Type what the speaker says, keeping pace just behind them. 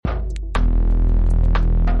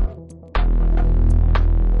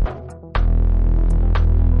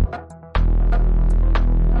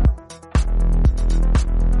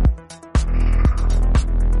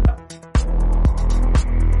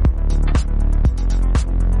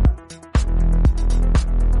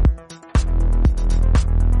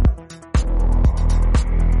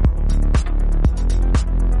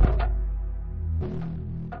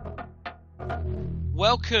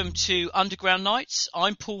welcome to Underground Nights.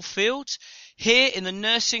 I'm Paul Field, here in the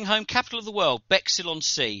nursing home capital of the world,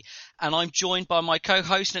 Bexhill-on-Sea, and I'm joined by my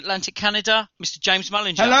co-host in Atlantic Canada, Mr. James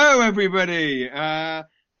Mullinger. Hello, everybody.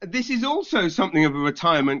 This is also something of a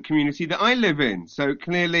retirement community that I live in, so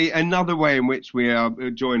clearly another way in which we are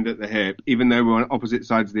joined at the hip, even though we're on opposite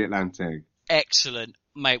sides of the Atlantic. Excellent.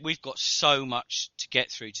 Mate, we've got so much to get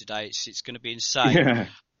through today. It's going to be insane. Yeah.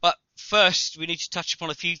 But first, we need to touch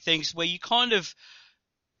upon a few things where you kind of,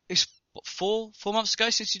 it's what, four months ago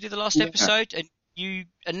since you did the last episode, and you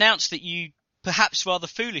announced that you, perhaps rather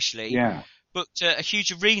foolishly, booked a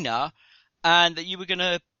huge arena and that you were going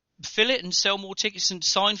to fill it and sell more tickets than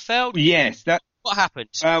Seinfeld. Yes. What happened?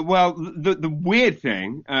 Well, the weird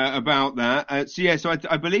thing about that, so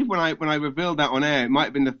I believe when I revealed that on air, it might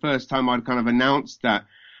have been the first time I'd kind of announced that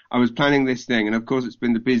I was planning this thing, and of course it's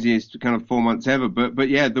been the busiest kind of 4 months ever. But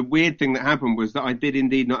yeah, the weird thing that happened was that I did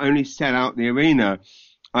indeed not only sell out the arena,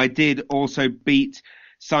 I did also beat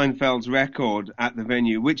Seinfeld's record at the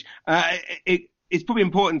venue, which it's probably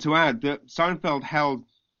important to add that Seinfeld held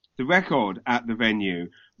the record at the venue,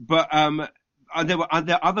 but there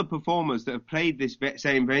are other performers that have played this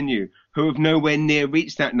same venue who have nowhere near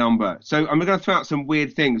reached that number. So I'm going to throw out some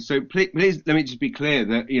weird things. So please let me just be clear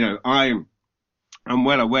that I'm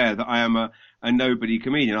well aware that I am a nobody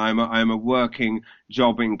comedian. I am a working,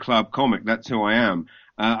 jobbing club comic. That's who I am.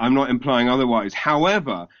 I'm not implying otherwise.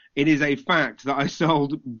 However, it is a fact that I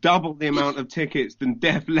sold double the amount of tickets than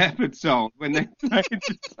Def Leppard sold when they played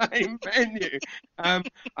the same venue.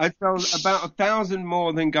 I sold about 1,000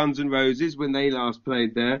 more than Guns N' Roses when they last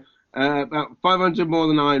played there. About 500 more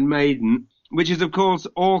than Iron Maiden, which is, of course,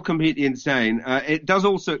 all completely insane. It does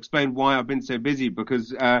also explain why I've been so busy,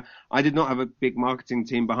 because I did not have a big marketing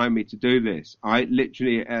team behind me to do this. I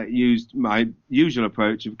literally used my usual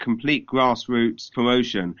approach of complete grassroots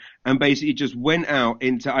promotion and basically just went out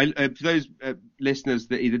into for those listeners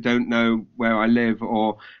that either don't know where I live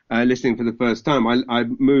or listening for the first time, I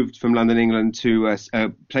moved from London, England to a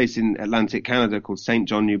place in Atlantic Canada called St.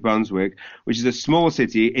 John, New Brunswick, which is a small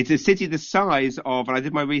city. It's a city the size of, and I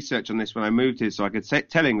did my research on this when I moved here so I could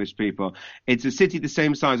tell English people, it's a city the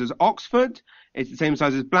same size as Oxford, it's the same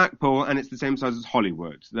size as Blackpool, and it's the same size as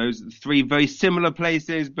Hollywood. Those are three very similar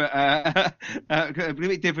places, but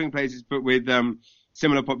completely different places, but with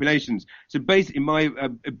similar populations. So basically my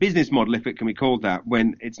business model, if it can be called that,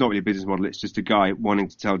 when it's not really a business model, it's just a guy wanting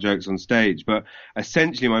to tell jokes on stage. But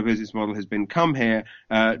essentially my business model has been come here,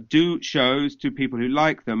 do shows to people who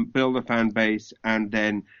like them, build a fan base, and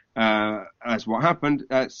then as what happened,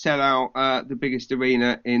 sell out the biggest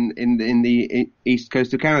arena in the east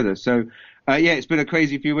coast of Canada. So it's been a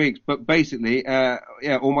crazy few weeks, but basically,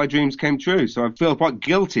 all my dreams came true. So I feel quite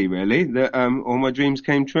guilty, really, that all my dreams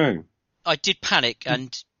came true. I did panic,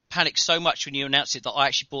 and panicked so much when you announced it that I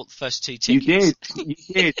actually bought the first two tickets. You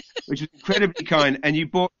did, which was incredibly kind. And you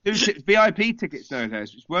bought two VIP tickets, no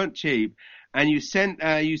less, which weren't cheap. And you sent,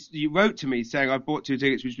 you wrote to me saying I bought two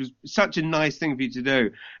tickets, which was such a nice thing for you to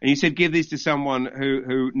do. And you said give these to someone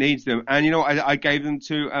who needs them. And you know, I gave them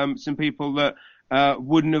to some people that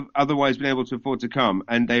wouldn't have otherwise been able to afford to come,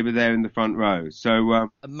 and they were there in the front row. So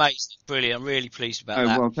amazing, brilliant. I'm really pleased about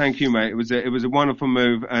that. Well, thank you, mate. It was a wonderful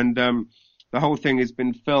move, and the whole thing has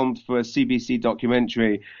been filmed for a CBC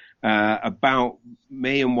documentary about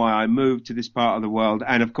me and why I moved to this part of the world.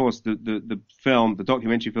 And of course, the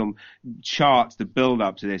documentary film charts the build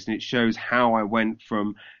up to this, and it shows how I went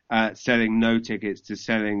from selling no tickets to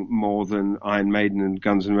selling more than Iron Maiden and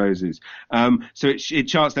Guns N' Roses. So it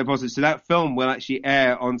charts that process. So that film will actually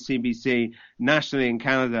air on CBC nationally in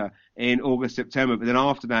Canada in August, September. But then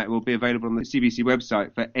after that, it will be available on the CBC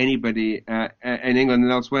website for anybody in England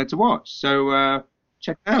and elsewhere to watch. So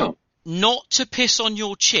check it out. Not to piss on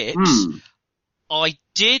your chips, I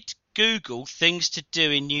did Google things to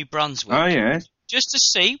do in New Brunswick. Oh, yes. Just to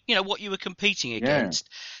see, what you were competing against.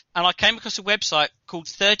 Yeah. And I came across a website called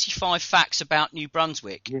 35 Facts About New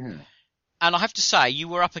Brunswick. Yeah. And I have to say, you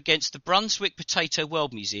were up against the Brunswick Potato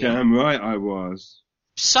World Museum. Damn right I was.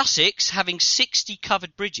 Sussex having 60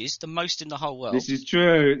 covered bridges, the most in the whole world. This is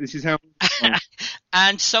true. This is how...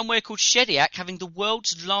 And somewhere called Shediac having the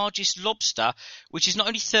world's largest lobster, which is not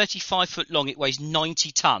only 35 foot long, it weighs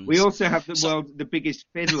 90 tons. We also have the biggest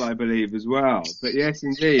fiddle, I believe, as well. But yes,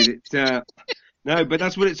 indeed. It's... No, but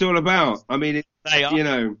that's what it's all about. I mean,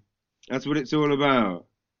 that's what it's all about.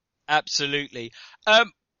 Absolutely.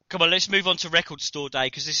 Come on, let's move on to Record Store Day,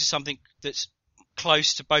 because this is something that's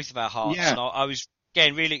close to both of our hearts. Yeah. And I was,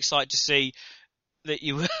 again, really excited to see that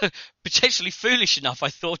you were potentially foolish enough, I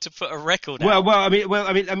thought, to put a record out. Well, I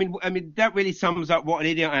mean, that really sums up what an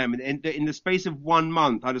idiot I am. In the space of 1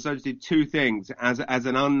 month, I decided to do two things. As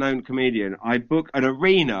an unknown comedian, I book an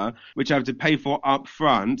arena, which I have to pay for up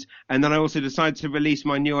front, and then I also decided to release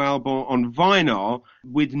my new album on vinyl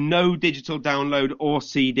with no digital download or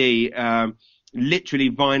CD. Literally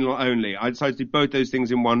vinyl only. I decided to do both those things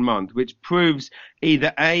in 1 month, which proves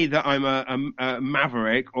either A, that I'm a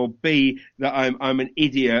maverick, or B, that I'm an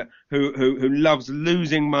idiot who loves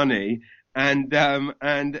losing money and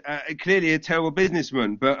clearly a terrible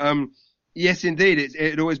businessman. But yes, indeed,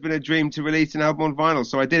 it had always been a dream to release an album on vinyl,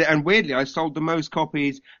 so I did it. And weirdly, I sold the most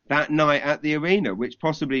copies that night at the arena, which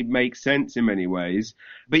possibly makes sense in many ways.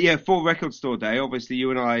 But yeah, for Record Store Day, obviously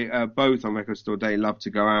you and I both on Record Store Day love to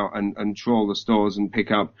go out and trawl the stores and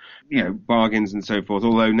pick up, bargains and so forth.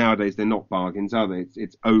 Although nowadays they're not bargains, are they?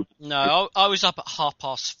 It's over. No, I was up at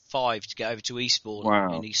 5:30 to get over to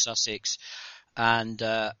Eastbourne in East Sussex. And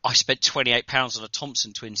I spent £28 on a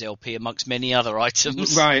Thompson Twins LP amongst many other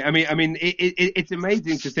items. Right. I mean, it's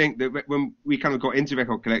amazing to think that when we kind of got into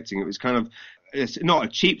record collecting, it was kind of it's not a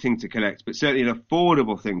cheap thing to collect, but certainly an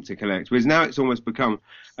affordable thing to collect. Whereas now it's almost become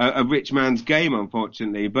a rich man's game,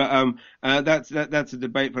 unfortunately. But that's a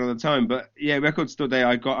debate for another time. But yeah, Record Store Day,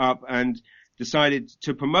 I got up and decided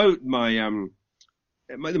to promote my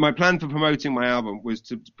plan for promoting my album was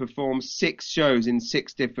to perform 6 shows in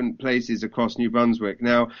 6 different places across New Brunswick.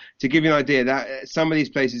 Now, to give you an idea, that some of these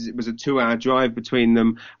places it was a 2-hour drive between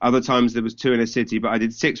them. Other times there was 2 in a city, but I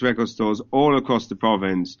did 6 record stores all across the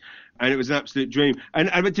province. And it was an absolute dream.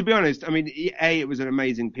 But to be honest, I mean, it was an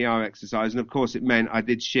amazing PR exercise. And of course it meant I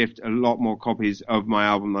did shift a lot more copies of my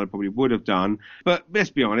album than I probably would have done. But let's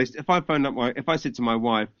be honest, if I said to my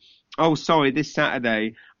wife, oh, sorry, this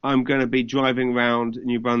Saturday I'm going to be driving around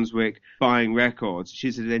New Brunswick buying records.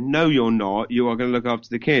 She said, no, you're not. You are going to look after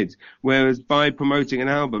the kids. Whereas by promoting an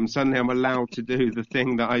album, suddenly I'm allowed to do the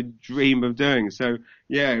thing that I dream of doing. So,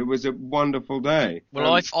 yeah, it was a wonderful day.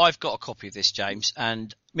 Well, I've got a copy of this, James,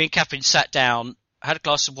 and me and Catherine sat down, had a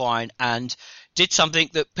glass of wine, and did something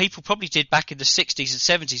that people probably did back in the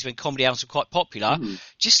 60s and 70s when comedy albums were quite popular.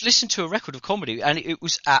 Just listen to a record of comedy, and it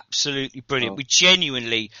was absolutely brilliant. We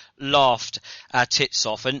genuinely laughed our tits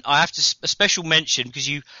off. And I have to a special mention, because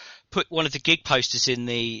you put one of the gig posters in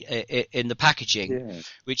the packaging,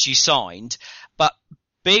 which you signed. But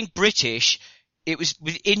being British, it was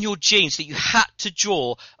within your genes that you had to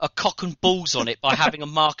draw a cock and balls on it by having a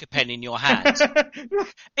marker pen in your hand.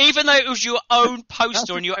 Even though it was your own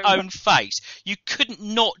poster and your own face, you couldn't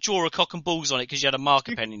not draw a cock and balls on it because you had a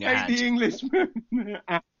marker pen in your hand. The Englishman.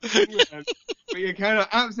 But you cannot,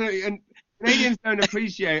 absolutely. And Canadians don't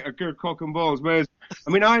appreciate a good cock and balls. Whereas, I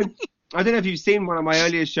mean, I don't know if you've seen one of my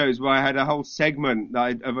earlier shows where I had a whole segment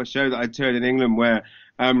of a show that I toured in England where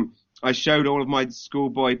I showed all of my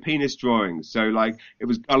schoolboy penis drawings. So, like, it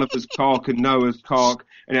was Gulliver's cock and Noah's cock,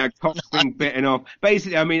 and it had cocks being bitten off.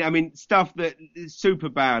 Basically, I mean, stuff that super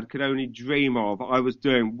bad could only dream of, I was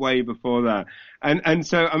doing way before that. And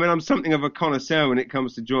so, I mean, I'm something of a connoisseur when it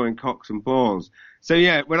comes to drawing cocks and balls. So,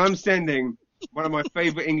 yeah, when I'm sending one of my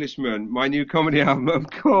favourite Englishmen, my new comedy album,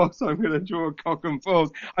 of course I'm going to draw a cock and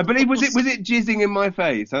balls. I believe, was it jizzing in my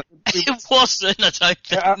face? It wasn't, I don't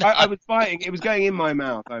think. I was biting. It was going in my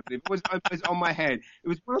mouth, I believe. It was on my head. It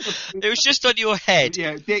was one of the... It was just on your head.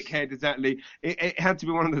 Yeah, dickhead, exactly. It had to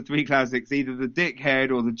be one of the 3 classics, either the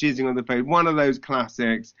dickhead or the jizzing on the face, one of those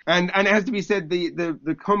classics. And it has to be said,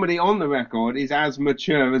 the comedy on the record is as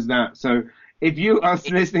mature as that. So if you are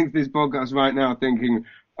listening to this podcast right now thinking,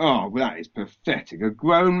 oh, well, that is pathetic. A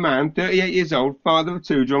grown man, 38 years old, father of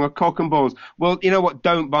 2, drawing a cock and balls. Well, you know what?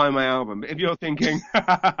 Don't buy my album. If you're thinking,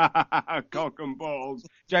 cock and balls,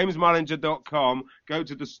 jamesmullinger.com, go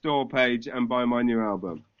to the store page and buy my new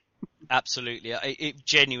album. Absolutely. It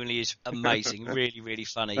genuinely is amazing. Really, really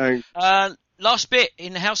funny. Thanks. Last bit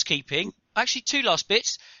in housekeeping. Actually, 2 last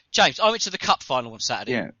bits. James, I went to the Cup final on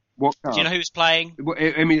Saturday. Yeah. What cup? Do you know who was playing?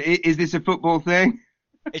 I mean, is this a football thing?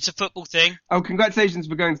 It's a football thing. Oh, congratulations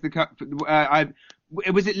for going to the Cup.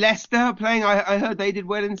 Was it Leicester playing? I heard they did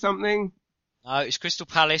well in something. No, it's Crystal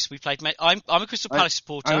Palace. We played. I'm a Crystal Palace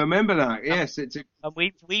supporter. I remember that. Yes, and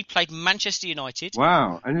we played Manchester United.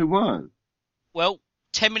 Wow, and who won? Well,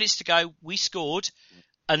 10 minutes to go, we scored,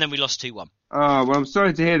 and then we lost 2-1. Oh, well, I'm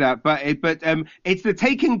sorry to hear that, but it's the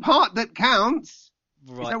taking part that counts.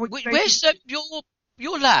 Right. Where's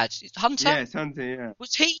your lad, Hunter? Yes, Hunter. Yeah.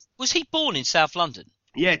 Was he born in South London?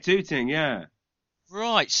 Yeah, Tooting, yeah.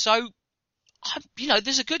 Right, so,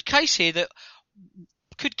 there's a good case here that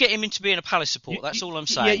could get him into being a Palace supporter. That's all I'm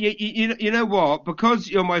saying. You know what? Because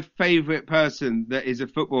you're my favourite person that is a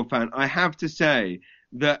football fan, I have to say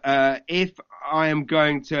that if I am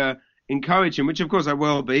going to encourage him, which of course I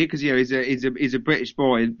will be, because he's a British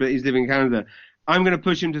boy, but he's living in Canada, I'm going to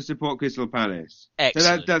push him to support Crystal Palace.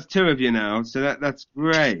 Excellent. So that's two of you now. So that's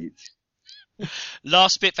great.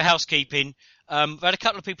 Last bit for housekeeping. We've had a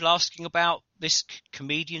couple of people asking about this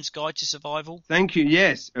Comedian's Guide to Survival. Thank you.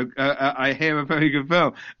 Yes, I hear a very good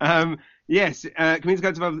film. Yes, Comedian's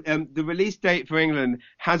Guide to Survival. The release date for England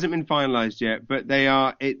hasn't been finalised yet, but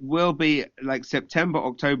it will be like September,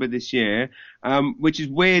 October this year, which is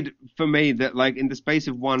weird for me that like in the space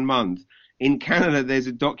of 1 month, in Canada, there's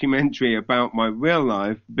a documentary about my real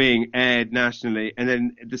life being aired nationally, and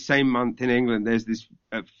then the same month in England, there's this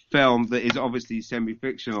film that is obviously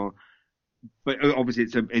semi-fictional, but obviously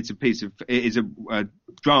it is a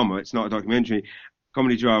drama. It's not a documentary,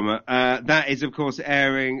 comedy drama. That is of course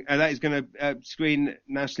airing. That is going to screen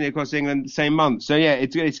nationally across England the same month. So yeah,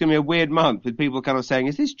 it's going to be a weird month with people kind of saying,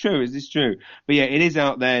 "Is this true? Is this true?" But yeah, it is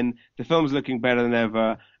out then. The film's looking better than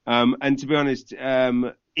ever. And to be honest,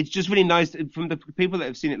 it's just really nice from the people that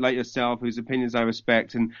have seen it like yourself, whose opinions I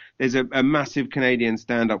respect. And there's a massive Canadian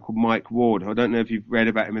stand-up called Mike Ward. I don't know if you've read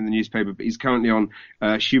about him in the newspaper, but he's currently on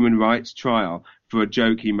human rights trial for a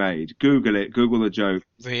joke he made. Google it. Google the joke.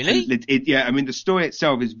 Really? Yeah, I mean, the story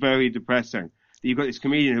itself is very depressing. You've got this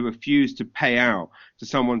comedian who refused to pay out to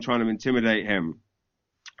someone trying to intimidate him.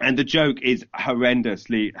 And the joke is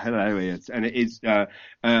horrendously hilarious, and it's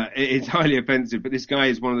highly offensive. But this guy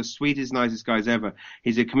is one of the sweetest, nicest guys ever.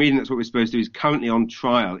 He's a comedian. That's what we're supposed to do. He's currently on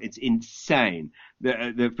trial. It's insane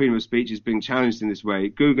that the freedom of speech is being challenged in this way.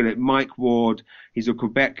 Google it. Mike Ward. He's a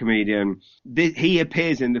Quebec comedian. He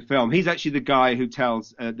appears in the film. He's actually the guy who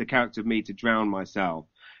tells the character of me to drown myself,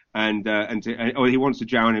 or he wants to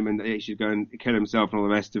drown him, and he should go and kill himself and all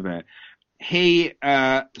the rest of it. He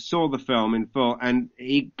saw the film in full, and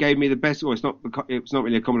he gave me the best. Well, it's not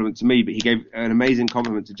really a compliment to me, but he gave an amazing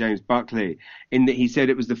compliment to James Buckley in that he said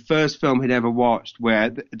it was the first film he'd ever watched where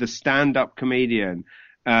the stand-up comedian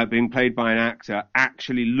being played by an actor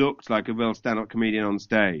actually looked like a real stand-up comedian on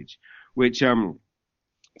stage, which to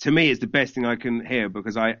me is the best thing I can hear,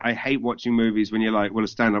 because I hate watching movies when you're like, well, a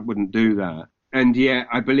stand-up wouldn't do that. And yeah,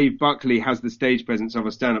 I believe Buckley has the stage presence of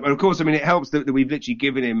a stand-up, and of course, I mean, it helps that we've literally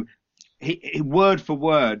given him. Word for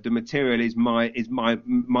word, the material is my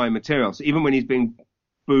material. So even when he's being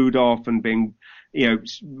booed off and being,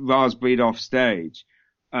 raspberried off stage,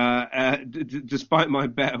 despite my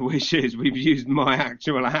better wishes, we've used my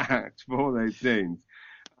actual act for those scenes.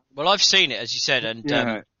 Well, I've seen it, as you said,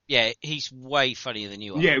 and he's way funnier than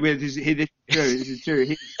you are. Yeah, this is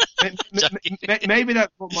true. Maybe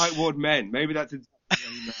that's what Mike Ward meant. Maybe that's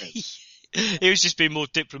exactly what he meant. He was just being more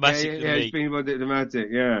diplomatic than me. Yeah, he's being more diplomatic,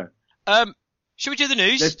 yeah. Should we do the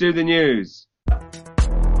news? Let's do the news.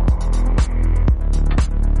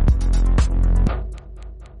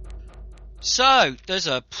 So there's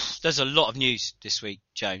a lot of news this week,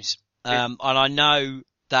 James. And I know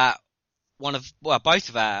that both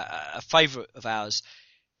of a favourite of ours,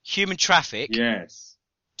 Human Traffic. Yes.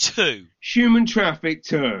 2. Human Traffic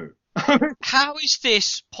 2. How is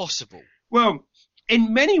this possible? Well,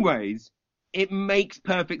 in many ways, it makes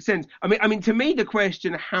perfect sense. I mean, to me, the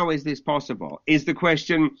question, how is this possible, is the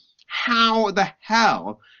question, how the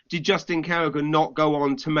hell did Justin Kerrigan not go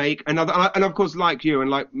on to make another? And of course, like you and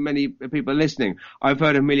like many people listening, I've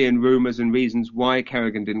heard a million rumours and reasons why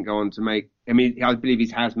Kerrigan didn't go on to make. I mean, I believe he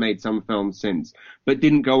has made some films since, but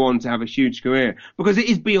didn't go on to have a huge career, because it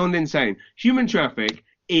is beyond insane. Human Traffic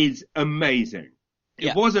is amazing.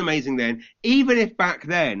 It was amazing then, even if back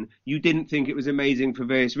then you didn't think it was amazing for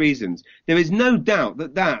various reasons. There is no doubt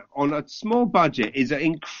that on a small budget is an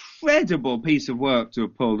incredible piece of work to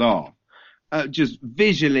have pulled off, just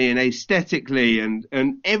visually and aesthetically and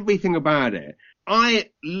everything about it. I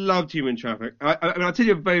loved Human Traffic. I'll tell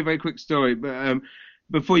you a very, very quick story, but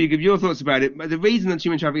before you give your thoughts about it. But the reason that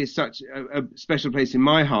Human Traffic is such a special place in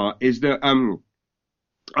my heart is that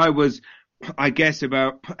I was, I guess,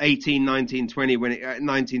 about 18, 19, 20 when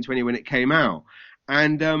it came out,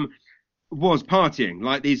 and was partying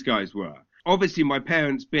like these guys were. Obviously, my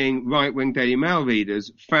parents, being right-wing Daily Mail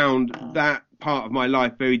readers, found that part of my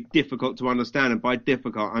life very difficult to understand, and by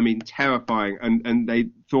difficult, I mean terrifying, and they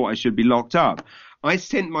thought I should be locked up. I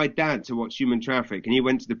sent my dad to watch Human Traffic, and he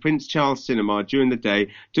went to the Prince Charles Cinema during the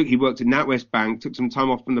day. He worked at NatWest Bank, took some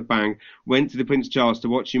time off from the bank, went to the Prince Charles to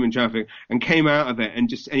watch Human Traffic, and came out of it. And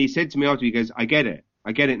he said to me after, he goes, I get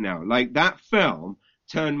it now. Like, that film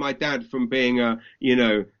turned my dad from being a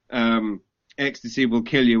ecstasy will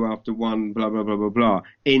kill you after one, blah, blah, blah, blah, blah,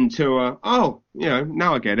 into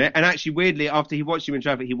now I get it. And actually, weirdly, after he watched Human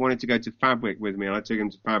Traffic, he wanted to go to Fabric with me, and I took him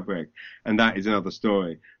to Fabric, and that is another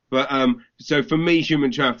story. But so for me,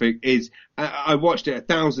 Human Traffic is, I watched it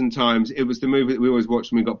 1,000 times. It was the movie that we always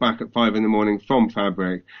watched when we got back at 5 a.m. from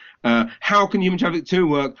Fabric. How can Human Traffic 2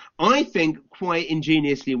 work? I think quite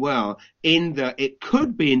ingeniously well, in that it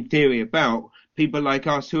could be in theory about people like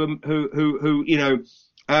us who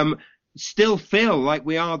still feel like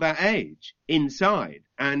we are that age inside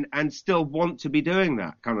and still want to be doing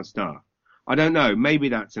that kind of stuff. I don't know. Maybe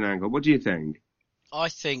that's an angle. What do you think? I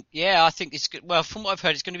think it's good. Well, from what I've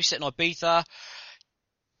heard, it's going to be set in Ibiza.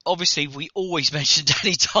 Obviously, we always mention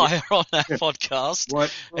Danny Dyer on our podcast.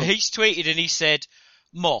 What? Oh. He's tweeted and he said,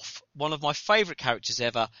 Moff, one of my favourite characters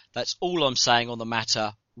ever. That's all I'm saying on the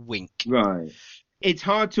matter. Wink. Right. It's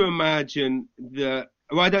hard to imagine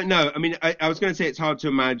I don't know. I mean, I was going to say it's hard to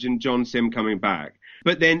imagine John Sim coming back,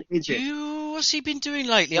 but then what's he been doing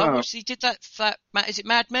lately? I watched, he did that, is it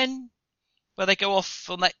Mad Men? Where they go off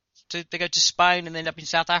on that, they go to Spain and then up in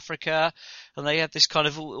South Africa, and they have this kind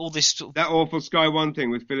of all this. That awful Sky One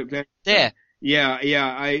thing with Philip Glass. Yeah.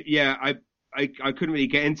 I couldn't really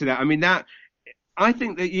get into that. I mean, I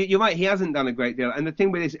think that you're right. He hasn't done a great deal. And the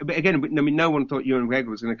thing with this, but again, I mean, no one thought Ewan McGregor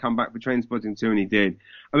was going to come back for Trainspotting 2, and he did.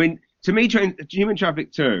 I mean, to me, Human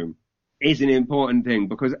Traffic 2 is an important thing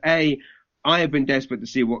because I have been desperate to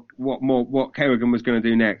see what Kerrigan was going to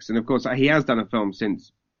do next. And of course, he has done a film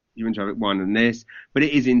since Human Traffic 1 and this, but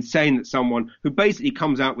it is insane that someone who basically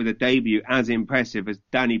comes out with a debut as impressive as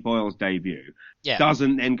Danny Boyle's debut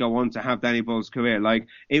doesn't then go on to have Danny Boyle's career. Like,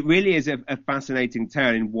 it really is a fascinating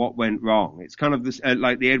tale in what went wrong. It's kind of this,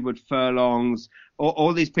 like the Edward Furlongs,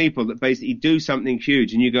 all these people that basically do something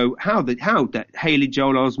huge, and you go, how did Haley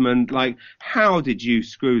Joel Osment, like, how did you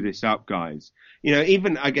screw this up, guys? You know,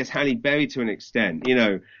 even, I guess, Halle Berry to an extent, you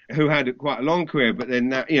know, who had quite a long career, but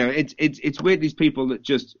then, it's weird, these people that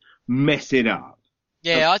just mess it up.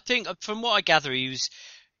 Yeah, I think, from what I gather, he was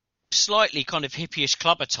slightly kind of hippie-ish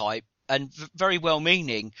clubber type and very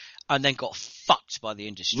well-meaning, and then got fucked by the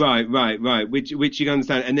industry. Right. Which you can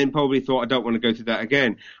understand, and then probably thought, I don't want to go through that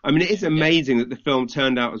again. I mean, it is amazing that the film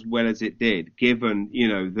turned out as well as it did, given, you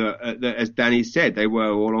know, that as Danny said, they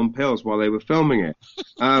were all on pills while they were filming it.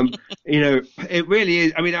 You know, it really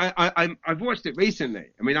is. I mean, I've watched it recently.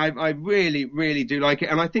 I mean, I really, really do like it,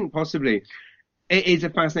 and I think possibly it is a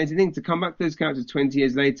fascinating thing to come back to those characters 20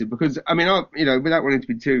 years later, because, I mean, without wanting to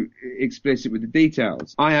be too explicit with the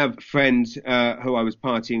details, I have friends who I was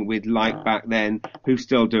partying with back then who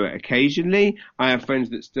still do it occasionally. I have friends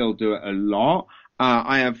that still do it a lot.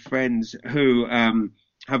 I have friends who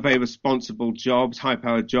have very responsible jobs,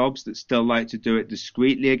 high-powered jobs, that still like to do it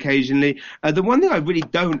discreetly occasionally. The one thing I really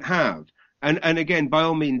don't have, and again, by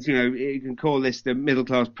all means, you know, you can call this the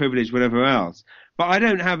middle-class privilege, whatever else, but I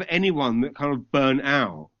don't have anyone that kind of burnt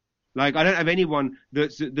out. Like, I don't have anyone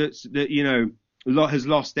that you know, has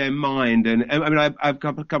lost their mind. And I mean, I've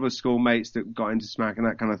got a couple of schoolmates that got into smack and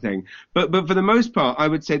that kind of thing. But for the most part, I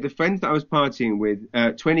would say the friends that I was partying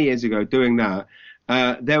with 20 years ago doing that,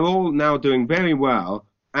 they're all now doing very well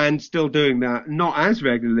and still doing that, not as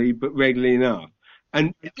regularly, but regularly enough.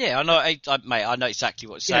 And yeah, I know, mate, I know exactly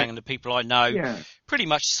what you're saying, and the people I know, pretty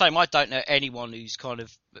much the same. I don't know anyone who's kind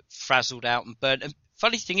of frazzled out and burnt. And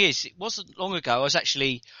funny thing is, it wasn't long ago. I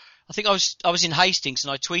think I was in Hastings,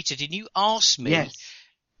 and I tweeted, and you asked me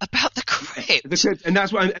about the crypt. And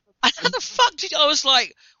that's what. How the fuck I was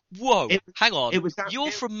like, whoa, hang on.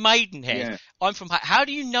 You're from Maidenhead. Yeah. I'm from. How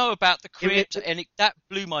do you know about the crypt? And that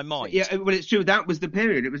blew my mind. Yeah, well, it's true. That was the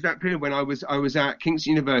period. It was that period when I was at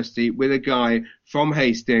Kingston University with a guy from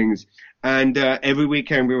Hastings, and every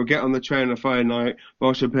weekend we would get on the train on a Friday night,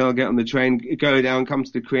 wash up hill, get on the train, go down, come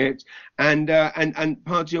to the crypt, and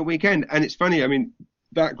party all weekend. And it's funny. I mean,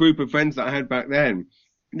 that group of friends that I had back then,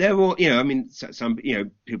 they're all, you know, I mean, some, you know,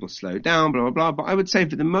 people slow down, blah blah blah. But I would say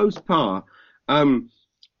for the most part,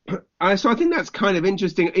 so I think that's kind of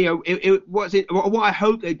interesting. You know, what I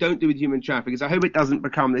hope they don't do with Human Traffic is I hope it doesn't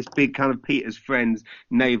become this big kind of Peter's Friends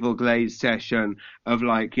navel glaze session of,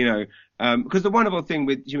 like, you know, because the wonderful thing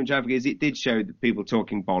with Human Traffic is it did show the people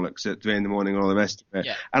talking bollocks at 3 a.m. and all the rest of it.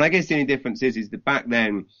 Yeah. And I guess the only difference is that back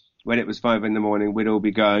then, when it was 5 a.m, we'd all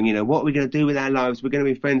be going, you know, what are we going to do with our lives? We're going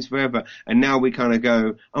to be friends forever. And now we kind of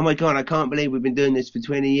go, oh my God, I can't believe we've been doing this for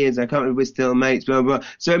 20 years. I can't believe we're still mates, blah, blah, blah.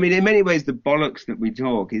 So, I mean, in many ways, the bollocks that we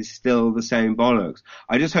talk is still the same bollocks.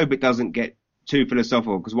 I just hope it doesn't get too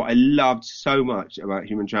philosophical, because what I loved so much about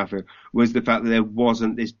Human Traffic was the fact that there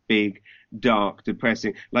wasn't this big dark,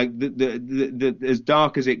 depressing. Like the as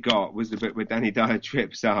dark as it got was the bit where Danny Dyer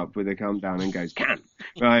trips up with a come down and goes, "Can,"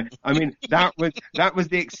 right? I mean, that was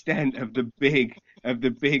the extent of the big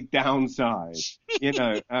downside, you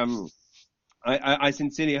know. I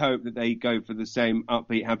sincerely hope that they go for the same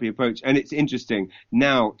upbeat, happy approach. And it's interesting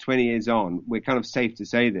now, 20 years on, we're kind of safe to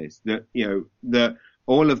say this, that, you know, that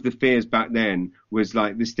all of the fears back then was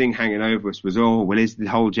like this thing hanging over us was, oh, well, is the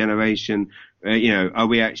whole generation, you know, are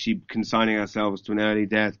we actually consigning ourselves to an early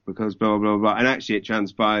death because blah, blah, blah. And actually it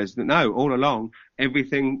transpires that no, all along,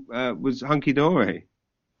 everything was hunky dory.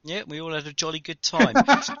 Yeah, we all had a jolly good time.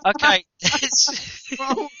 Okay.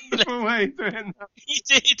 Way to end up. You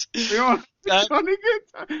did. We all had a jolly good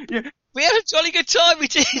time. Yeah. We had a jolly good time, we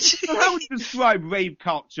did. How would you describe rave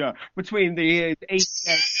culture between the years 88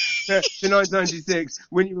 to 1996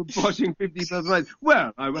 when you were watching 50 First Nights?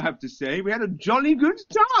 Well, I would have to say we had a jolly good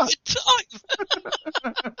time. Good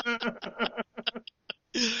time.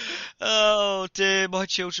 Oh dear, my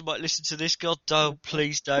children might listen to this. God, don't,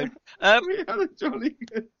 please don't. We had a jolly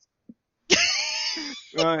good time.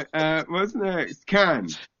 Right, what's next? Can.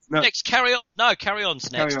 No. Next, Carry On. No, Carry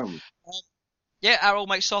On's next. Carry On. Yeah, our old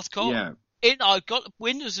mate Southcott. Yeah. I got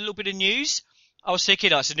when there was a little bit of news. I was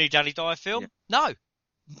thinking, it's a new Danny Dyer film. Yeah. No,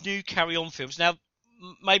 new Carry On films. Now,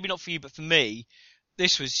 maybe not for you, but for me,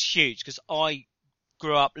 this was huge because I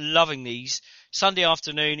grew up loving these. Sunday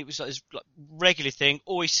afternoon, it was like this regular thing.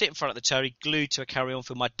 Always sit in front of the telly, glued to a Carry On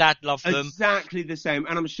film. My dad loved them. Exactly the same.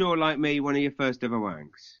 And I'm sure, like me, one of your first ever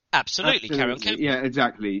wanks. Absolutely. Carry On Camping. Yeah,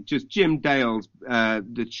 exactly. Just Jim Dale's,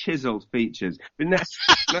 the chiseled features. But no,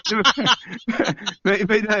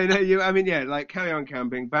 I mean, yeah, like Carry On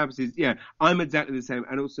Camping, Babs is, yeah, I'm exactly the same.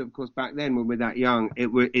 And also, of course, back then when we're that young,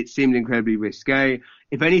 it seemed incredibly risque.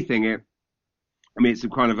 If anything, it's a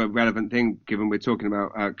kind of a relevant thing, given we're talking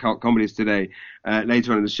about cult comedies today,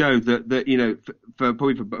 later on in the show, that you know, for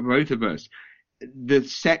both of us, the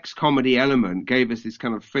sex comedy element gave us this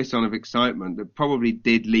kind of frisson of excitement that probably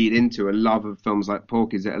did lead into a love of films like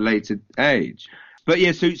Porky's at a later age. But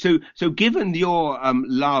yeah, so given your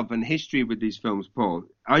love and history with these films, Paul,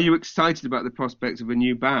 are you excited about the prospects of a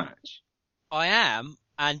new batch? I am,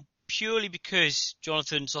 and purely because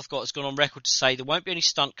Jonathan Southcott has gone on record to say there won't be any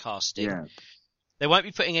stunt casting. Yeah. They won't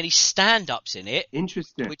be putting any stand-ups in it.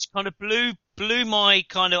 Interesting. Which kind of blew my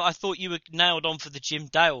kind of, I thought you were nailed on for the Jim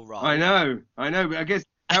Dale role. I know. But I guess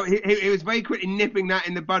he was very quickly nipping that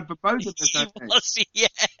in the bud for both of us. He was, yeah.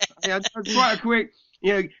 Yeah, that's quite a quick,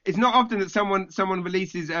 you know, it's not often that someone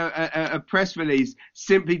releases a press release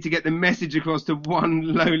simply to get the message across to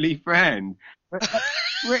one lowly friend.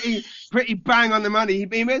 Pretty bang on the money. He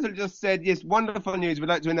may as well just said, yes, wonderful news. We'd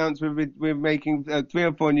like to announce we're making 3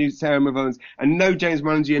 or 4 new Sarah McVillains, and no James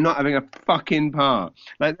Mullins, you're not having a fucking part.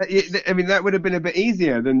 Like, I mean, that would have been a bit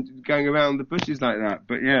easier than going around the bushes like that.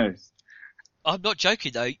 But yes, I'm not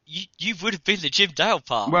joking though. You would have been the Jim Dale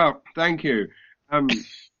part. Well, thank you.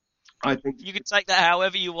 I think you can take that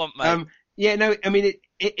however you want, mate. Yeah, no, I mean,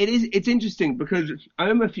 it's interesting because I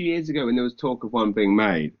remember a few years ago when there was talk of one being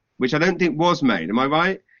made, which I don't think was made. Am I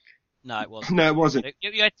right? No, it wasn't. No, it wasn't.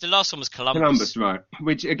 The last one was Columbus. Columbus, right.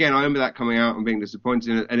 Which, again, I remember that coming out and being disappointed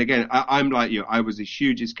in it. And again, I'm like you. I was the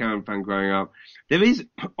hugest Karen fan growing up. There is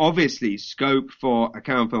obviously scope for a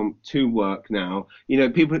Karen film to work now. You know,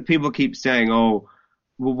 people keep saying, oh,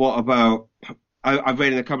 well, what about... I've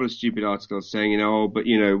read in a couple of stupid articles saying, you know, but,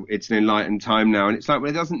 you know, it's an enlightened time now. And it's like, well,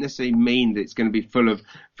 it doesn't necessarily mean that it's going to be full of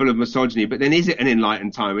misogyny. But then is it an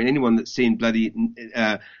enlightened time? I mean, anyone that's seen bloody,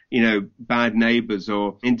 you know, Bad Neighbours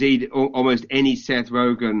or indeed almost any Seth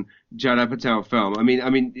Rogen, Judd Apatow film. I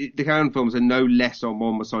mean, the Karen films are no less or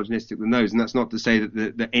more misogynistic than those. And that's not to say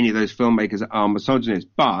that any of those filmmakers are misogynist.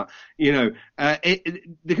 But, you know,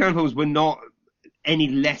 the Karen films were not any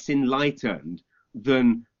less enlightened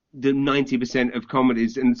than the 90% of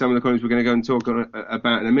comedies, and some of the comedies we're going to go and talk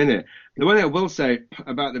about in a minute. The one thing I will say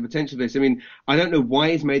about the potential of this, I mean, I don't know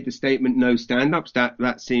why he's made the statement no stand-ups.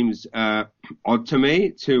 That seems odd to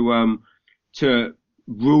me to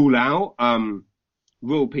rule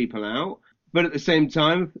people out. But at the same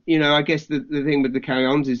time, you know, I guess the thing with the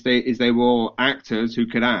Carry-Ons is they were all actors who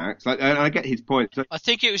could act. Like, and I get his point. I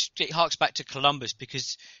think it harks back to Columbus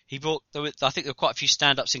because I think there were quite a few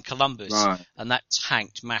stand-ups in Columbus, right, and that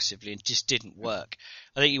tanked massively and just didn't work.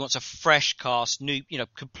 I think he wants a fresh cast, new, you know,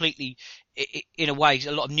 completely, in a way,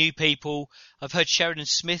 a lot of new people. I've heard Sheridan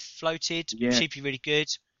Smith floated. Yeah. She'd be really good.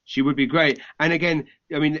 She would be great. And again,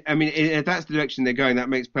 I mean, if that's the direction they're going, that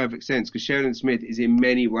makes perfect sense because Sheridan Smith is in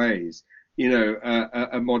many ways, you know,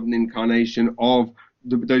 a modern incarnation of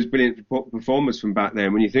those brilliant performers from back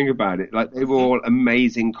then. When you think about it, like they were all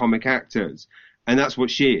amazing comic actors. and that's what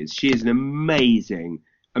she is. She is an amazing.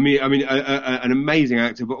 An amazing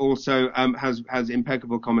actor, but also has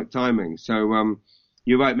impeccable comic timing. So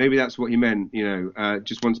you're right. Maybe that's what he meant.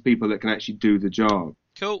 Just wants people that can actually do the job.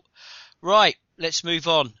 Cool. Right. Let's move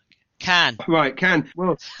on. Cannes. Right, Cannes.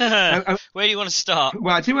 Well, where do you want to start?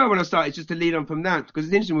 Well, I think where I want to start is just to lead on from that, because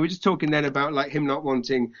it's interesting. We were just talking then about like him not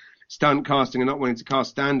wanting stunt casting and not wanting to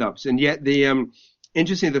cast stand-ups, and yet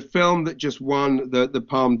interesting, the film that just won the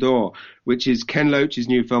Palme d'Or, which is Ken Loach's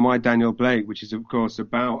new film, I, Daniel Blake, which is of course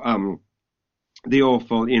about the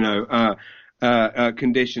awful,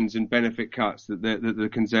 conditions and benefit cuts that the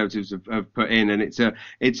Conservatives have put in, and it's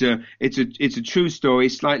a true story,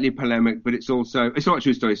 slightly polemic, but it's not a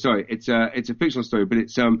true story. Sorry, it's a fictional story, but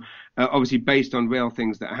it's obviously based on real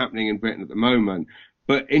things that are happening in Britain at the moment.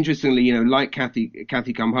 But interestingly, like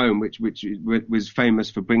Cathy Come Home, which was famous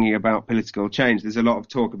for bringing about political change, there's a lot of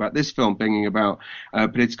talk about this film bringing about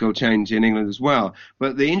political change in England as well.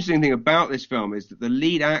 But the interesting thing about this film is that the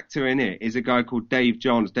lead actor in it is a guy called Davy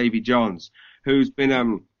Johns, who's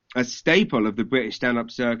been a staple of the British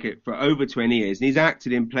stand-up circuit for over 20 years. And he's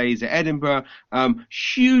acted in plays at Edinburgh,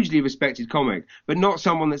 hugely respected comic, but not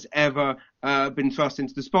someone that's ever been thrust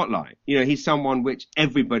into the spotlight. He's someone which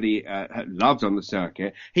everybody loves on the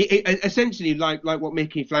circuit. He essentially like what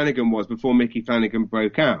Mickey Flanagan was before Mickey Flanagan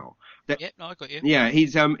broke out. Yep, no, I got you. Yeah,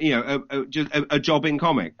 he's just a jobbing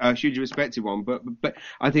comic, a hugely respected one, but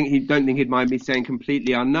I don't think he'd mind me saying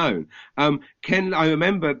completely unknown. Ken, I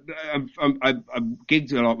remember I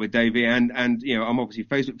gigged a lot with Davey, and I'm obviously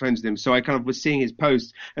Facebook friends with him, so I kind of was seeing his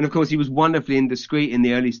posts, and of course he was wonderfully indiscreet in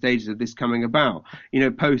the early stages of this coming about.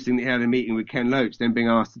 Posting that he had a meeting with Ken Loach, then being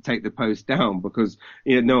asked to take the post down because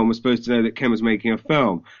no one was supposed to know that Ken was making a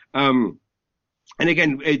film. And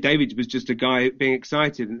again, David was just a guy being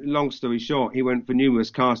excited. Long story short, he went for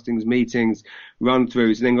numerous castings, meetings,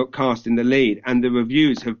 run-throughs, and then got cast in the lead. And the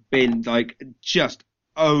reviews have been like just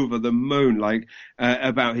over the moon, like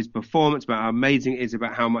about his performance, about how amazing it is,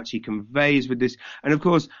 about how much he conveys with this. And of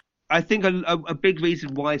course, I think a big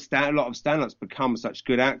reason why a lot of stand-ups become such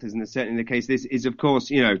good actors, and certainly the case this is, of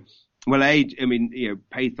course, age,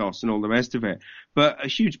 pathos and all the rest of it. But a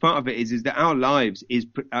huge part of it is that our lives is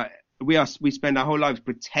we spend our whole lives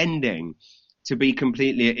pretending to be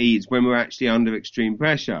completely at ease when we're actually under extreme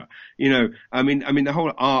pressure. The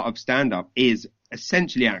whole art of stand-up is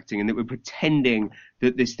essentially acting, and that we're pretending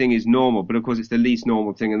that this thing is normal, but of course it's the least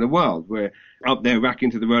normal thing in the world. We're up there racking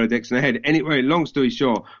to the Rolodex in the head. Anyway, long story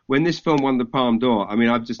short, when this film won the Palme d'Or,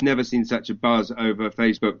 I've just never seen such a buzz over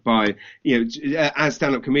Facebook by, as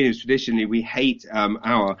stand-up comedians, traditionally we hate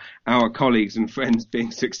our colleagues and friends being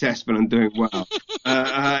successful and doing well.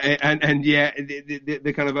 And yet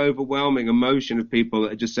the kind of overwhelming emotion of people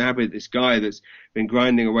that are just so happy that this guy that's been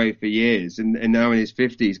grinding away for years and now in his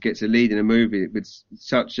 50s gets a lead in a movie with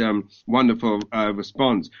such wonderful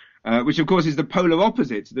response, which of course is the polar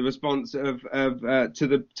opposite to the response to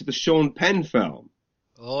the Sean Penn film.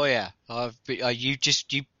 Oh yeah, you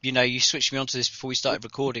switched me onto this before we started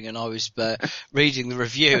recording, and I was reading the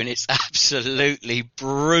review, and it's absolutely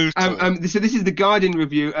brutal. So this is the Guardian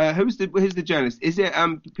review. Who's the journalist? Is it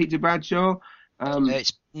Peter Bradshaw?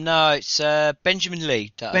 It's Benjamin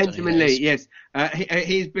Lee. Benjamin Lee, yes.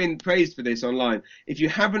 He's been praised for this online. If you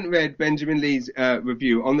haven't read Benjamin Lee's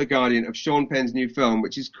review on The Guardian of Sean Penn's new film,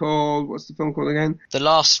 which is called, what's the film called again? The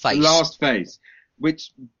Last Face. The Last Face,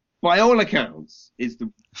 which by all accounts is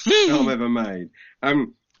the film ever made.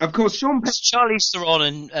 Of course, Sean Penn... Charlize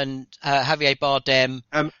Theron and Javier Bardem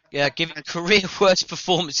giving career worst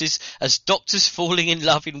performances as doctors falling in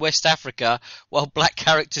love in West Africa while black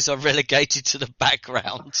characters are relegated to the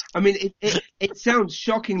background. It sounds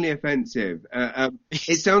shockingly offensive.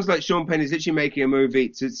 It sounds like Sean Penn is literally making a movie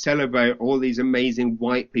to celebrate all these amazing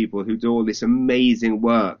white people who do all this amazing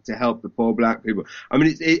work to help the poor black people.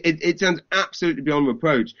 It sounds absolutely beyond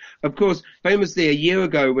reproach. Of course, famously a year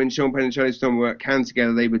ago when Sean Penn and Charlize Theron were at Cannes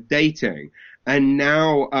together, they were dating, and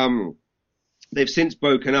now they've since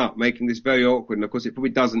broken up, making this very awkward, and of course it probably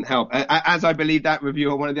doesn't help. As I believe that review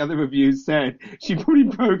or one of the other reviews said, she probably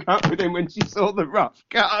broke up with him when she saw the rough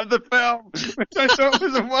cut of the film, which I thought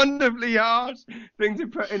was a wonderfully harsh thing to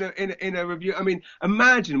put in a review.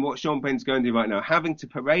 Imagine what Sean Penn's going to do right now, having to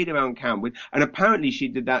parade around Cannes with, and apparently she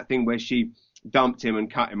did that thing where she dumped him and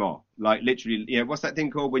cut him off. Like literally, what's that thing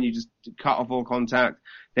called when you just cut off all contact?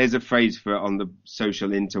 There's a phrase for it on the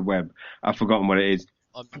social interweb. I've forgotten what it is.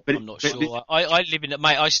 I'm not sure. I live in it,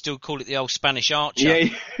 mate. I still call it the old Spanish Archer. Yeah.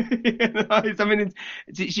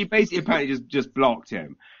 She basically apparently just blocked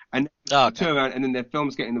him, and turn around, and then their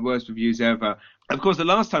film's getting the worst reviews ever. Of course, the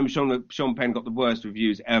last time Sean Penn got the worst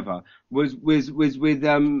reviews ever was with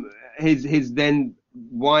his then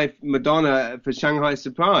wife Madonna for Shanghai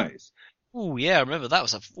Surprise. Oh yeah, I remember that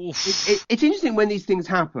was It's interesting when these things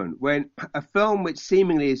happen, when a film which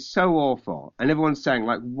seemingly is so awful, and everyone's saying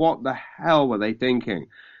like, "What the hell were they thinking?"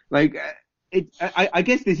 Like, I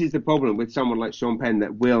guess this is the problem with someone like Sean Penn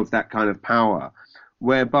that wields that kind of power,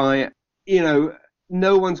 whereby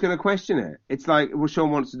no one's going to question it. It's like, well,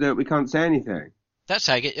 Sean wants to do it, we can't say anything. That's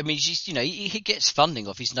how he gets funding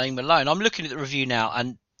off his name alone. I'm looking at the review now,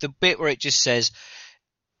 and the bit where it just says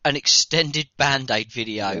an extended Band-Aid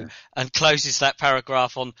video and closes that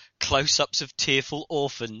paragraph on close-ups of tearful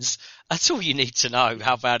orphans. That's all you need to know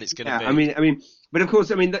how bad it's going to be. I mean, but of course,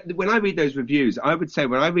 when I read those reviews, I would say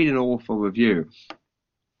when I read an awful review,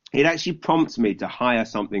 it actually prompts me to hire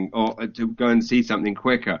something or to go and see something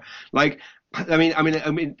quicker. Like, I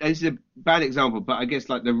mean, this is a bad example, but I guess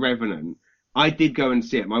like The Revenant, I did go and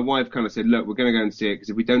see it. My wife kind of said, look, we're going to go and see it because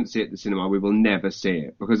if we don't see it at the cinema, we will never see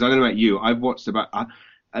it. Because I don't know about you, I've watched about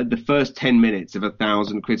the first 10 minutes of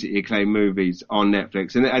 1,000 critically acclaimed movies on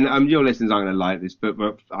Netflix. And your listeners aren't going to like this, but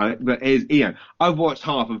I've watched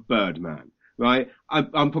half of Birdman. Right,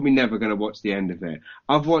 I'm probably never going to watch the end of it.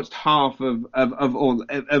 I've watched half of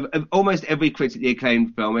almost every critically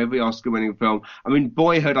acclaimed film, every Oscar-winning film. I mean,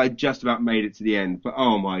 Boyhood, I just about made it to the end, but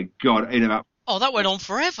oh my god, that went on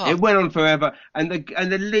forever. It went on forever, and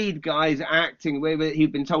the lead guy's acting where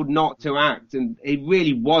he'd been told not to act, and he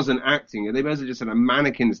really wasn't acting. They must have just had a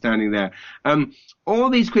mannequin standing there.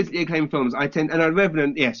 All these critically acclaimed films, and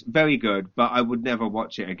Revenant, yes, very good, but I would never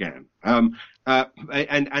watch it again. And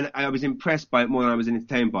I was impressed by it more than I was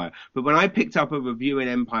entertained by it. But when I picked up a review in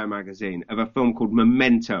Empire magazine of a film called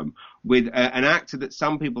Momentum with an actor that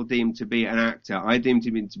some people deem to be an actor, I deemed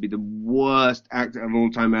him to be the worst actor of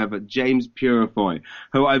all time ever, James Purefoy,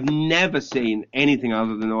 who I've never seen anything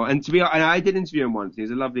other than and I did interview him once.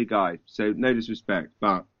 He's a lovely guy, so no disrespect,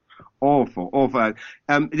 but awful.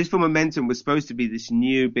 This film Momentum was supposed to be this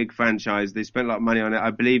new big franchise. They spent a lot of money on it.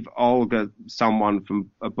 I believe Olga, someone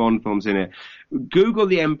from Bond films in it. Google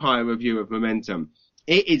the Empire review of Momentum.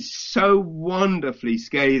 It is so wonderfully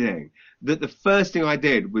scathing that the first thing I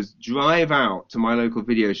did was drive out to my local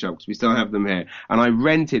video shop, because we still have them here, and I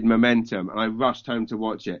rented Momentum and I rushed home to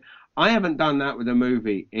watch it. I haven't done that with a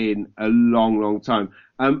movie in a long, long time.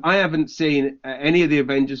 I haven't seen any of the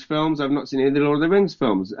Avengers films. I've not seen any of the Lord of the Rings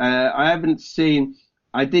films.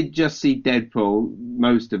 I did just see Deadpool,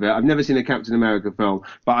 most of it. I've never seen a Captain America film,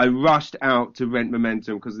 but I rushed out to rent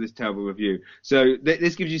Momentum because of this terrible review. So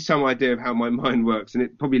this gives you some idea of how my mind works, and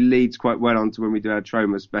it probably leads quite well on to when we do our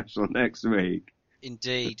Troma special next week.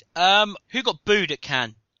 Indeed. Who got booed at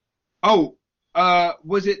Cannes?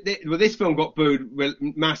 Was it? This film got booed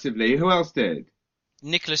massively. Who else did?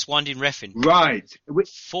 Nicholas Winding Refn. Right.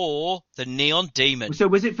 For The Neon Demon. So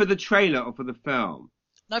was it for the trailer or for the film?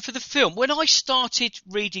 No, for the film. When I started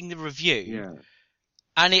reading the review,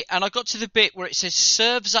 and I got to the bit where it says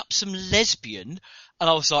serves up some lesbian, and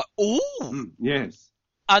I was like, ooh. Yes.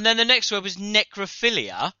 And then the next word was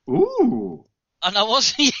necrophilia. Ooh. And I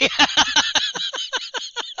wasn't.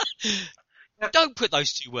 Don't put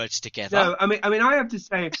those two words together. No, I mean, I have to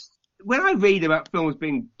say, when I read about films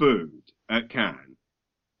being booed at Cannes,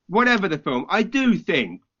 whatever the film, I do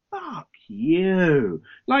think, fuck you.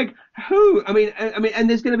 Like, who? I mean, and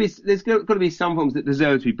there's got to be some films that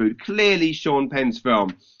deserve to be booed. Clearly, Sean Penn's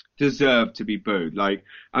film deserved to be booed. Like,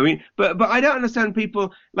 I mean, but I don't understand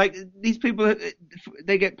people, like, these people,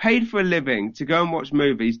 they get paid for a living to go and watch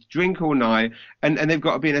movies, drink all night, and they've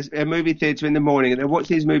got to be in a movie theatre in the morning, and they watch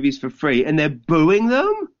these movies for free, and they're booing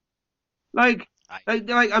them? Like,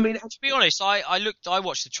 I mean, to be honest, I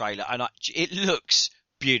watched the trailer, and it looks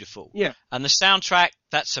beautiful. Yeah. And the soundtrack,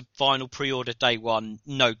 that's a vinyl pre-order day one,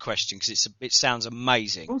 no question, because it sounds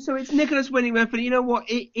amazing. Also, it's Nicholas Winding Refn. You know what?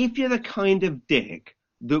 If you're the kind of dick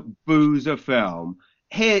that boos a film,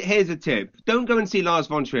 here's a tip. Don't go and see Lars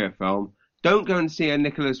von Trier film. Don't go and see a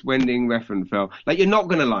Nicholas Winding Refn film. Like, you're not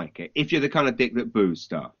going to like it if you're the kind of dick that boos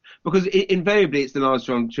stuff. Because invariably it's the Lars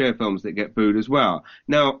von Trier films that get booed as well.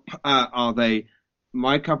 Now, are they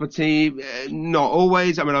my cup of tea? Not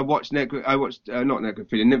always. I mean, I watched not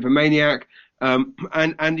Necrophilia, Nymphomaniac.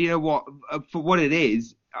 And you know what? For what it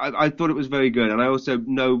is, I thought it was very good. And I also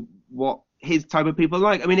know what his type of people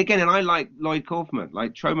like. I mean, again, and I like Lloyd Kaufman.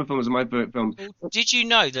 Like, Troma films are my favorite films. Did you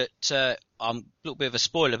know that, a little bit of a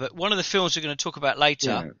spoiler, but one of the films we're going to talk about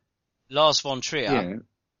later, Lars von Trier,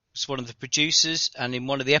 was one of the producers, and in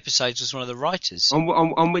one of the episodes was one of the writers.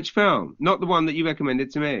 On which film? Not the one that you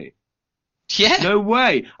recommended to me. Yeah. No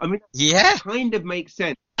way. I mean, yeah, kind of makes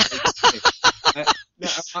sense.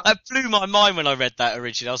 That blew my mind when I read that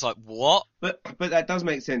originally. I was like, what? But that does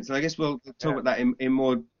make sense. And I guess we'll talk about that in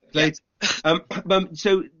more later.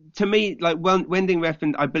 So to me, like Wending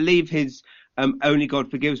Refn, I believe his Only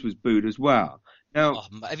God Forgives was booed as well. Now,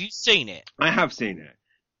 have you seen it? I have seen it.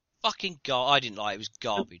 Fucking I didn't like it. It was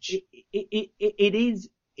garbage. It is.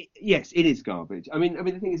 Yes, it is garbage. I mean,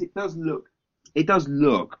 the thing is, it does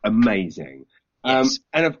look amazing. Yes.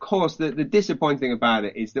 And of course, the disappointing thing about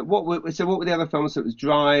it is that what were the other films? So it was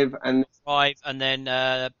Drive and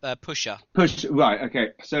then Pusher. Right. Okay.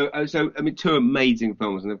 So I mean, two amazing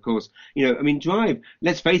films, and of course, Drive.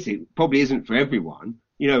 Let's face it, probably isn't for everyone.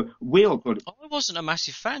 We all got. I wasn't a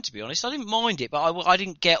massive fan, to be honest. I didn't mind it, but I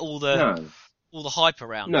didn't get all the hype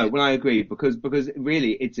around it. No, well, I agree because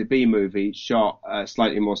really it's a B movie shot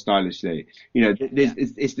slightly more stylishly.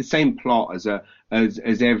 It's the same plot as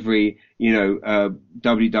every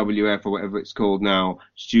WWF or whatever it's called now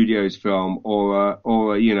studios film or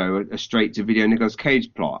a straight to video Nicolas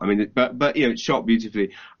Cage plot. I mean, but it's shot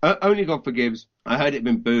beautifully. Only God Forgives. I heard it had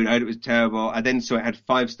been booed. I heard it was terrible. I then saw it had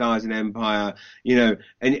 5 stars in Empire.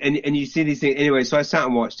 And you see these things anyway. So I sat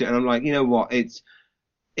and watched it, and I'm like, you know what? It's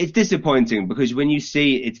disappointing because when you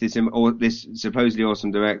see it's this supposedly awesome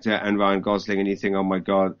director and Ryan Gosling, and you think, oh my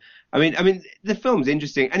god. I mean, the film's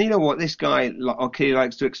interesting, and you know what? This guy clearly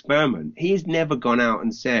likes to experiment. He's never gone out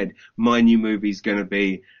and said my new movie's going to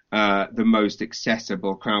be the most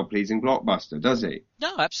accessible, crowd-pleasing blockbuster, does he?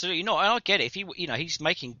 No, absolutely not. And I get it. If he's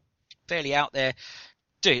making fairly out there.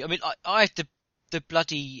 Dude, I mean, I have the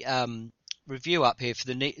bloody review up here for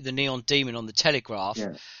the Neon Demon on the Telegraph.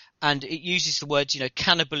 Yeah. And it uses the words,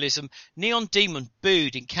 cannibalism. Neon Demon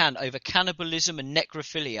booed in Cannes over cannibalism and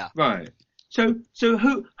necrophilia. Right. So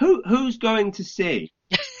who's going to see?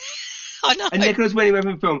 I know. A Nicolas Winding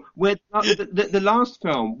Refn film where the last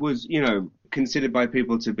film was, considered by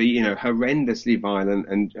people to be, horrendously violent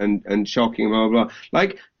and shocking, blah, blah, blah.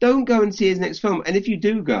 Like, don't go and see his next film. And if you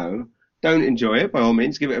do go, don't enjoy it, by all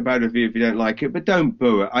means. Give it a bad review if you don't like it, but don't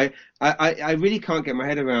boo it. I really can't get my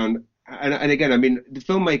head around. And again, I mean, the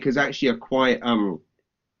filmmakers actually are quite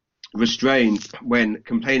restrained when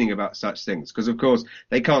complaining about such things, because of course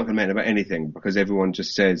they can't complain about anything because everyone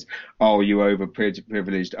just says, "Oh, you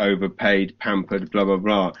overprivileged, overpaid, pampered, blah blah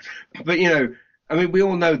blah." But I mean, we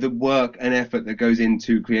all know the work and effort that goes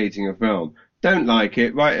into creating a film. Don't like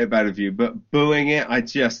it, write a bad review, but booing it, I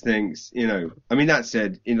just think, I mean, that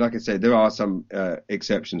said, like I said, there are some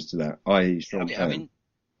exceptions to that. I mean,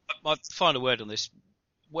 my final word on this.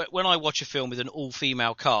 When I watch a film with an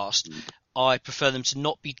all-female cast, I prefer them to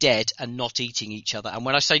not be dead and not eating each other. And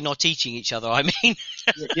when I say not eating each other, I mean...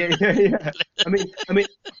 yeah. I mean,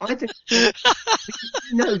 I think...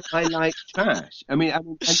 I like trash. I mean,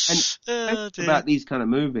 about these kind of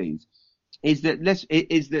movies is that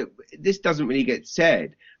this doesn't really get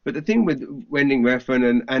said. But the thing with Wending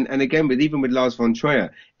Refn and again even with Lars von Trier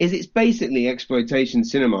is it's basically exploitation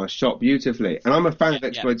cinema shot beautifully. And I'm a fan of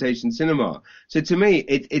exploitation cinema. So to me,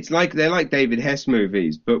 it's like they're like David Hess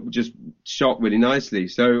movies, but just shot really nicely.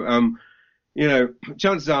 So,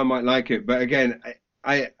 chances are I might like it. But again,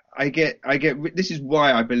 I get this is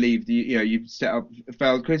why I believe you've set up a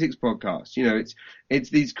Failed Critics podcast. It's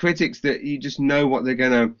these critics that you just know what they're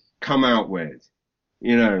going to come out with,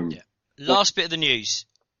 Yeah. Last bit of the news.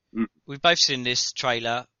 We've both seen this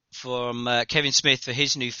trailer from Kevin Smith for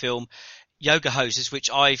his new film, Yoga Hosers, which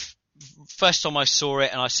first time I saw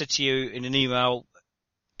it, and I said to you in an email,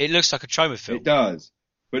 it looks like a Troma film. It does,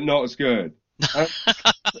 but not as good.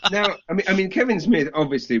 Now, I mean, Kevin Smith,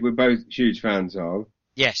 obviously, we're both huge fans of.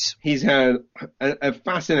 Yes. He's had a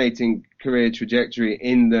fascinating career trajectory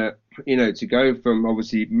in the, to go from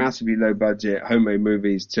obviously massively low budget homemade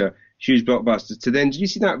movies to huge blockbusters to then, did you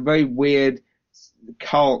see that very weird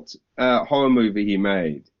cult horror movie he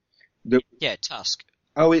made? Tusk.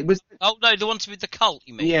 Oh, it was. Oh no, the ones with the cult,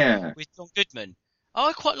 you mean? Yeah. With John Goodman. Oh,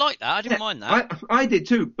 I quite like that. I didn't mind that. I did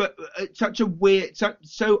too, but such a weird,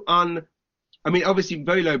 I mean, obviously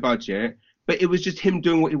very low budget, but it was just him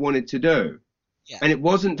doing what he wanted to do. Yeah. And it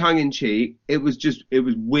wasn't tongue in cheek. It was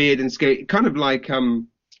weird and scary, kind of like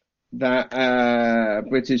that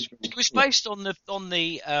British. It was based on the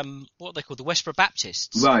what they call the Westboro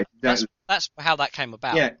Baptists. Right. Exactly. That's how that came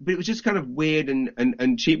about. Yeah, but it was just kind of weird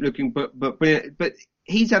and cheap looking, but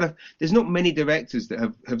he's there's not many directors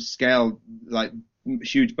that have scaled like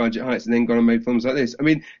huge budget heights and then gone and made films like this. I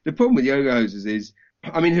mean, the problem with Yoga Hosers is,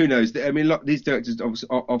 I mean, who knows? I mean, these directors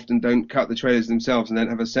often don't cut the trailers themselves and don't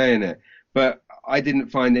have a say in it. But I didn't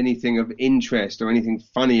find anything of interest or anything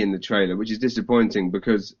funny in the trailer, which is disappointing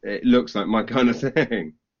because it looks like my kind of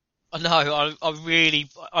thing. I know.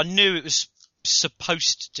 I knew it was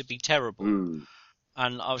supposed to be terrible.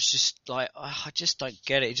 And I was just like, I just don't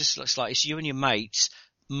get it. It just looks like it's you and your mates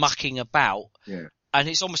mucking about. Yeah. and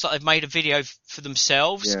it's almost like they've made a video for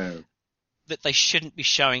themselves that they shouldn't be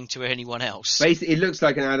showing to anyone else. Basically, it looks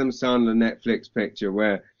like an Adam Sandler Netflix picture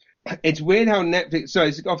where it's weird how Netflix, sorry,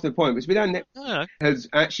 it's off the point, but it's weird how Netflix has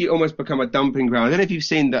actually almost become a dumping ground. I don't know if you've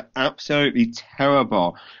seen the absolutely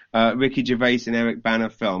terrible Ricky Gervais and Eric Bana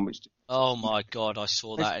film, which... Oh my God, I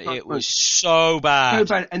saw that. It was so bad.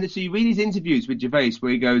 So bad. And so you read his interviews with Gervais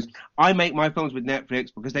where he goes, I make my films with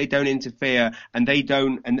Netflix because they don't interfere and they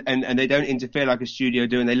don't interfere like a studio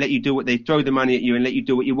do, and they let you do what they throw the money at you and let you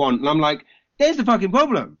do what you want. And I'm like, there's the fucking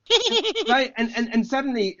problem. Right? And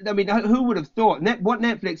suddenly, I mean, who would have thought? What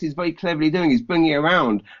Netflix is very cleverly doing is bringing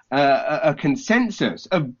around a consensus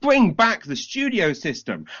of bring back the studio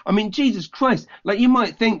system. I mean, Jesus Christ. Like, you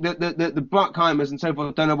might think that the Bruckheimers and so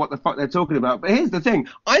forth don't know what the fuck they're talking about. But here's the thing.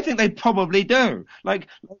 I think they probably do.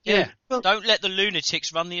 Don't let the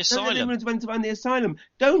lunatics run the asylum. Don't let them run the asylum.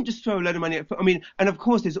 Don't just throw a load of money at... I mean, and of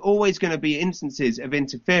course, there's always going to be instances of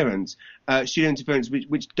interference, studio interference,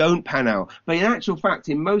 which don't pan out. But in actual fact,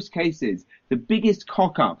 in most cases, the biggest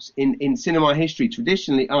cock-ups in cinema history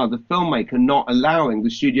traditionally are the filmmaker not allowing the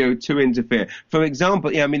studio to interfere. For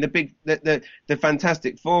example, I mean, the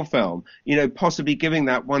Fantastic Four film, possibly giving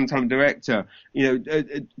that one-time director,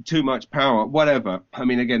 too much power, whatever. I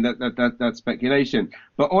mean, again, that's speculation.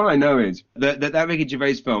 But all I know is that Ricky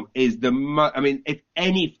Gervais film is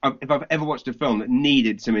if I've ever watched a film that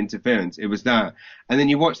needed some interference, it was that. And then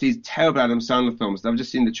you watch these terrible Adam Sandler films. I've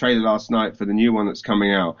just seen the trailer last night for the new one that's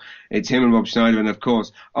coming out. It's him and Rob Schneider, and of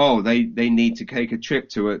course, they need to take a trip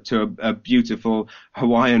to a beautiful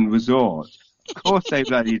Hawaiian resort. Of course they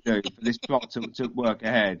bloody do for this plot to work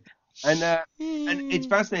ahead. And it's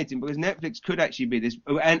fascinating because Netflix could actually be this,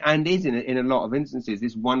 and is in a lot of instances,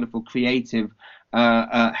 this wonderful creative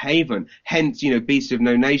haven. Hence, Beasts of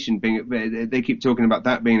No Nation being, they keep talking about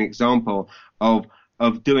that being an example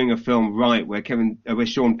of doing a film right where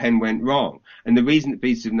Sean Penn went wrong. And the reason that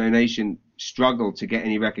Beasts of No Nation struggled to get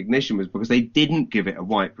any recognition was because they didn't give it a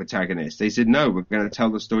white protagonist. They said, no, we're going to tell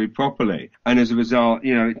the story properly. And as a result,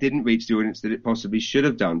 it didn't reach the audience that it possibly should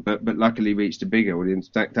have done, but luckily reached a bigger audience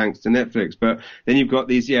thanks to Netflix. But then you've got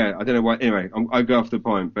these, I don't know why, anyway, I go off the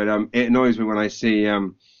point, but it annoys me when I see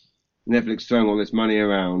Netflix throwing all this money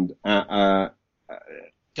around at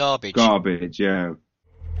garbage. Garbage, yeah.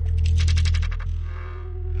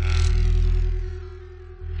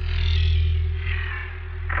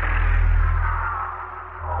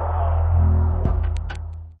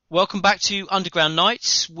 Welcome back to Underground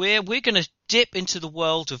Nights, where we're going to dip into the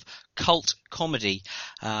world of cult comedy.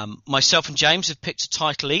 Myself and James have picked a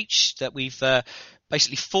title each that we've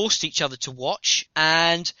basically forced each other to watch,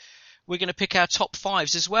 and we're going to pick our top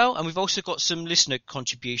fives as well, and we've also got some listener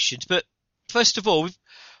contributions. But first of all,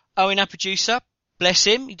 Owen, our producer, bless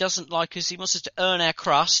him, he doesn't like us, he wants us to earn our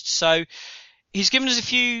crust, so he's given us a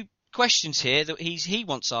few questions here that he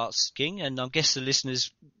wants asking, and I guess the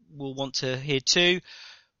listeners will want to hear too.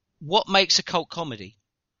 What makes a cult comedy?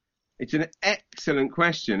 It's an excellent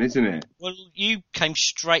question, isn't it? Well, you came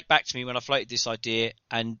straight back to me when I floated this idea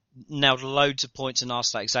and nailed loads of points and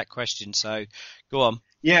asked that exact question. So, go on.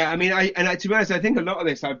 Yeah, I mean, to be honest, I think a lot of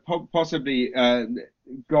this I've possibly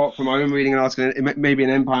got from, I remember reading an article, maybe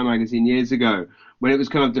in Empire magazine years ago, when it was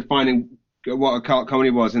kind of defining what a cult comedy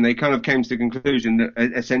was, and they kind of came to the conclusion that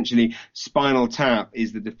essentially Spinal Tap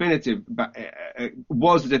is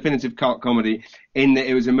was the definitive cult comedy, in that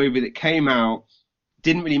it was a movie that came out,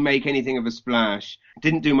 didn't really make anything of a splash,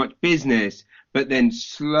 didn't do much business, but then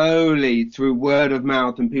slowly through word of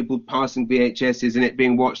mouth and people passing VHSs and it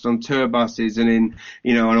being watched on tour buses and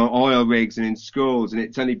on oil rigs and in schools, and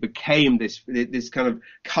it suddenly became this kind of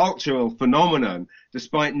cultural phenomenon,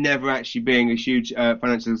 despite never actually being a huge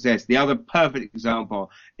financial success. The other perfect example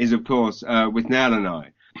is, of course, With Nell and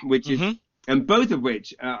I, which is, and both of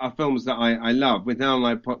which are films that I love. With Nell and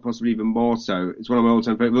I, possibly even more so. It's one of my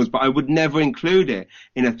all-time favorite films, but I would never include it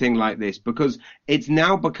in a thing like this because it's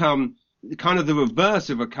now become kind of the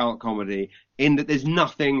reverse of a cult comedy, in that there's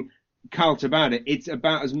nothing cult about it. It's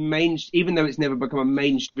about even though it's never become a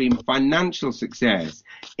mainstream financial success,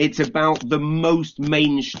 it's about the most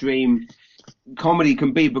mainstream comedy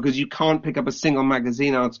can be, because you can't pick up a single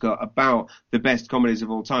magazine article about the best comedies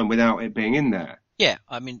of all time without it being in there. Yeah,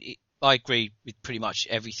 I mean, I agree with pretty much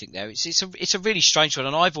everything there. It's a really strange one,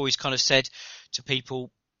 and I've always kind of said to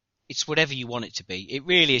people, it's whatever you want it to be. It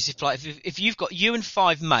really is. If you've got you and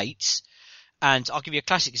five mates, and I'll give you a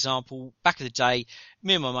classic example. Back in the day,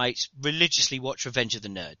 me and my mates religiously watched Revenge of the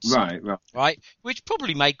Nerds. Right? Which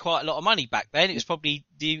probably made quite a lot of money back then. It was probably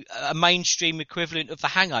a mainstream equivalent of The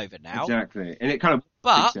Hangover now. Exactly. And it kind of...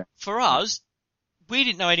 But for us, we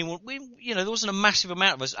didn't know anyone. There wasn't a massive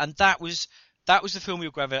amount of us, and that was that was the film we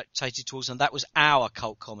were gravitated towards, and that was our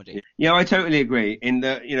cult comedy. Yeah, I totally agree. In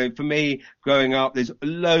that, for me, growing up, there's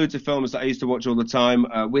loads of films that I used to watch all the time.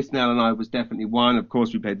 Withnail and I was definitely one. Of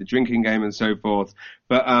course, we played The Drinking Game and so forth.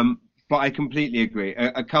 But I completely agree.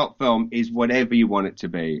 A cult film is whatever you want it to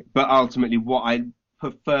be. But ultimately, what I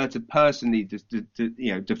prefer to personally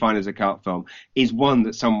define as a cult film is one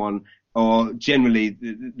that someone, or generally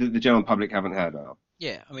the general public, haven't heard of.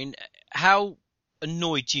 Yeah, I mean, how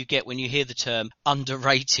annoyed do you get when you hear the term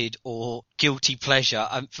underrated or guilty pleasure?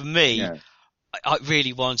 And for me, it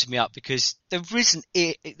really winds me up, because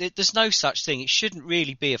there's no such thing. It shouldn't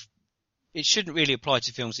really apply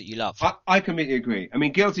to films that you love. I completely agree. I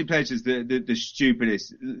mean, guilty pleasure is the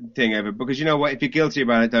stupidest thing ever, because you know what? If you're guilty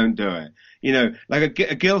about it, don't do it. Like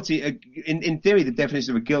in theory, the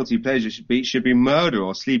definition of a guilty pleasure should be murder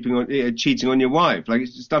or cheating on your wife. Like,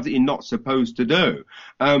 it's stuff that you're not supposed to do.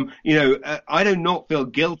 I do not feel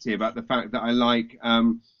guilty about the fact that I like,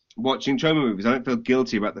 watching Troma movies. I don't feel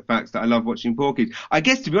guilty about the fact that I love watching Porky's. I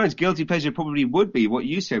guess, to be honest, guilty pleasure probably would be what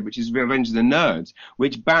you said, which is Revenge of the Nerds,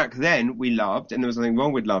 which back then we loved, and there was nothing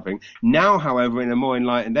wrong with loving. Now, however, in a more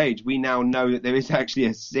enlightened age, we now know that there is actually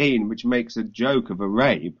a scene which makes a joke of a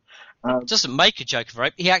rape. Doesn't make a joke of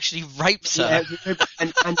rape. He actually rapes her. Yeah,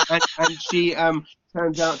 and she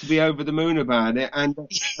turns out to be over the moon about it. And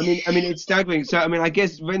I mean, it's staggering. So, I mean, I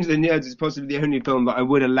guess Revenge of the Nerds is possibly the only film that I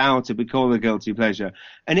would allow to be called a guilty pleasure.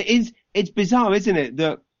 And it's bizarre, isn't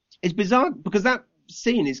it? It's bizarre because that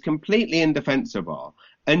scene is completely indefensible.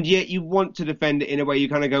 And yet you want to defend it in a way you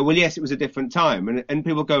kind of go, well, yes, it was a different time. And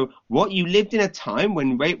people go, what? You lived in a time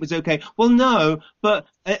when rape was okay? Well, no, but,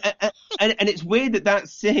 and it's weird that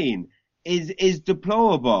scene is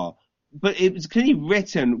deplorable, but it was clearly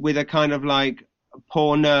written with a kind of like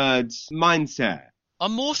poor nerds mindset.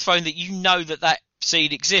 I'm more thrown that you know that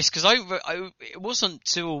scene exists, because it wasn't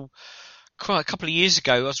until quite a couple of years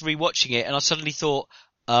ago I was rewatching it and I suddenly thought,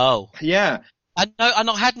 oh. Yeah. And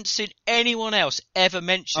I hadn't seen anyone else ever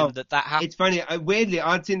mention that happened. It's funny. Weirdly,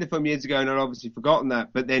 I'd seen the film years ago and I'd obviously forgotten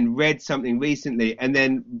that, but then read something recently and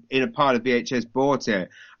then in a part of VHS bought it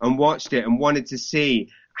and watched it and wanted to see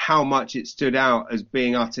how much it stood out as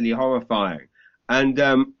being utterly horrifying. And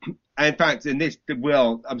in fact,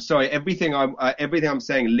 I'm sorry, everything I'm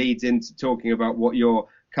saying leads into talking about what your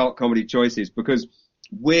cult comedy choice is, because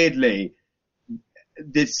weirdly,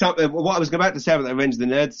 there's something. What I was about to say about the Revenge of the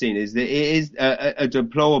Nerds scene is that it is a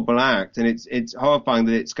deplorable act, and it's horrifying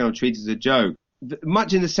that it's kind of treated as a joke.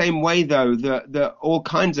 Much in the same way, though, that all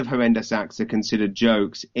kinds of horrendous acts are considered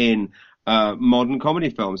jokes in modern comedy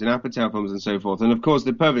films, in Apatow films, and so forth. And of course,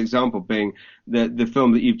 the perfect example being the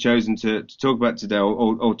film that you've chosen to talk about today,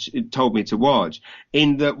 or told me to watch.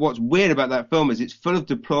 In that, what's weird about that film is it's full of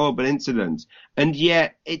deplorable incidents, and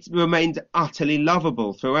yet it remains utterly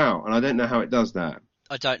lovable throughout. And I don't know how it does that.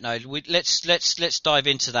 I don't know. Let's dive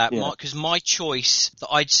into that, Mark, because my choice that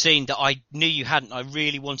I'd seen that I knew you hadn't, I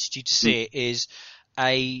really wanted you to see it, is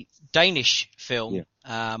a Danish film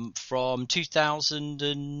from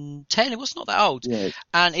 2010. It was not that old,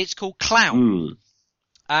 and it's called Clown,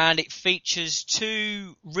 and it features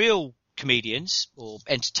two real comedians or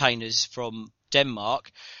entertainers from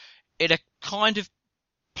Denmark in a kind of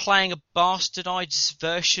playing a bastardized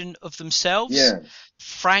version of themselves.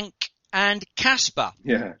 Frank and Casper.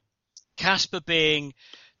 Casper being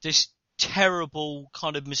this terrible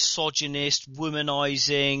kind of misogynist,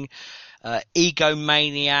 womanizing,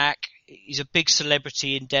 egomaniac. He's a big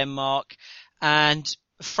celebrity in Denmark. And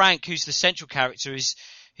Frank, who's the central character, is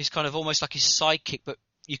kind of almost like his sidekick, but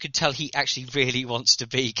you can tell he actually really wants to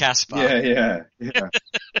be Casper. Yeah.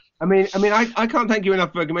 I mean, I can't thank you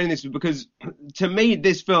enough for recommending this, because to me,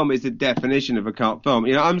 this film is the definition of a cult film.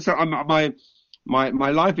 My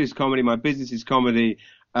life is comedy. My business is comedy.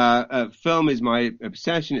 Film is my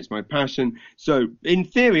obsession. It's my passion. So in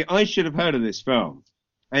theory, I should have heard of this film.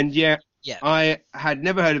 And yet I had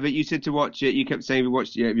never heard of it. You said to watch it. You kept saying,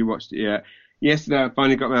 have you watched it yet? Yesterday, I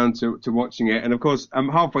finally got around to watching it. And of course, I'm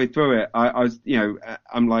halfway through it. I was,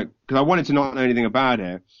 I'm like, because I wanted to not know anything about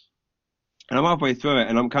it. And I'm halfway through it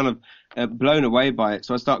and I'm kind of blown away by it.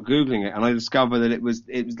 So I start Googling it and I discover that it was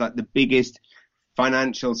like the biggest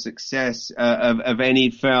financial success of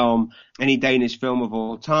any film, any Danish film of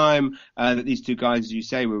all time, that these two guys, as you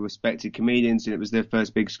say, were respected comedians, and it was their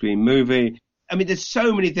first big screen movie. I mean, there's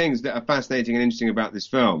so many things that are fascinating and interesting about this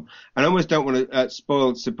film, and I almost don't want to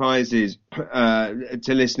spoil surprises to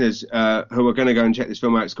listeners who are going to go and check this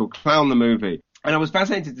film out. It's called Clown the Movie, and I was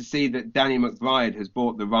fascinated to see that Danny McBride has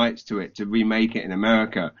bought the rights to it to remake it in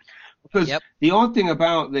America. Because the odd thing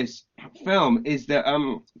about this film is that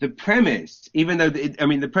the premise, even though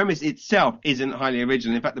the premise itself isn't highly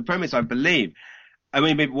original. In fact, the premise, I believe,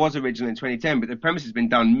 maybe it was original in 2010, but the premise has been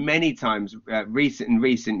done many times in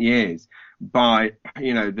recent years by,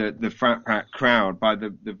 the frat pack crowd, by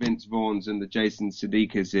the Vince Vaughns and the Jason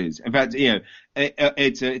Sudeikis. In fact,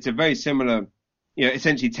 it's a very similar,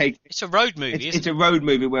 essentially it's a road movie. It's a road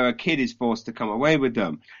movie where a kid is forced to come away with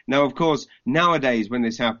them. Now, of course, nowadays when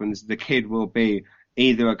this happens, the kid will be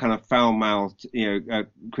either a kind of foul-mouthed,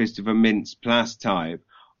 Christopher Mintz-Plasse type,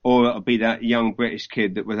 or it'll be that young British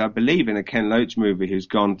kid that was, I believe, in a Ken Loach movie who's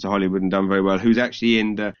gone to Hollywood and done very well, who's actually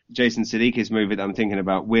in the Jason Sudeikis movie that I'm thinking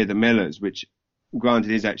about, We're the Millers, which,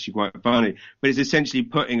 granted, is actually quite funny. But it's essentially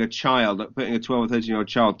putting a 12 or 13-year-old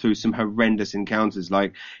child through some horrendous encounters.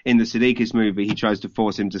 Like, in the Sudeikis movie, he tries to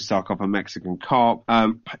force him to suck off a Mexican cop.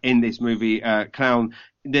 In this movie, Clown,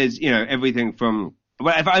 there's, everything from...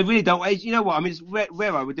 Well, if I really don't, you know what? I mean, it's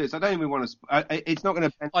rare I would do this. I don't even want to. It's not going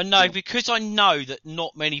to. I know, because I know that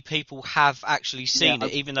not many people have actually seen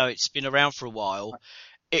it, even though it's been around for a while.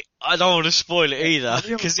 I don't want to spoil it either,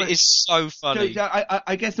 because it is so funny. So,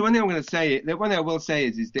 I guess the one thing the one thing I will say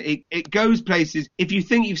is that it goes places. If you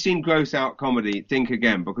think you've seen gross out comedy, think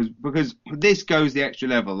again, because this goes the extra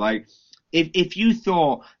level. Like, if you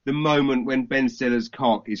thought the moment when Ben Stiller's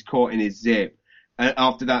cock is caught in his zip,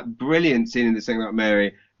 after that brilliant scene in The Thing About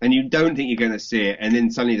Mary, and you don't think you're going to see it, and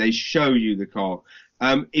then suddenly they show you the cock.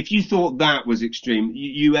 If you thought that was extreme,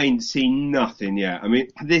 you ain't seen nothing yet. I mean,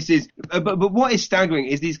 this is, but what is staggering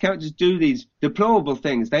is these characters do these deplorable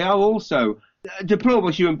things. They are also deplorable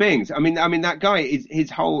human beings. I mean, that guy is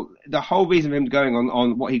the whole reason of him going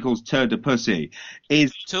on what he calls tour de pussy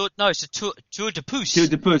is it's a tour de puss. Tour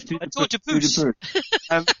de puss.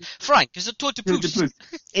 Frank is a tour de puss.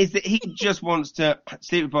 Is that he just wants to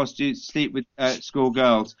sleep with prostitutes, sleep with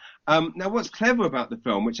schoolgirls. Now, what's clever about the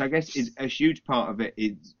film, which I guess is a huge part of it,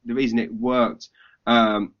 is the reason it worked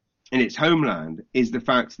in its homeland, is the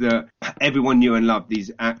fact that everyone knew and loved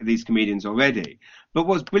these comedians already. But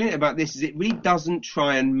what's brilliant about this is it really doesn't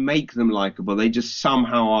try and make them likable. They just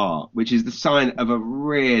somehow are, which is the sign of a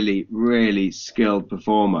really, really skilled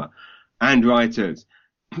performer and writers.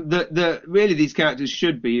 Really, these characters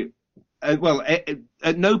should be,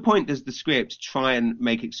 at no point does the script try and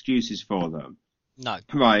make excuses for them. No.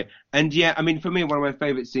 Right. And yeah, I mean, for me, one of my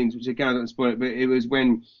favourite scenes, which again, I don't spoil it, but it was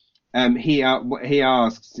when he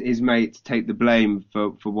asks his mate to take the blame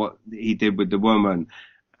for what he did with the woman.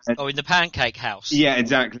 In the pancake house. Yeah,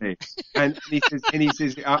 exactly. And he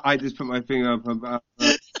says, I just put my finger up above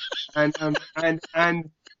her. And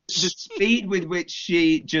the speed with which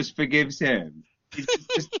she just forgives him is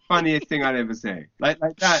just the funniest thing I'd ever see. Like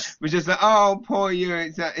that was just like, oh, poor you.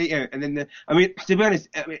 It's and then to be honest,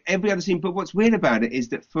 every other scene. But what's weird about it is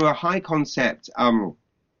that for a high concept,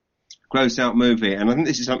 gross out movie, and I think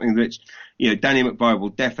this is something which, Danny McBride will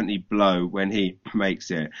definitely blow when he makes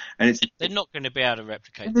it. And they're not going to be able to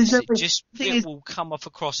replicate this. It will come off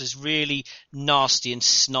across as really nasty and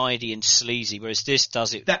snidey and sleazy, whereas this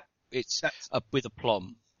does it. With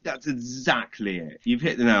aplomb. That's exactly it. You've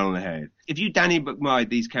hit the nail on the head. If you Danny McBride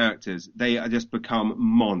these characters, they are just become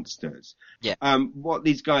monsters. Yeah. What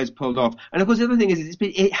these guys pulled off, and of course the other thing is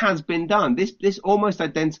it has been done. This almost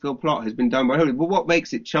identical plot has been done by Hollywood. But what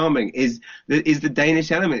makes it charming is the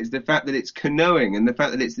Danish element, is the fact that it's canoeing and the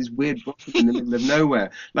fact that it's this weird book in the middle of nowhere.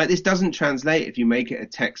 Like, this doesn't translate if you make it a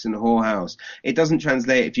Texan whorehouse. It doesn't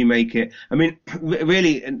translate if you make it. I mean,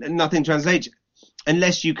 really, nothing translates.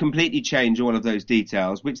 Unless you completely change all of those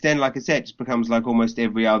details, which then, like I said, just becomes like almost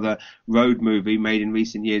every other road movie made in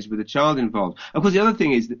recent years with a child involved. Of course, the other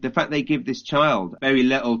thing is that the fact they give this child very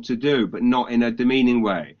little to do, but not in a demeaning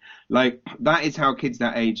way. Like, that is how kids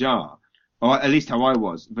that age are. Or at least how I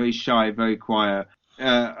was. Very shy, very quiet,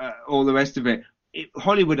 all the rest of it.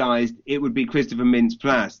 Hollywoodized, it would be Christopher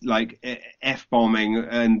Mintz-Plasse, like F-bombing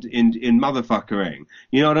and in motherfuckering.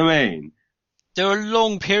 You know what I mean? There are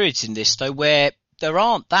long periods in this, though, where there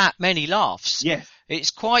aren't that many laughs. Yes.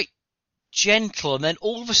 It's quite gentle, and then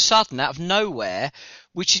all of a sudden, out of nowhere,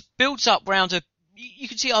 which builds up around you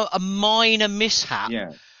can see a minor mishap,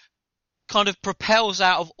 kind of propels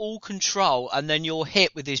out of all control, and then you're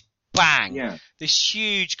hit with this bang, this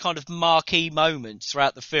huge kind of marquee moment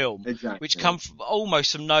throughout the film, which come from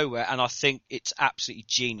almost from nowhere, and I think it's absolutely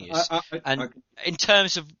genius. In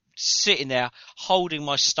terms of sitting there holding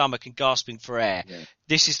my stomach and gasping for air,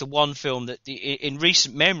 this is the one film that in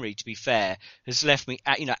recent memory, to be fair, has left me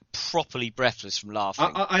properly breathless from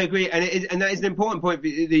laughing. I agree, and that is an important point that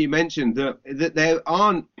you mentioned, that there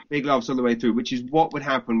aren't big laughs all the way through, which is what would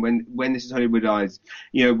happen when this is Hollywoodized,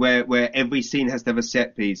 where every scene has to have a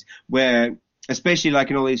set piece, where especially like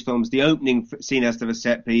in all these films, the opening scene has to have a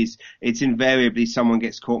set piece. It's invariably someone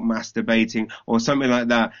gets caught masturbating or something like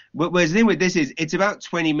that. Whereas the thing with this is, it's about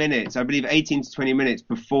 20 minutes, I believe 18 to 20 minutes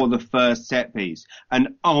before the first set piece. And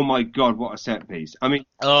oh my God, what a set piece.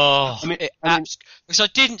 Because I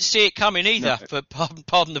didn't see it coming either, but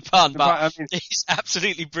pardon the pun, but it's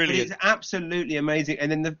absolutely brilliant. It's absolutely amazing.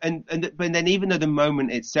 And then but then even though the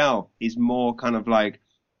moment itself is more kind of like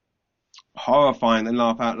horrifying than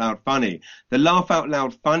laugh out loud funny, the laugh out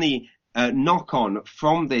loud funny knock on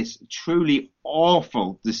from this truly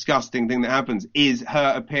awful, disgusting thing that happens is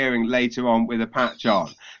her appearing later on with a patch on.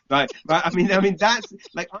 Like, I mean, that's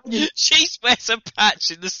like, she wears a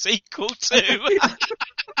patch in the sequel too.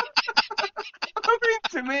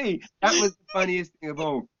 To me, that was the funniest thing of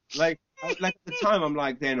all. Like at the time, I'm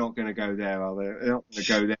like, they're not going to go there, are they? They're not going to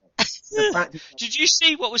go there. Did you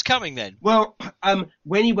see what was coming then? Well,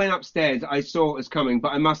 when he went upstairs, I saw it was coming, but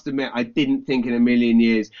I must admit, I didn't think in a million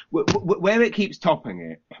years. Where it keeps topping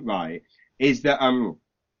it, right, is that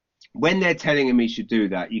when they're telling him he should do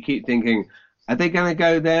that, you keep thinking, are they going to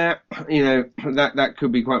go there? You know, that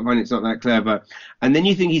could be quite funny. It's not that clever. And then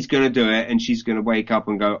you think he's going to do it, and she's going to wake up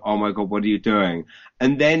and go, "Oh my God, what are you doing?"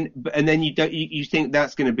 And then you think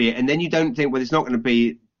that's going to be it, and then you don't think, well, it's not going to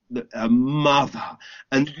be a mother.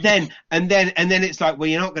 And then it's like, well,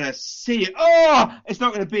 you're not going to see it. Oh, it's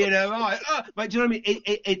not going to be in her eye. Oh. But do you know what I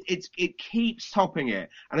mean? It keeps topping it,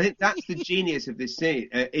 and I think that's the genius of this scene.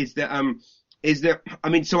 Is that I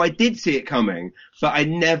mean, so I did see it coming, but I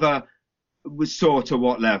never saw to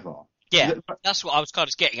what level. Yeah, that's what I was kind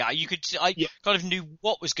of getting at. I kind of knew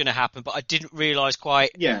what was going to happen, but I didn't realise quite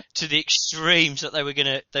to the extremes that they were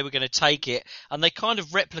going to take it, and they kind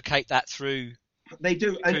of replicate that through. They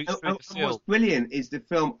do, and what's brilliant is the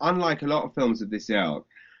film, unlike a lot of films of this ilk,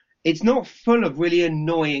 it's not full of really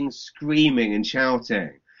annoying screaming and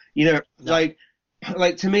shouting. You know, like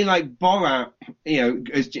to me, like Borat, you know,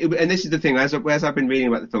 and this is the thing, as I've been reading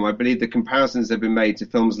about the film, I believe the comparisons have been made to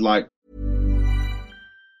films like.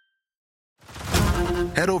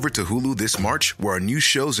 Head over to Hulu this March, where our new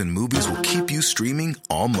shows and movies will keep you streaming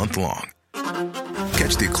all month long.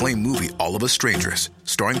 Catch the acclaimed movie All of Us Strangers,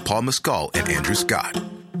 starring Paul Mescal and Andrew Scott.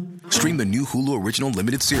 Stream the new Hulu original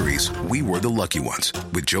limited series We Were the Lucky Ones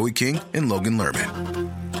with Joey King and Logan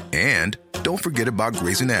Lerman. And don't forget about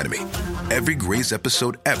Grey's Anatomy. Every Grey's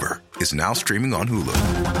episode ever is now streaming on Hulu.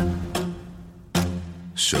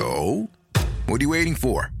 So, what are you waiting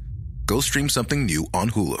for? Go stream something new on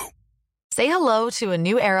Hulu. Say hello to a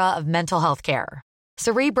new era of mental health care.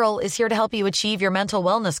 Cerebral is here to help you achieve your mental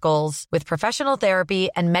wellness goals with professional therapy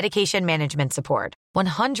and medication management support.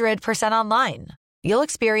 100% online. You'll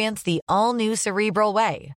experience the all-new Cerebral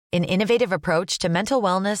Way, an innovative approach to mental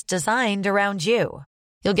wellness designed around you.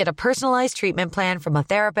 You'll get a personalized treatment plan from a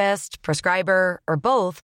therapist, prescriber, or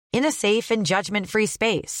both in a safe and judgment-free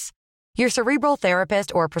space. Your Cerebral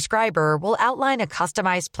therapist or prescriber will outline a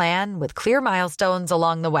customized plan with clear milestones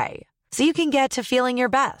along the way, so you can get to feeling your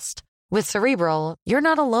best. With Cerebral, you're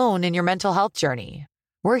not alone in your mental health journey.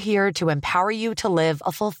 We're here to empower you to live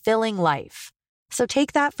a fulfilling life. So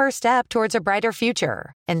take that first step towards a brighter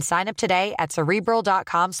future and sign up today at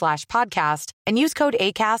Cerebral.com/podcast and use code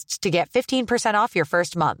ACAST to get 15% off your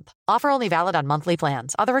first month. Offer only valid on monthly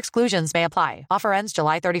plans. Other exclusions may apply. Offer ends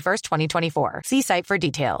July 31st, 2024. See site for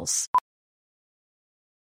details.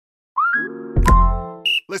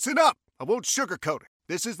 Listen up. I won't sugarcoat it.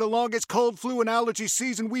 This is the longest cold, flu, and allergy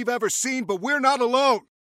season we've ever seen, but we're not alone.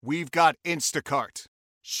 We've got Instacart.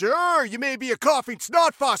 Sure, you may be a coughing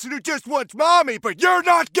snot faucet who just wants mommy, but you're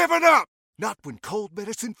not giving up! Not when cold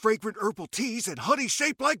medicine, fragrant herbal teas, and honey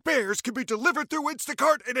shaped like bears can be delivered through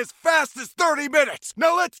Instacart in as fast as 30 minutes!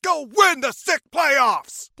 Now let's go win the sick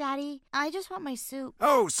playoffs! Daddy, I just want my soup.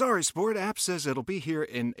 Oh, sorry, Sport. App says it'll be here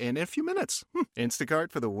in a few minutes.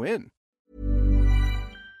 Instacart for the win.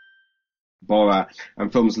 Borat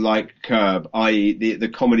and films like Curb, i.e. the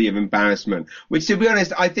comedy of embarrassment, which, to be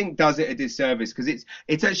honest, I think does it a disservice, because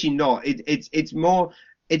it's actually not. It's more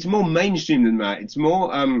mainstream than that. It's more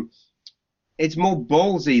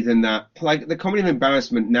ballsy than that. Like, the comedy of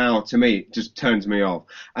embarrassment now, to me, just turns me off.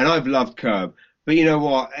 And I've loved Curb. But you know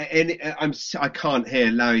what? I can't hear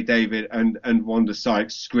Larry David and Wanda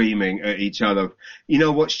Sykes screaming at each other. You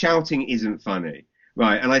know what? Shouting isn't funny.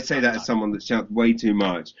 Right? And I say that as someone that shouts way too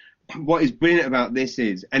much. What is brilliant about this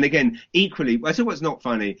is, and again, equally, I say what's not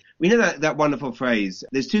funny. We know that wonderful phrase.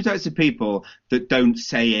 There's two types of people that don't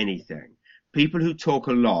say anything. People who talk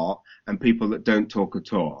a lot and people that don't talk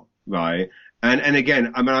at all, right? And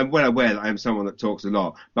again, I mean, I'm well aware that I am someone that talks a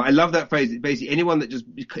lot, but I love that phrase. Basically, anyone that just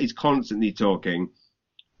is constantly talking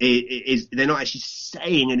they're not actually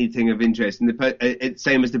saying anything of interest, and it's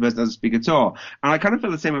same as the person doesn't speak at all. And I kind of feel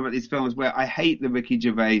the same about these films where I hate the Ricky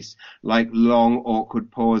Gervais, like, long, awkward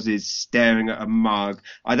pauses, staring at a mug.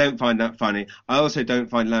 I don't find that funny. I also don't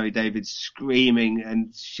find Larry David screaming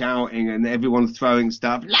and shouting and everyone throwing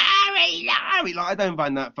stuff. Larry! Like, I don't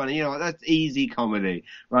find that funny. You know, that's easy comedy,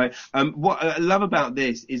 right? What I love about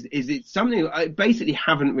this is it's something I basically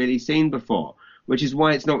haven't really seen before, which is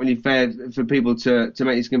why it's not really fair for people to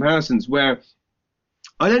make these comparisons, where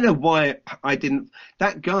I don't know why I didn't,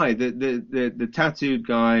 that guy, the tattooed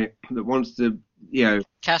guy that wants to, you know,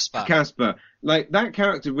 Casper, like, that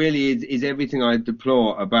character really is everything I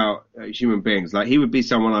deplore about human beings. Like, he would be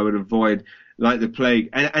someone I would avoid like the plague.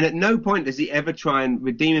 And at no point does he ever try and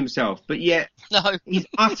redeem himself, but yet he's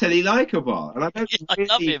utterly likable. And I don't really,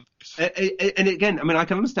 I love him. And again, I mean, I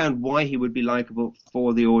can understand why he would be likable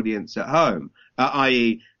for the audience at home,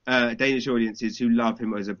 i.e. Danish audiences who love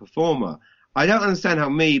him as a performer. I don't understand how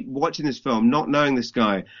me watching this film, not knowing this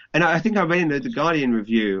guy, and I think I read in the Guardian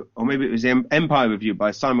review, or maybe it was the Empire review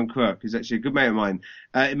by Simon Crook, who's actually a good mate of mine.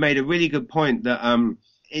 It made a really good point that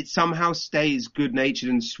it somehow stays good-natured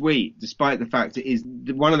and sweet, despite the fact it is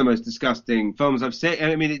one of the most disgusting films I've seen.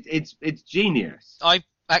 I mean, it's genius. I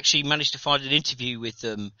actually managed to find an interview with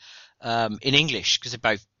them in English, because they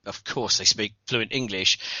both, of course, they speak fluent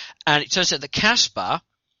English, and it turns out that Casper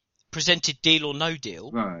presented Deal or No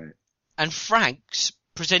Deal, right, and Franks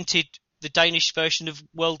presented the Danish version of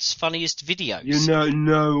World's Funniest Videos. You know,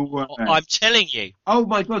 no way. I'm telling you. Oh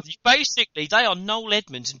my God. Basically, they are Noel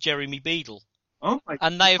Edmonds and Jeremy Beadle. Oh my God.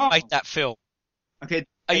 And they have made that film. Okay.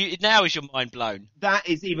 Now is your mind blown? That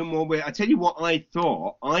is even more weird. I tell you what I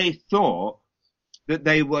thought. I thought that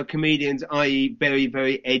they were comedians, i.e. very,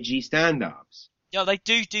 very edgy stand-ups. Yeah, they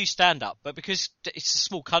do stand-up, but because it's a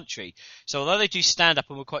small country, so although they do stand-up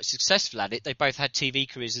and were quite successful at it, they both had TV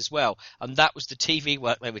careers as well, and that was the TV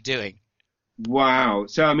work they were doing. Wow.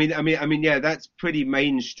 So I mean, yeah, that's pretty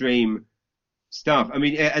mainstream stuff. I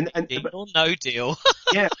mean, Deal or No Deal.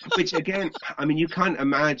 Yeah, which again, I mean, you can't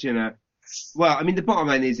imagine well, I mean, the bottom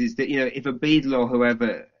line is that, you know, if a Beadle or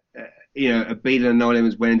whoever, you know, a Beadle and Noel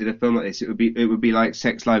Edmonds went into a film like this, it would be like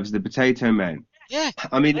Sex Lives of the Potato Men. Yeah.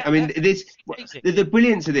 I mean, this, the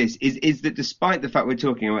brilliance of this is that despite the fact we're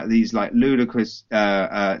talking about these like ludicrous,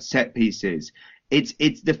 set pieces,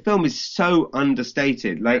 the film is so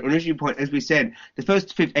understated. Like, on issue point, as we said, the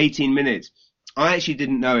first 18 minutes, I actually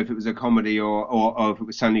didn't know if it was a comedy or if it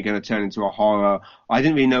was suddenly going to turn into a horror. I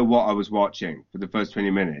didn't really know what I was watching for the first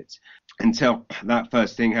 20 minutes until that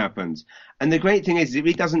first thing happens. And the great thing is it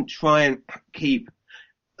really doesn't try and keep,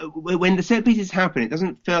 when the set pieces happen, it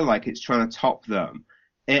doesn't feel like it's trying to top them.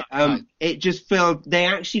 It just they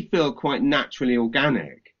actually feel quite naturally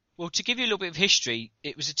organic. Well, to give you a little bit of history,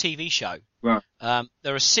 it was a TV show. Right.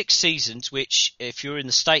 There are 6 seasons, which, if you're in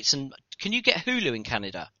the States, and can you get Hulu in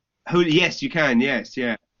Canada? Hulu, yes, you can. Yes,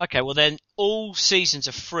 yeah. Okay, well then all seasons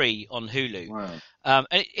are free on Hulu. Wow. And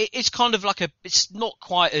it's kind of like it's not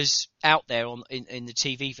quite as out there in the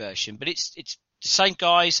TV version, but it's the same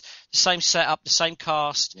guys, the same setup, the same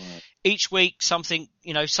cast. Right. Each week something,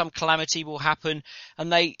 you know, some calamity will happen,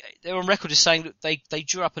 and they're on record as saying that they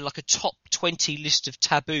drew up a top 20 list of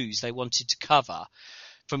taboos they wanted to cover,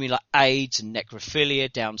 from like AIDS and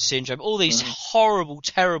necrophilia, Down syndrome, all these horrible,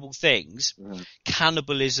 terrible things,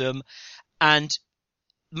 cannibalism, and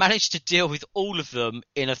managed to deal with all of them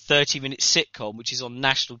in a 30-minute sitcom, which is on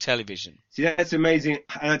national television. See, that's amazing.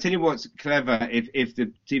 And I'll tell you what's clever, if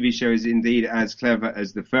the TV show is indeed as clever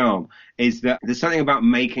as the film, is that there's something about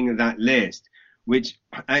making that list which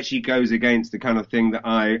actually goes against the kind of thing that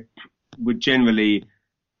I would generally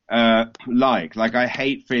like. I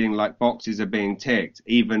hate feeling like boxes are being ticked,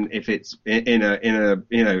 even if it's in a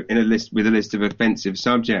list with a list of offensive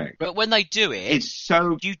subjects. But when they do it, it's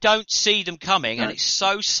so you don't see them coming, and it's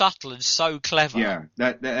so subtle and so clever. Yeah,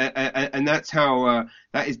 and that's how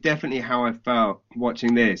that is definitely how I felt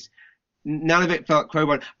watching this. None of it felt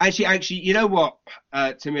crowbar. Actually, you know what?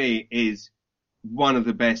 To me, is one of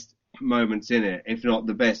the best moments in it, if not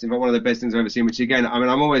the best, if not one of the best things I've ever seen, which again, I mean,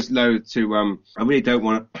 I'm always loath to, I really don't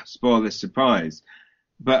want to spoil this surprise,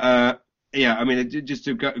 but, yeah, I mean, just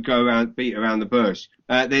to go around, beat around the bush,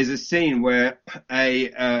 there's a scene where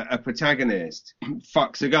a protagonist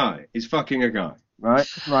fucks a guy, is fucking a guy, right,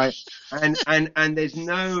 and there's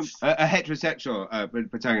no, a heterosexual,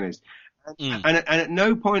 protagonist, and at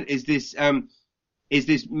no point is this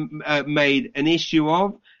made an issue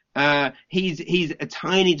of. He's a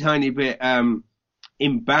tiny bit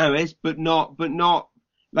embarrassed, but not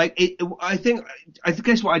Like I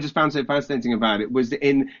guess what I just found so fascinating about it was that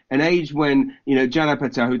in an age when, you know, Judd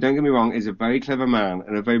Apatow, who, don't get me wrong, is a very clever man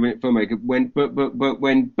and a very brilliant filmmaker, but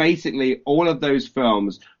when basically all of those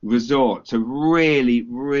films resort to really,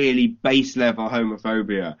 really base level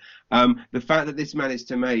homophobia, the fact that this managed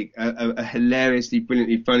to make a hilariously,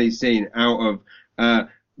 brilliantly funny scene out of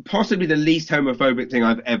possibly the least homophobic thing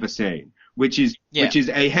I've ever seen, which is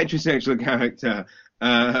a heterosexual character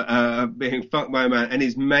being fucked by a man, and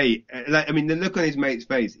his mate, the look on his mate's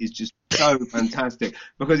face is just so fantastic,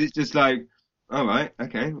 because it's just like, all right,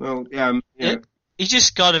 okay, well, he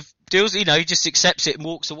just kind of deals, you know, he just accepts it and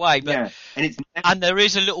walks away. But, and there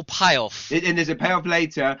is a little payoff. And there's a payoff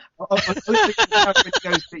later.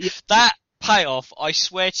 That payoff, I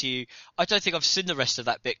swear to you, I don't think I've seen the rest of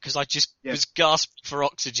that bit, because I just was gasping for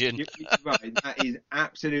oxygen. You're right, that is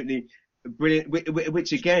absolutely brilliant,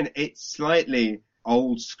 which again, it's slightly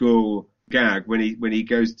old school gag when he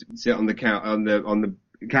goes to sit on the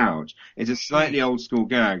couch. It's a slightly old school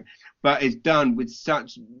gag, but it's done with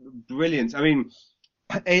such brilliance. I mean,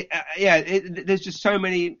 there's just so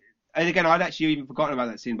many. And again, I'd actually even forgotten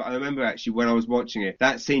about that scene, but I remember actually when I was watching it,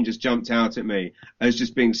 that scene just jumped out at me as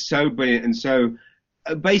just being so brilliant and so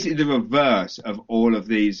basically the reverse of all of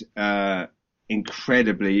these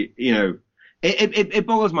incredibly, you know. It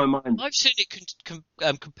boggles my mind. I've seen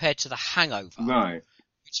it compared to The Hangover, right?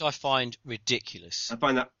 Which I find ridiculous. I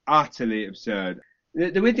find that utterly absurd.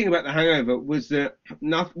 The weird thing about The Hangover was that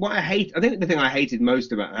I think the thing I hated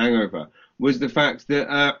most about The Hangover was the fact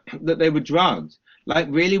that that they were drugged. Like,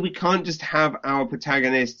 really, we can't just have our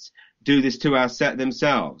protagonists do this to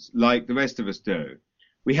themselves like the rest of us do.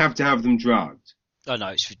 We have to have them drugged. Oh no,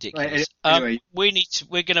 it's ridiculous. Anyway. We're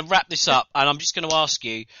going to wrap this up, and I'm just going to ask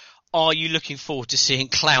you, are you looking forward to seeing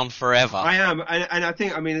Clown Forever? I am, and I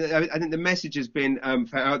think the message has been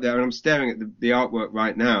put out there, and I'm staring at the artwork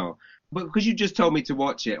right now. But because you just told me to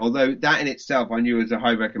watch it, although that in itself I knew was a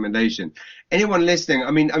high recommendation. Anyone listening,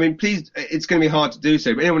 I mean, please, it's going to be hard to do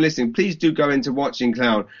so, but anyone listening, please do go into watching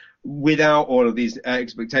Clown without all of these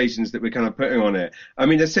expectations that we're kind of putting on it. I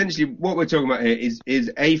mean, essentially, what we're talking about here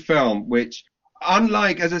is a film which,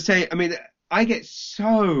 unlike, as I say, I mean, I get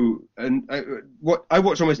so, I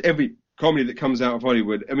watch almost every comedy that comes out of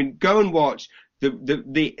Hollywood. I mean, go and watch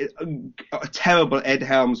the terrible Ed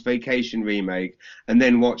Helms Vacation remake, and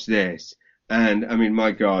then watch this. And I mean,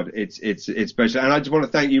 my God, it's special. And I just want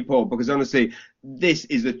to thank you, Paul, because honestly, this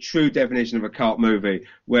is the true definition of a cult movie,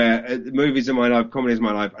 where movies are my life, comedy is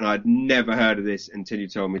my life, and I'd never heard of this until you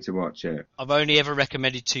told me to watch it. I've only ever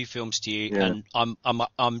recommended 2 films to you, and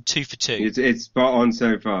I'm 2 for 2. It's spot on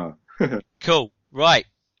so far. Cool. Right.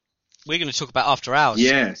 We're going to talk about After Hours.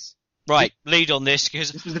 Yes. Right. Lead on this,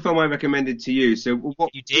 because this was the film I recommended to you. So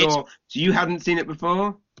what you did? So you hadn't seen it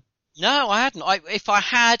before? No, I hadn't. If I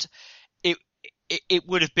had, it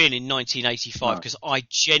would have been in 1985, because I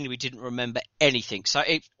genuinely didn't remember anything. So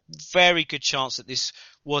very good chance that this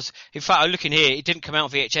was. In fact, I'm looking here. It didn't come out on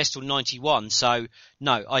VHS till 91. So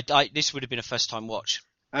no, this would have been a first time watch.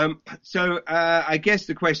 I guess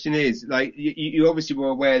the question is, like, you obviously were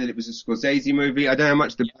aware that it was a Scorsese movie. I don't know how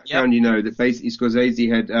much the background you know, that basically Scorsese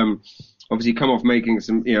had obviously come off making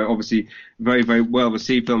some, you know, obviously very, very well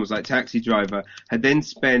received films like Taxi Driver, had then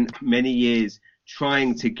spent many years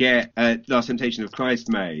trying to get Last Temptation of Christ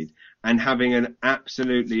made, and having an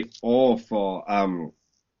absolutely awful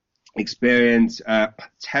experience,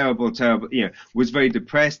 terrible, you know, was very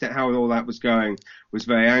depressed at how all that was going, was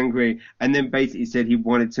very angry, and then basically said he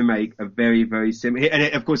wanted to make a very, very similar,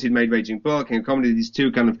 and of course he'd made Raging Bull, King of Comedy, these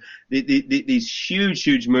two kind of, these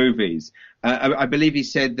huge movies. I believe he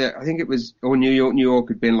said that, I think it was, or New York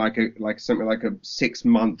had been like something like a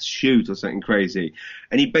 6-month shoot or something crazy.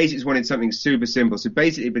 And he basically just wanted something super simple. So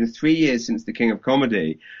basically it'd been 3 years since The King of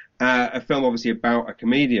Comedy, a film obviously about a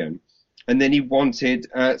comedian. And then he wanted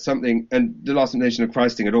something, and The Last Temptation of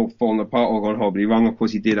Christ thing had all fallen apart, all gone horribly wrong. Of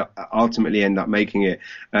course, he did ultimately end up making it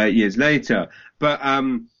years later. But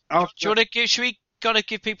should we got to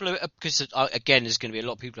give people because again, there's going to be a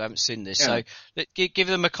lot of people who haven't seen this, so give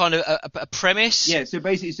them a kind of a premise. Yeah. So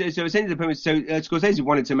basically, so essentially the premise. So Scorsese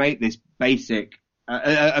wanted to make this basic.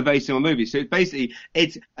 A very similar movie. So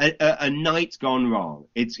it's a night gone wrong.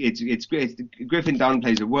 It's Griffin Dunne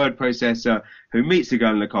plays a word processor who meets a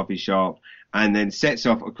girl in a coffee shop and then sets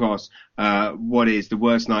off across what is the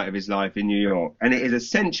worst night of his life in New York. And it is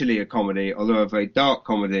essentially a comedy, although a very dark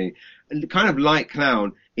comedy, kind of like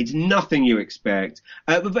Clown. It's nothing you expect.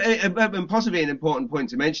 And possibly an important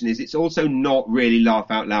point to mention is it's also not really laugh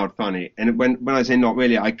out loud funny. And when I say not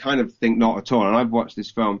really, I kind of think not at all. And I've watched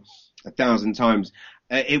this film 1,000 times.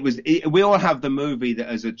 We all have the movie that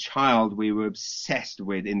as a child we were obsessed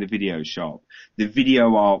with in the video shop, the video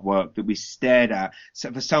artwork that we stared at.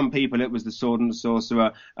 So for some people it was The Sword and the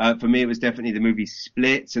Sorcerer. For me it was definitely the movie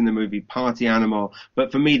Splits and the movie Party Animal.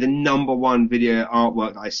 But for me the number one video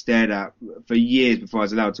artwork that I stared at for years before I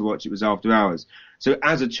was allowed to watch it was After Hours. So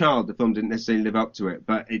as a child the film didn't necessarily live up to it,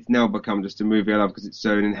 but it's now become just a movie I love because it's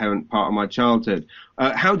so an inherent part of my childhood.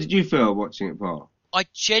 How did you feel watching it, Paul? I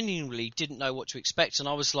genuinely didn't know what to expect, and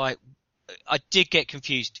I was like, I did get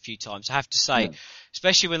confused a few times, I have to say,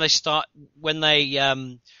 especially when they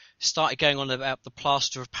started going on about the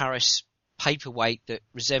plaster of Paris paperweight that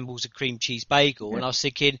resembles a cream cheese bagel, and I was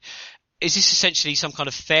thinking, is this essentially some kind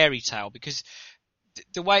of fairy tale? Because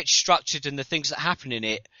the way it's structured and the things that happen in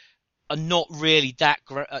it are not really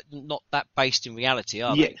not that based in reality,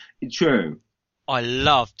 are they? Yeah, true. I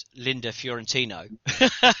loved Linda Fiorentino.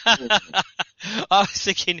 I was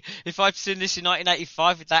thinking, if I'd seen this in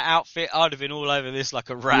 1985 with that outfit, I'd have been all over this like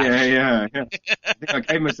a rash. Yeah. I think I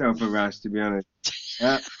gave myself a rash, to be honest.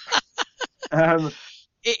 I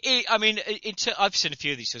mean, I've seen a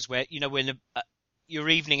few of these films where, when your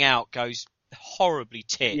evening out goes horribly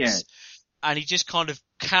tits, and he just kind of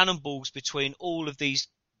cannonballs between all of these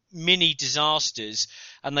mini disasters,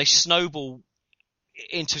 and they snowball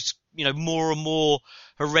into more and more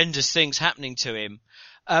horrendous things happening to him,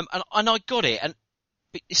 and I got it. And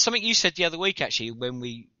it's something you said the other week, actually, when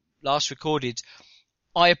we last recorded.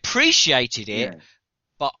 I appreciated it,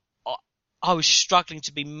 but I was struggling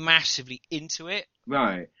to be massively into it.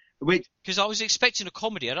 Right. Because I was expecting a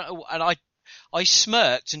comedy. I don't know, and I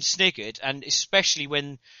smirked and sniggered, and especially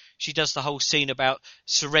when she does the whole scene about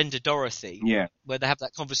Surrender Dorothy, where they have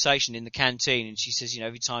that conversation in the canteen, and she says,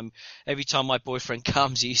 every time my boyfriend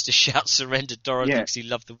comes, he used to shout Surrender Dorothy because he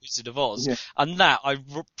loved the Wizard of Oz, and that I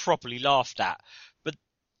properly laughed at. But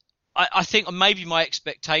I think maybe my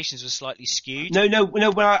expectations were slightly skewed. No.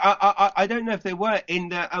 Well, I don't know if they were.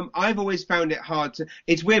 I've always found it hard to.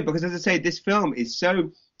 It's weird because, as I say, this film is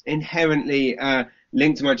so inherently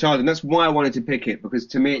linked to my childhood, and that's why I wanted to pick it, because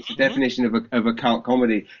to me it's the definition of a cult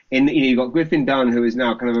comedy. You've got Griffin Dunne, who is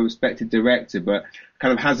now kind of a respected director, but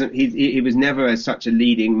kind of hasn't. He was never such a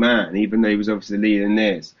leading man, even though he was obviously the lead in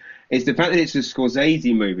this. It's the fact that it's a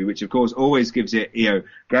Scorsese movie, which of course always gives it,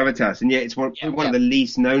 gravitas, and yet it's one of the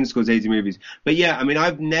least known Scorsese movies. But I mean,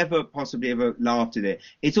 I've never possibly ever laughed at it.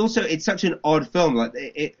 It's such an odd film. Like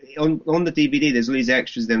on the DVD, there's all these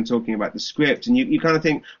extras, them talking about the script, and you kind of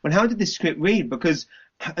think, well, how did this script read? Because,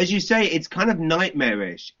 as you say, it's kind of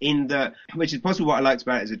nightmarish which is possibly what I liked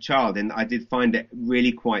about it as a child, and I did find it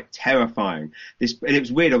really quite terrifying. And it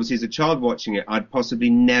was weird, obviously, as a child watching it, I'd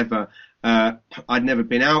never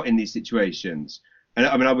been out in these situations. And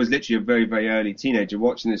I mean, I was literally a very, very early teenager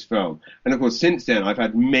watching this film. And of course, since then, I've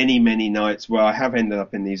had many, many nights where I have ended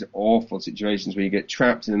up in these awful situations where you get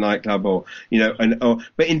trapped in a nightclub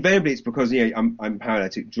but invariably it's because, I'm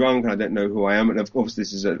paralytic drunk and I don't know who I am. And of course,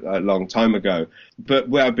 this is a long time ago, but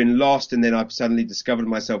where I've been lost and then I've suddenly discovered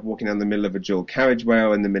myself walking down the middle of a dual carriageway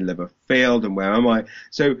or in the middle of a field, and where am I?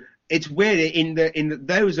 So it's weird in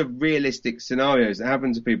those are realistic scenarios that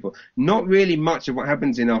happen to people. Not really much of what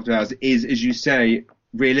happens in After Hours is, as you say,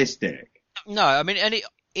 realistic. No, I mean, and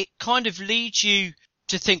it kind of leads you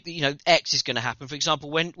to think that, X is going to happen. For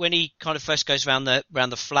example, when he kind of first goes around the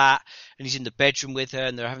flat and he's in the bedroom with her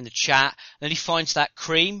and they're having the chat, and then he finds that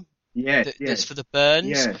cream that's for the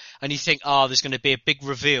burns, and you think, there's going to be a big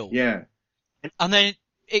reveal. Yeah. And then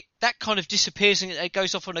that kind of disappears and it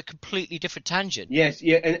goes off on a completely different tangent. Yes,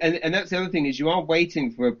 and that's the other thing, is you are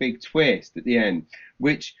waiting for a big twist at the end,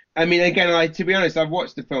 which, I mean, again, to be honest, I've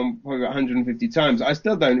watched the film probably 150 times. I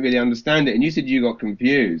still don't really understand it, and you said you got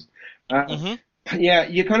confused. Yeah,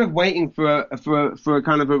 you're kind of waiting for a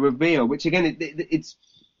kind of a reveal, which again,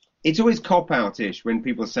 it's always cop-out-ish when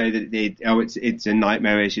people say that it's a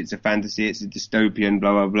nightmarish, it's a fantasy, it's a dystopian,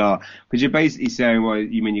 blah, blah, blah. Because you're basically saying, well,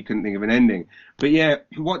 you mean you couldn't think of an ending. But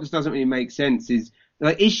what just doesn't really make sense is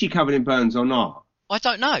she covered in burns or not? I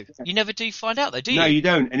don't know. You never do find out, though, do you? No, you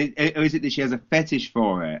don't. And is it that she has a fetish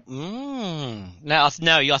for it? No, I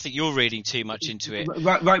think you're reading too much into it.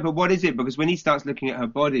 Right, but what is it? Because when he starts looking at her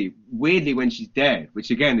body, weirdly when she's dead, which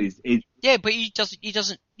again is yeah, but he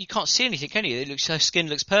doesn't. You can't see anything, can you? Her skin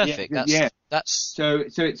looks perfect. That's so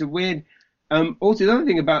it's a weird. Also, the other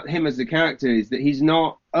thing about him as a character is that he's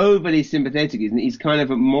not overly sympathetic, isn't he? He's kind of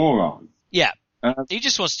a moron. Yeah. He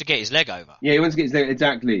just wants to get his leg over. Yeah, he wants to get his leg,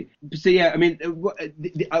 exactly. So I mean,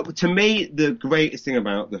 to me, the greatest thing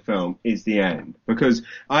about the film is the end, because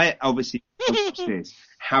I obviously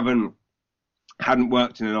hadn't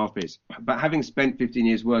worked in an office, but having spent 15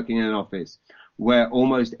 years working in an office, where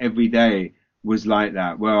almost every day was like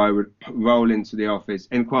that, where I would roll into the office,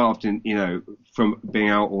 and quite often, you know, from being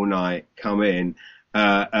out all night, come in,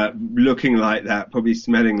 looking like that, probably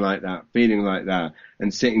smelling like that, feeling like that,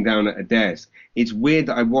 and sitting down at a desk. It's weird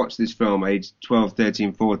that I watched this film aged 12,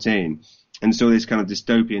 13, 14, and saw this kind of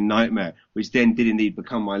dystopian nightmare, which then did indeed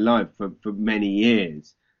become my life for many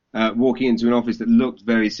years, walking into an office that looked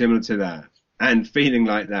very similar to that, and feeling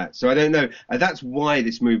like that. So I don't know. That's why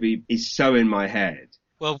this movie is so in my head.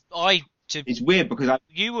 Well, it's weird because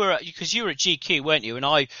you were at GQ, weren't you? And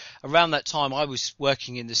around that time, I was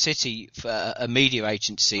working in the city for a media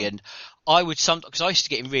agency, and I would because I used to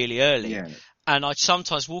get in really early, and I'd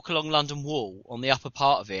sometimes walk along London Wall on the upper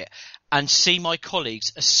part of it and see my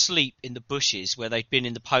colleagues asleep in the bushes where they'd been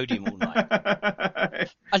in the podium all night,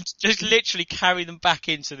 and just literally carry them back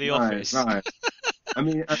into the office. Right. I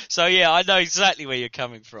mean, so yeah, I know exactly where you're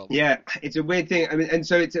coming from. Yeah, it's a weird thing. I mean, and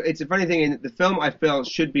so it's a funny thing. In the film, I feel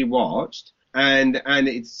should be watched, and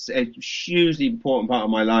it's a hugely important part of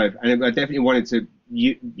my life, and I definitely wanted to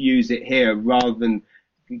use it here rather than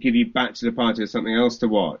give you Back to the Party or something else to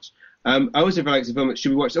watch. I also feel like it's a film that should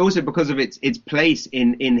be watched also because of its place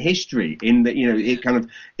in history, in that, you know,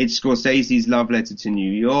 it's Scorsese's love letter to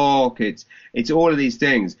New York, it's all of these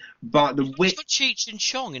things. But it's got Cheech and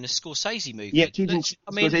Chong in a Scorsese movie. Yeah, Cheech and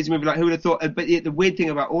Scorsese movie, like who would have thought? But the weird thing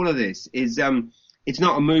about all of this is it's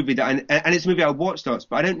not a movie that, and it's a movie I watched lots,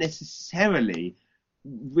 but I don't necessarily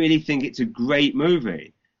really think it's a great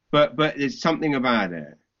movie. But there's something about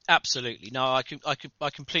it. Absolutely. No, I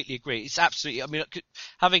completely agree. It's absolutely, I mean,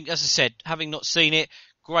 as I said, having not seen it,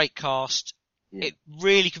 great cast. Yeah. It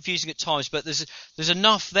really confusing at times, but there's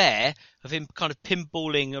enough there of him kind of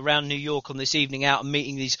pinballing around New York on this evening out and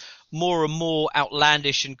meeting these more and more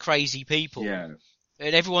outlandish and crazy people. Yeah.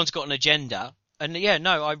 And everyone's got an agenda. And yeah,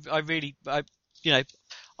 no, I really, I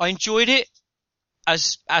enjoyed it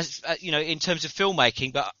as you know, in terms of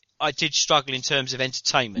filmmaking, but I did struggle in terms of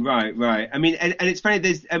entertainment. Right. I mean, and it's funny.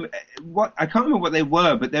 There's I can't remember what they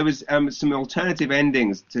were, but there was some alternative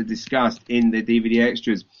endings to discuss in the DVD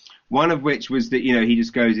extras. One of which was that, you know, he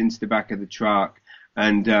just goes into the back of the truck,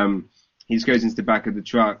 and he just goes into the back of the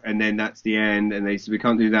truck, and then that's the end. And they said we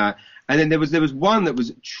can't do that. And then there was one that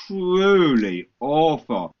was truly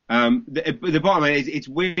awful. The bottom line is it's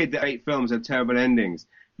weird that 8 films have terrible endings.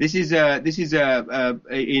 This is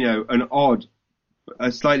you know, an odd,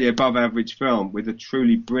 a slightly above average film with a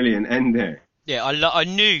truly brilliant ending. Yeah, I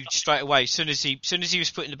knew straight away. As soon as he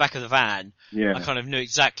was put in the back of the van, I kind of knew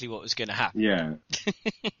exactly what was going to happen. Yeah.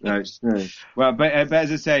 No. Well, but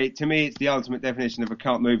as I say, to me, it's the ultimate definition of a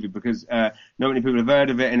cult movie because not many people have heard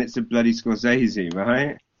of it, and it's a bloody Scorsese,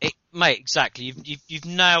 right? Mate, exactly. You've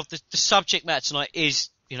nailed the subject matter tonight. Is,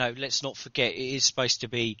 you know, let's not forget, it is supposed to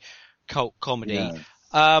be cult comedy.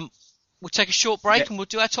 Yeah. We'll take a short break and we'll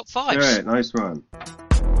do our top 5s. Do it. Nice one.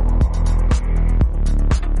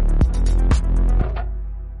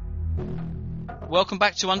 Welcome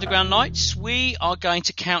back to Underground Nights. We are going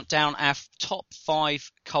to count down our top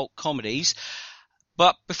 5 cult comedies.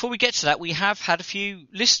 But before we get to that, we have had a few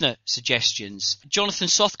listener suggestions. Jonathan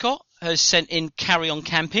Sothcott has sent in Carry On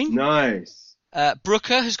Camping. Nice.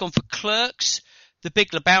 Brooker has gone for Clerks, The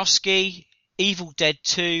Big Lebowski, Evil Dead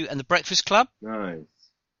 2 and The Breakfast Club. Nice.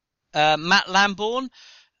 Matt Lambourne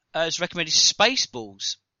has recommended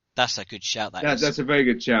Spaceballs. That's a good shout, that's a very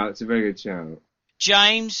good shout. It's a very good shout.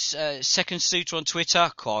 James, Second Suitor on Twitter.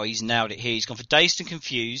 Oh, he's nailed it here. He's gone for Dazed and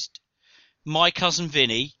Confused, My Cousin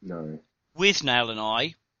Vinny, no, With Nail and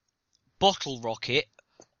I, Bottle Rocket,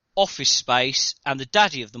 Office Space, and the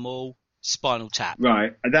daddy of them all, Spinal Tap.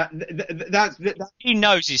 Right. That's he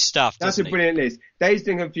knows his stuff. That's a brilliant list. Dazed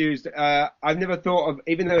and Confused. I've never thought of,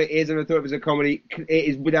 even though it is, I never thought of as a comedy. It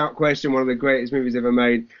is without question one of the greatest movies ever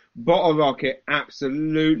made. Bottle Rocket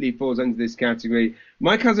absolutely falls into this category.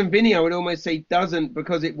 My Cousin Vinny, I would almost say doesn't,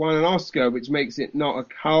 because it won an Oscar, which makes it not a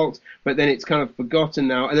cult. But then it's kind of forgotten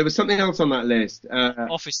now. And there was something else on that list.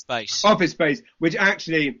 Office Space. Office Space, which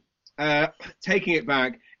actually, taking it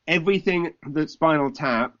back. Everything that Spinal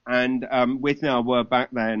Tap and With Now were back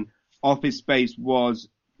then, Office Space was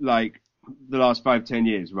like the last 5-10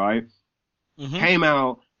 years, right? Mm-hmm. Came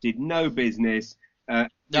out, did no business,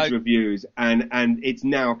 reviews, and it's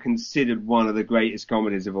now considered one of the greatest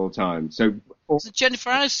comedies of all time. So, is Jennifer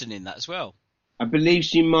Aniston in that as well? I believe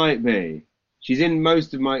she might be. She's in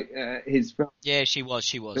most of his films. Yeah, she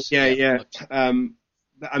was. Yeah.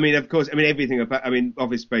 I mean, of course, everything about,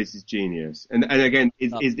 Office Space is genius. And again,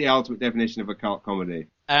 is the ultimate definition of a cult comedy.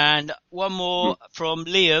 And one more from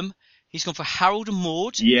Liam. He's gone for Harold and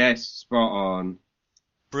Maude. Yes, spot on.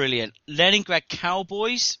 Brilliant. Leningrad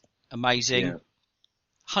Cowboys. Amazing. Yeah.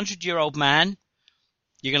 100-Year-Old Man.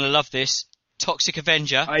 You're going to love this. Toxic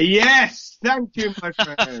Avenger. Yes! Thank you, my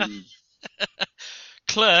friend.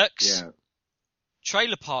 Clerks. Yeah.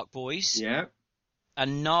 Trailer Park Boys. Yeah.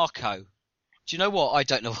 And Narco. Do you know what? I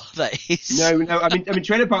don't know what that is. No. I mean,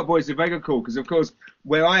 Trailer Park Boys are very cool because, of course,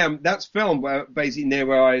 where I am, that's filmed basically near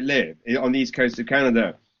where I live on the east coast of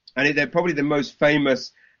Canada, and they're probably the most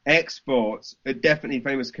famous exports, definitely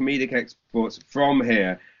famous comedic exports from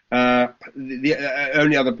here. The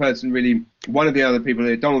only other person really, one of the other people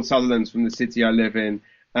here, Donald Sutherland's from the city I live in,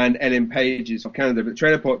 and Ellen Page is from Canada. But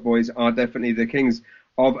Trailer Park Boys are definitely the kings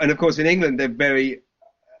of, and of course in England they're very.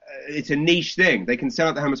 It's a niche thing. They can sell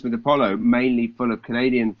out the Hammersmith Apollo mainly full of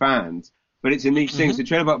Canadian fans, but it's a niche thing. So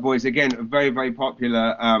Trailer Park Boys, again, a very, very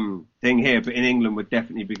popular thing here, but in England would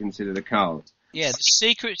definitely be considered a cult. Yeah, The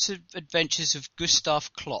Secret Adventures of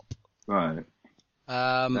Gustav Klopp. Right.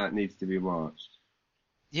 That needs to be watched.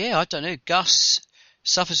 Yeah, I don't know. Gus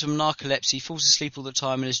suffers from narcolepsy, falls asleep all the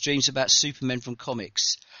time, and has dreams about Supermen from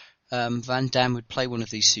comics. Van Damme would play one of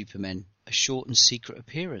these Supermen. A short and secret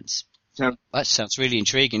appearance. So, that sounds really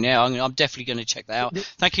intriguing. Yeah, I'm definitely going to check that out.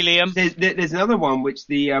 Thank you, Liam. There's another one which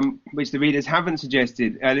the readers haven't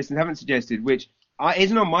suggested, which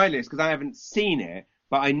isn't on my list because I haven't seen it,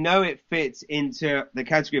 but I know it fits into the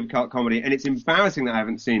category of cult comedy, and it's embarrassing that I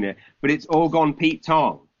haven't seen it. But it's All Gone Pete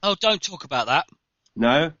Tong. Oh, don't talk about that.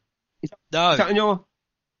 No. No. Is that on your?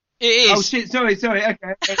 It is. Oh shit! Sorry.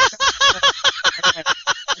 Okay.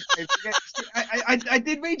 I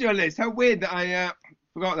did read your list. How weird that I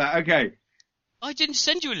forgot that. Okay. I didn't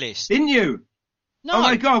send you a list. Didn't you? No. Oh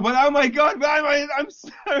my god! I'm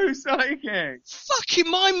so psychic. Fucking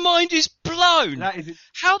my mind is blown. That is.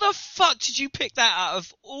 How the fuck did you pick that out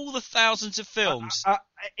of all the thousands of films?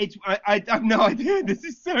 I have no idea. This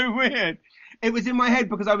is so weird. It was in my head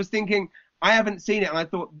because I was thinking I haven't seen it, and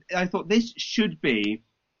I thought this should be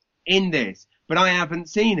in this, but I haven't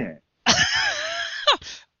seen it.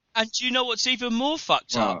 And do you know what's even more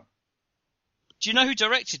fucked up? Do you know who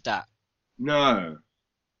directed that? No.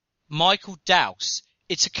 Michael Dowse.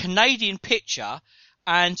 It's a Canadian picture,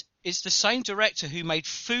 and it's the same director who made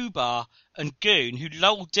Fubar and Goon, who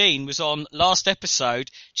Lowell Dean was on last episode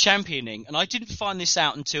championing, and I didn't find this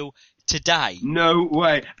out until today. No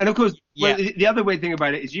way. And of course, the other weird thing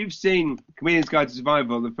about it is you've seen Comedian's Guide to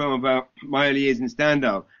Survival, the film about my early years in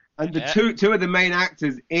stand-up, and the two of the main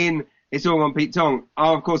actors in It's All Gone Pete Tong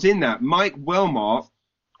are, of course, in that. Mike Wilmot,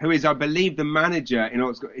 who is, I believe, the manager in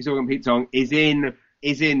It's All Gone Pete Tong, is in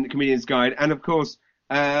Comedian's Guide, and of course,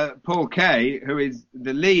 Paul Kaye, who is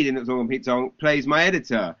the lead in It's All Gone Pete Tong, plays my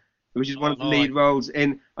editor, which is one of the lead roles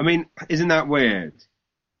in. I mean, isn't that weird?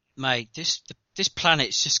 Mate, this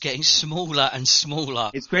planet's just getting smaller and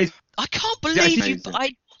smaller. It's crazy. I can't believe you.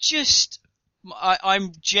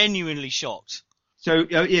 I'm genuinely shocked. So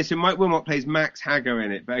so Mike Wilmot plays Max Hager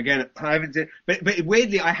in it, but again, I haven't. But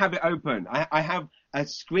weirdly, I have it open. I have a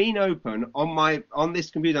screen open on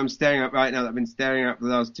this computer I'm staring at right now. That I've been staring at for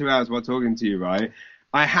the last 2 hours while talking to you. Right?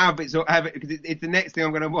 I have it because it's the next thing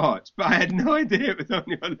I'm going to watch. But I had no idea it was on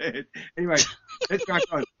your list. Anyway, let's crack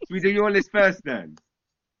on. Should we do your list first then?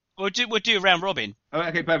 We'll do a round robin. Oh,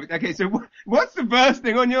 okay, perfect. Okay, so what's the first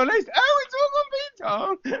thing on your list? Oh, It's All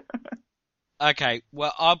Gone Pete Tong. Okay,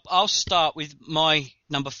 well, I'll start with my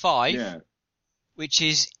number 5, which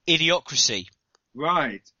is Idiocracy.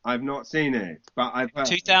 Right, I've not seen it, but I've heard.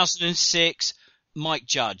 2006, Mike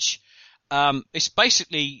Judge. It's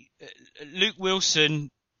basically Luke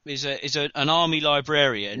Wilson is an army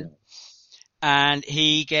librarian, and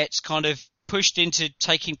he gets kind of pushed into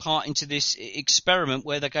taking part into this experiment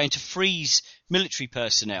where they're going to freeze military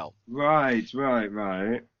personnel. Right.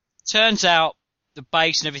 Turns out the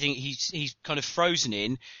base and everything he's kind of frozen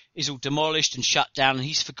in is all demolished and shut down, and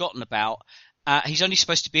he's forgotten about. He's only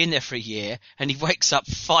supposed to be in there for a year, and he wakes up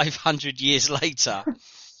 500 years later,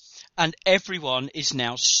 and everyone is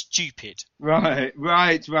now stupid. Right.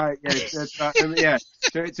 Yes, that's right.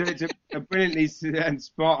 So it's a brilliantly and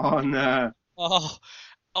spot on.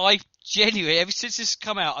 I genuinely, ever since this has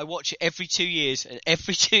come out, I watch it every 2 years, and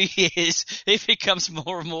every 2 years it becomes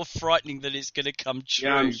more and more frightening that it's going to come true.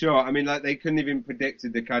 Yeah, I'm sure. I mean, like, they couldn't even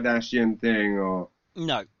predicted the Kardashian thing, or...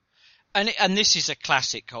 No. And this is a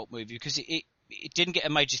classic cult movie, because it didn't get a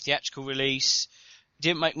major theatrical release,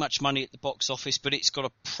 didn't make much money at the box office, but it's got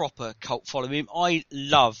a proper cult following. I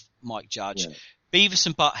love Mike Judge. Yeah. Beavis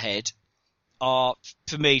and Butthead are,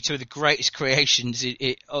 for me, two of the greatest creations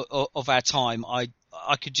of our time.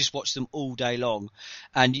 I could just watch them all day long.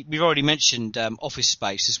 And we've already mentioned Office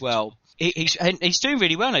Space as well. He's doing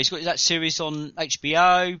really well now. He's got that series on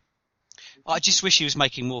HBO. I just wish he was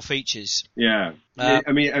making more features. Yeah.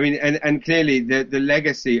 I mean, and clearly the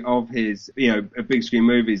legacy of his, big screen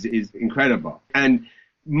movies is incredible. And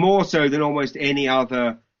more so than almost any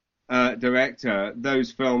other director,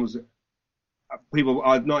 those films, people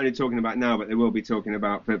are not only talking about now, but they will be talking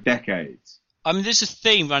about for decades. I mean, there's a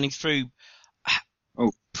theme running through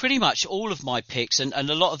pretty much all of my picks, and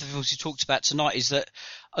a lot of the films we talked about tonight is that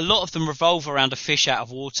a lot of them revolve around a fish out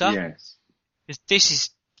of water. Yes. This is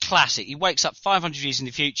classic. He wakes up 500 years in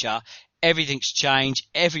the future, everything's changed,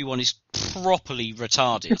 everyone is properly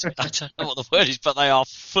retarded. I don't know what the word is, but they are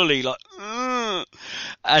fully like,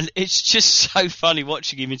 and it's just so funny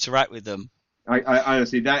watching him interact with them. I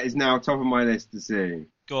honestly, that is now top of my list to see.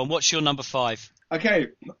 Go on, what's your number 5? Okay,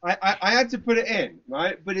 I had to put it in,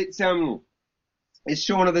 right? But it's Shaun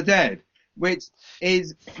of the Dead, which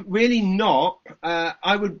is really not.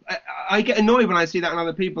 I get annoyed when I see that on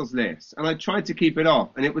other people's lists, and I tried to keep it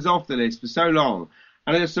off, and it was off the list for so long,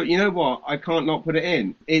 and I just thought, you know what, I can't not put it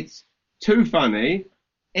in. It's too funny.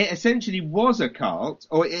 It essentially was a cult,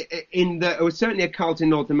 or it was certainly a cult in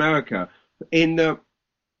North America. I mean,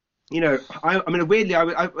 weirdly,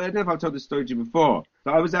 I don't know if I've told this story to you before,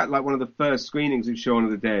 but I was at like one of the first screenings of Shaun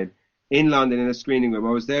of the Dead in London in a screening room.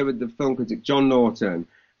 I was there with the film critic John Norton,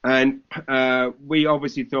 and we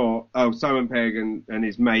obviously thought, Simon Pegg and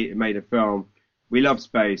his mate made a film. We love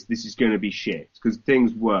space. This is going to be shit, because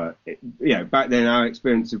things were, back then our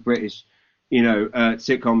experience of British,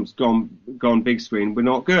 sitcoms gone big screen were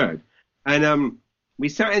not good. And we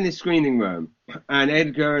sat in this screening room, and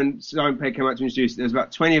Edgar and Simon Pegg came out to introduce it. There was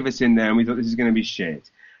about 20 of us in there, and we thought this is going to be shit.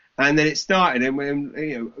 And then it started, and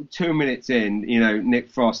when 2 minutes in, Nick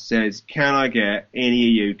Frost says, "Can I get any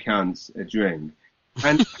of you cunts a drink?"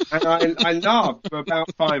 And I laughed for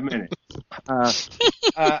about 5 minutes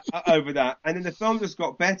over that. And then the film just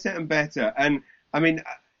got better and better. And I mean,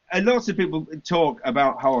 lots of people talk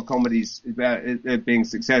about horror comedies being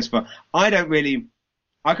successful. I can't really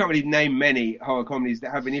name many horror comedies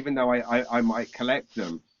that have been, even though I might collect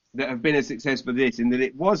them, that have been a success for this, in that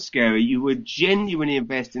it was scary. You would genuinely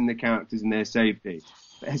invest in the characters and their safety.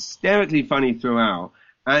 Hysterically funny throughout.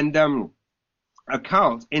 And a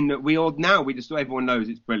cult in that everyone knows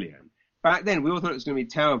it's brilliant. Back then, we all thought it was going to be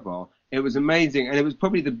terrible. It was amazing. And it was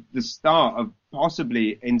probably the start of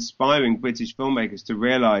possibly inspiring British filmmakers to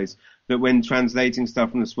realize that when translating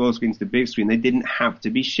stuff from the small screen to the big screen, they didn't have to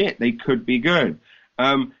be shit. They could be good.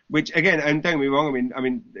 Which again, and don't get me wrong, I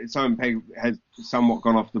mean, Simon Pegg has somewhat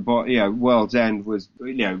gone off the bottom. World's End was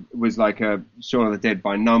like a Shaun of the Dead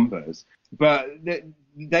by numbers, but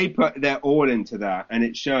they put their all into that, and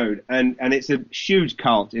it showed, and it's a huge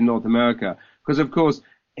cult in North America, because of course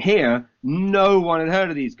here no one had heard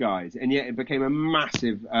of these guys, and yet it became a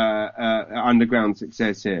massive underground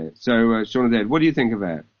success here. So Shaun of the Dead, what do you think of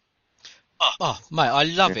it? Oh mate, I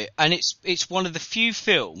love it, and it's one of the few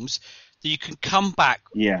films that you can come back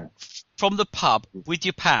from the pub with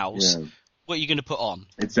your pals. What are you going to put on?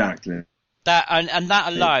 Exactly. That and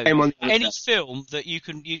that alone, any film that you're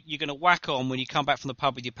going to whack on when you come back from the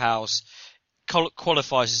pub with your pals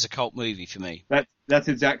qualifies as a cult movie for me. That's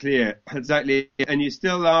exactly it. Exactly. And you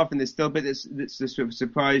still laugh, and there's still a bit that's sort of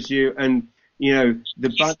surprise you, and you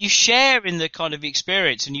share in the kind of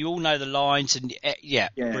experience, and you all know the lines, and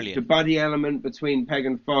brilliant. The buddy element between Pegg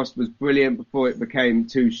and Frost was brilliant before it became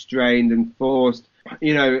too strained and forced.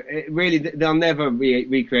 It really, they'll never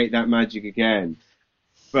recreate that magic again.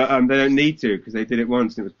 But they don't need to, because they did it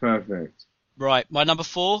once and it was perfect. Right. My number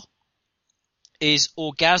 4 is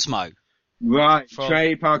Orgasmo. Right.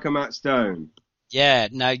 Trey Parker, Matt Stone. Yeah,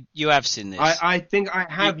 no, you have seen this. I think I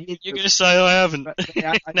have. You're going to say I haven't.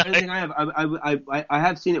 I don't think I have. I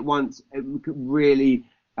have seen it once. It really,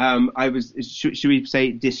 I was, should we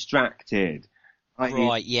say, distracted.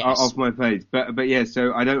 Right, yes. Off my face. But yeah,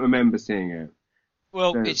 so I don't remember seeing it.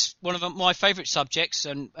 Well, it's one of my favourite subjects,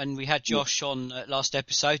 and we had Josh on last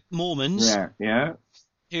episode, Mormons. Yeah.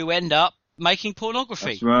 Who end up making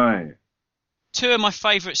pornography. That's right. 2 of my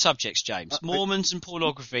favourite subjects, James. Mormons and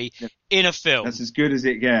pornography in a film. That's as good as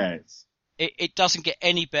it gets. It doesn't get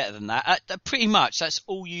any better than that. Pretty much, that's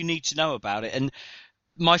all you need to know about it. And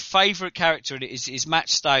my favourite character in it is Matt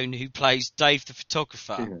Stone, who plays Dave the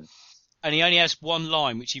photographer. Yeah. And he only has one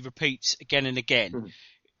line, which he repeats again and again,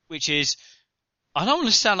 which is, "I don't want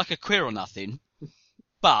to sound like a queer or nothing,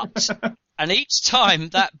 but," and each time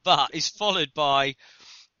that "but" is followed by,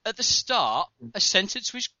 at the start, a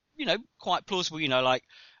sentence which, quite plausible, like,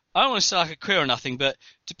 "I don't want to sound like a queer or nothing, but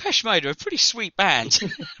Depeche Mode are a pretty sweet band."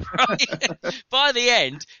 Right? By the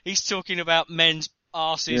end, he's talking about men's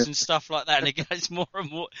arses and stuff like that, and it gets more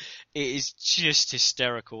and more. It is just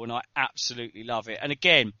hysterical, and I absolutely love it. And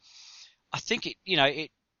again, I think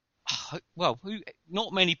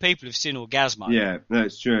not many people have seen Orgasmo. Yeah,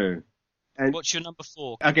 that's true. And what's your number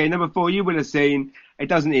 4? Okay, number 4 you will have seen. It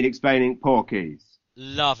doesn't need explaining. Porky's.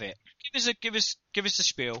 Love it. Give us the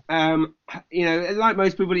spiel. Like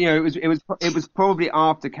most people, it was probably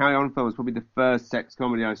after Carry On Film. It was probably the first sex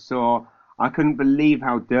comedy I saw. I couldn't believe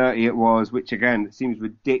how dirty it was, which again seems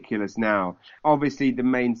ridiculous now. Obviously, the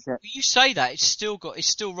main set. You say that it's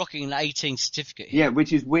still rocking an 18 certificate here. Yeah,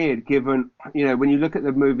 which is weird given when you look at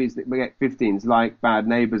the movies that get 15s like Bad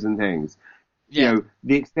Neighbours and things. Yeah.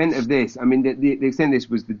 The extent of this, I mean, the extent of this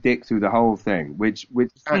was the dick through the whole thing, which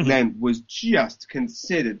back then was just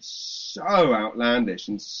considered so outlandish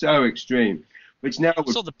and so extreme. Which now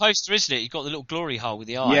it's on the poster, isn't it? You've got the little glory hole with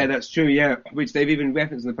the eye. Yeah, that's true, yeah. Which they've even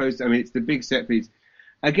referenced in the poster. I mean, it's the big set piece.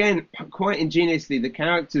 Again, quite ingeniously, the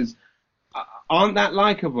characters aren't that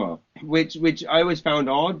likeable, which I always found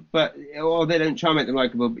odd, or they don't try to make them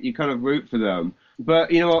likeable, but you kind of root for them.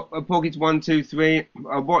 But you know what, Porky's 1, 2, 3,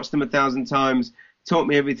 I've watched them 1,000 times, taught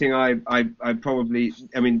me everything I probably,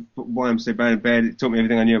 why I'm so bad in bed, it taught me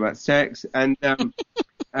everything I knew about sex. And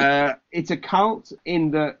it's a cult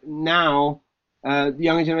in that now, the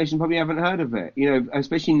younger generation probably haven't heard of it,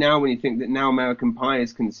 especially now when you think that now American Pie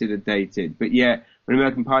is considered dated. But yet, when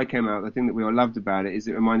American Pie came out, the thing that we all loved about it is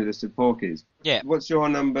it reminded us of Porky's. Yeah. What's your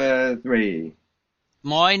number 3?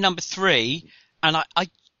 My number 3, and I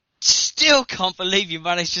still can't believe you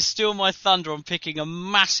managed to steal my thunder on picking a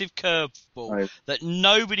massive curveball that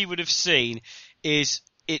nobody would have seen, is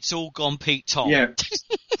It's All Gone Pete Tong. Yeah.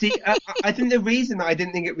 See, I think the reason that I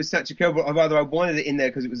didn't think it was such a curveball, or rather I wanted it in there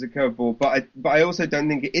because it was a curveball, but I also don't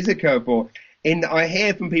think it is a curveball. I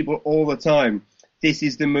hear from people all the time, this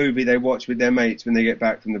is the movie they watch with their mates when they get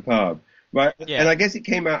back from the pub, right? Yeah. And I guess it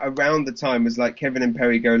came out around the time as like Kevin and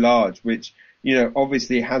Perry Go Large, which,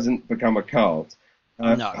 obviously hasn't become a cult.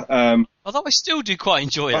 No. Although I still do quite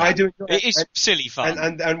enjoy that. I do enjoy it. It is silly fun.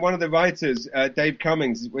 And one of the writers, Dave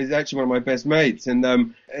Cummings, was actually one of my best mates. And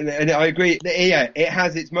I agree. Yeah, it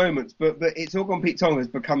has its moments, but It's All Gone Pete Tong has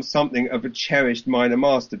become something of a cherished minor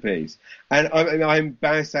masterpiece. And I'm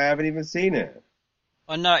embarrassed I haven't even seen it.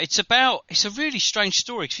 I know. It's a really strange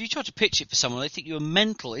story, because if you try to pitch it for someone, they think you're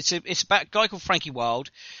mental. It's about a guy called Frankie Wilde,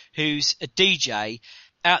 who's a DJ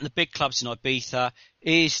out in the big clubs in Ibiza,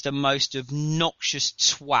 is the most obnoxious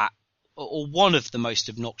twat, or one of the most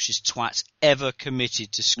obnoxious twats ever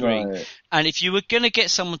committed to screen. Right. And if you were going to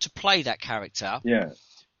get someone to play that character,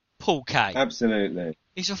 Paul Kaye. Absolutely.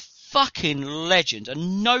 He's a fucking legend,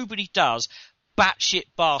 and nobody does batshit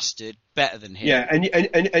bastard better than him. Yeah,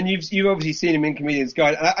 and you've obviously seen him in Comedian's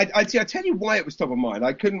Guide. I tell you why it was top of mind.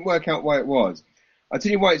 I couldn't work out why it was. I'll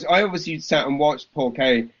tell you why. I obviously sat and watched Paul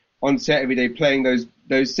Kaye on set every day playing those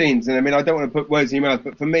scenes. And I don't want to put words in your mouth,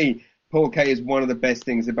 but for me, Paul Kaye is one of the best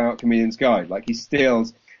things about Comedian's Guide. Like, he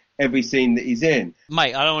steals every scene that he's in.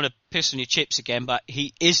 Mate, I don't want to piss on your chips again, but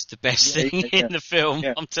he is the best thing in the film.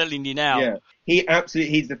 Yeah. I'm telling you now. Yeah.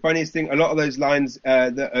 He's the funniest thing. A lot of those lines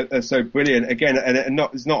that are so brilliant. Again, and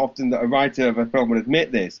it's not often that a writer of a film would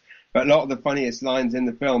admit this, but a lot of the funniest lines in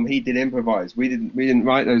the film, he did improvise. We didn't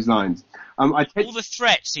write those lines. All the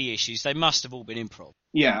threats he issues, they must have all been improv.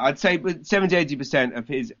 Yeah, I'd say 70-80% of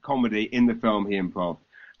his comedy in the film he improv.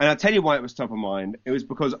 And I'll tell you why it was top of mind. It was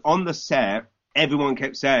because on the set, everyone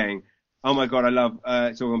kept saying, oh my God, I love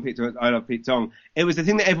It's All Gone Pete Tong, I love Pete Tong. It was the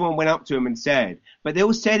thing that everyone went up to him and said. But they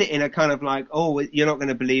all said it in a kind of like, oh, you're not going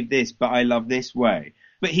to believe this, but I love this way.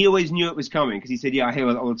 But he always knew it was coming, because he said, yeah, I hear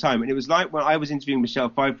it all the time. And it was like when I was interviewing Michelle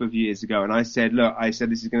Pfeiffer a few years ago, and I said,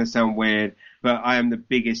 this is going to sound weird, but I am the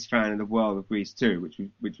biggest fan in the world of Grease 2, which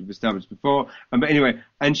we've established before. But anyway,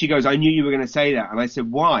 and she goes, I knew you were going to say that. And I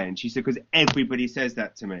said, why? And she said, because everybody says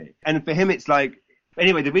that to me. And for him, it's like,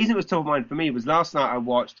 anyway, the reason it was top of mind for me was last night I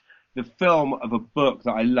watched the film of a book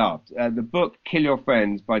that I loved. The book Kill Your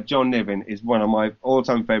Friends by John Niven is one of my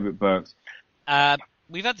all-time favourite books.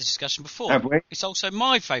 We've had this discussion before. Have we? It's also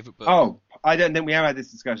my favourite book. Oh, I don't think we have had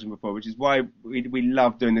this discussion before, which is why we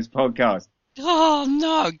love doing this podcast. Oh,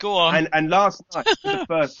 no, go on. And last night, for the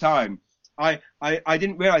first time, I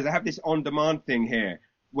didn't realise I have this on-demand thing here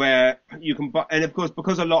where you can buy, and of course,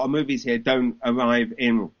 because a lot of movies here don't arrive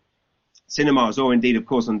in cinemas or indeed, of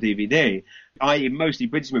course, on DVD, i.e. mostly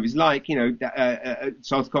British movies, like,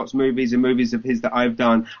 Southcott's movies and movies of his that I've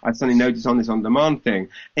done. I've suddenly noticed on this on-demand thing.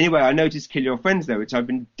 Anyway, I noticed Kill Your Friends, though, which I've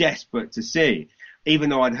been desperate to see, even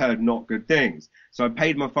though I'd heard not good things. So I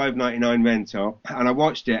paid my $5.99 rental, and I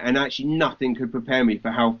watched it, and actually nothing could prepare me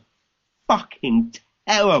for how fucking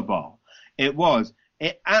terrible it was.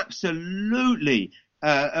 It absolutely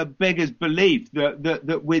beggars belief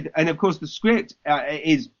that with, and of course the script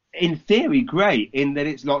is in theory, great in that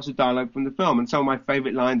it's lots of dialogue from the film. And some of my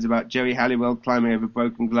favourite lines about Jerry Halliwell climbing over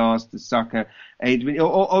broken glass, the sucker, Adrian,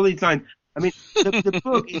 all these lines. I mean, the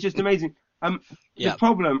book is just amazing. The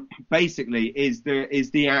problem, basically, is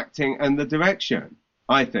the acting and the direction,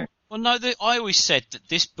 I think. Well, no, I always said that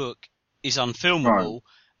this book is unfilmable. Right.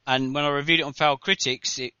 And when I reviewed it on Foul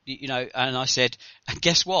Critics, and I said,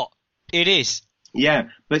 guess what? It is. Yeah,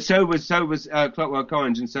 but so was Clockwork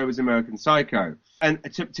Orange, and so was American Psycho. And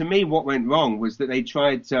to me, what went wrong was that they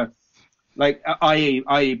tried to,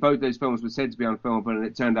 i.e., both those films were said to be unfilmable, and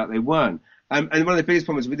it turned out they weren't. And one of the biggest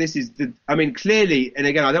problems with this is clearly, and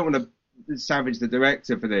again, I don't want to savage the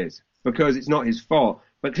director for this because it's not his fault,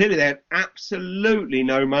 but clearly they had absolutely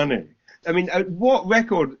no money. I mean, what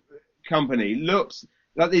record company looks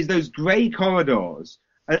like there's those grey corridors?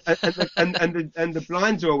 And the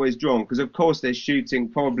blinds are always drawn because, of course, they're shooting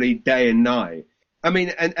probably day and night. I mean,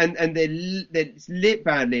 and they're lit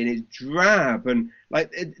badly and it's drab, and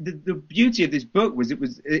the beauty of this book was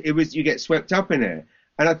it was you get swept up in it.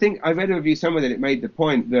 And I think I read a review somewhere that it made the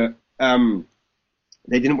point that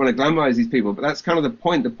they didn't want to glamorize these people, but that's kind of the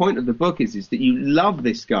point. The point of the book is that you love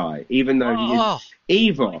this guy even though he is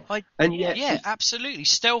evil. And yet, absolutely,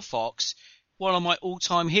 Stelfox, one of my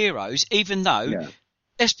all-time heroes, even though. Yeah.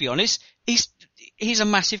 Let's be honest, he's a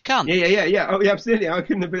massive cunt. Yeah. Oh, yeah, absolutely. I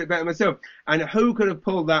couldn't have put it better myself. And who could have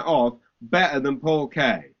pulled that off better than Paul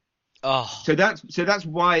Kaye? Oh. So that's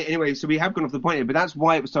why. Anyway, so we have gone off the point here, but that's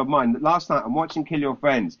why it was top of mind. Last night I'm watching Kill Your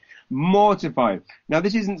Friends, mortified. Now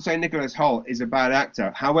this isn't saying Nicholas Hoult is a bad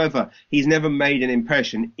actor. However, he's never made an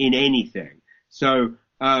impression in anything. So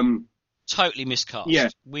totally miscast. Yeah,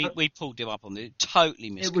 we pulled him up on it.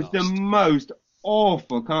 Totally miscast. It was the most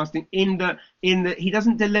awful casting in that he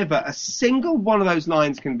doesn't deliver a single one of those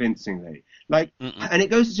lines convincingly. And it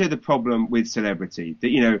goes to show the problem with celebrity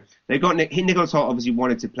that, they got Nicholas Hoult obviously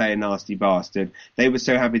wanted to play a nasty bastard. They were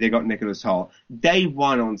so happy they got Nicholas Hoult. Day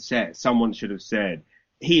one on set, someone should have said,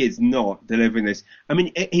 he is not delivering this. I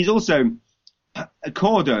mean, he's also,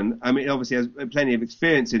 Corden, I mean, obviously has plenty of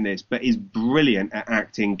experience in this, but is brilliant at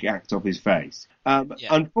acting gacked off his face.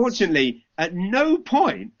 Unfortunately, at no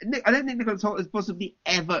point, I don't think Nicholas Hoult has possibly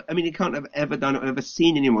ever, I mean, he can't have ever done it or ever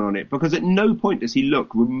seen anyone on it, because at no point does he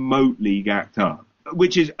look remotely gacked up,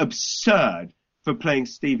 which is absurd for playing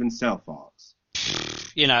Stephen Stelfox.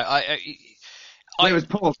 I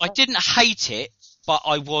didn't hate it, but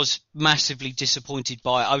I was massively disappointed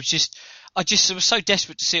by it. I was so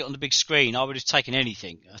desperate to see it on the big screen, I would have taken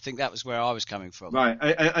anything. I think that was where I was coming from. Right.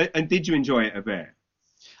 And did you enjoy it a bit?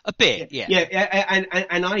 A bit, yeah. Yeah,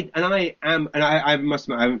 I must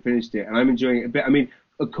admit I haven't finished it, and I'm enjoying it a bit. I mean,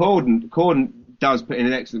 Corden does put in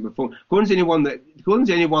an excellent performance. Corden's the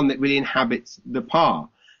only one that really inhabits the part.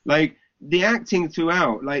 Like, the acting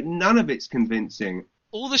throughout, none of it's convincing.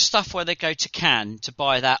 All the stuff where they go to Cannes to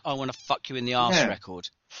buy that "I want to fuck you in the arse" record.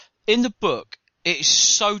 In the book, it is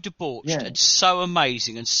so debauched and so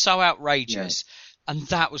amazing and so outrageous. Yeah. And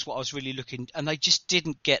that was what I was really looking, and they just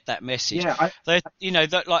didn't get that message. Yeah,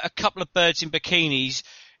 a couple of birds in bikinis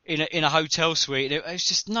in a hotel suite. It was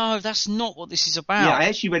just, no, that's not what this is about. Yeah, I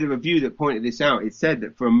actually read a review that pointed this out. It said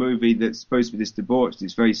that for a movie that's supposed to be this debauched,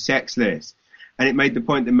 it's very sexless. And it made the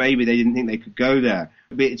point that maybe they didn't think they could go there.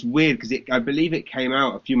 But it's weird because I believe it came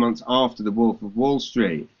out a few months after The Wolf of Wall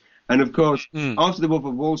Street. And of course, after The Wolf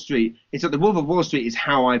of Wall Street, it's like The Wolf of Wall Street is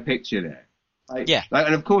how I pictured it.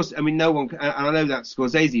 And of course, I mean, no one. And I know that's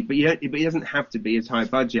Scorsese, but it doesn't have to be as high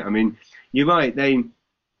budget. I mean, you're right.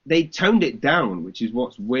 They toned it down, which is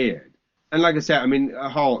what's weird. And like I said, I mean,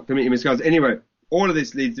 Hoult, Committee Miscast. Anyway, all of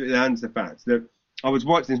this leads to the fact that I was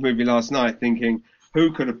watching this movie last night, thinking,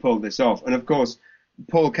 who could have pulled this off? And of course,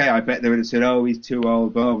 Paul Kaye, I bet they would have said, oh, he's too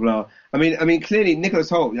old, blah blah. I mean, clearly Nicholas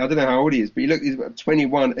Hoult. I don't know how old he is, but he's about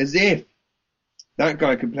 21, as if that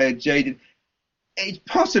guy could play a jaded. It's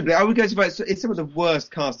possibly, I would go so it's some of the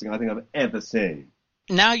worst casting I think I've ever seen.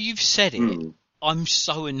 Now you've said it, I'm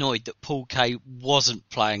so annoyed that Paul Kaye wasn't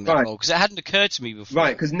playing that role, because it hadn't occurred to me before.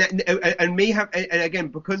 Right, because and again,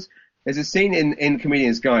 because there's a scene in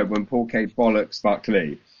Comedian's Guide when Paul Kaye bollocks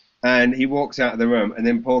Buckley, and he walks out of the room, and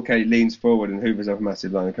then Paul Kaye leans forward and hoovers off a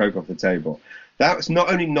massive line of coke off the table. That was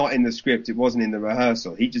not only not in the script, it wasn't in the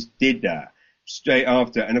rehearsal. He just did that straight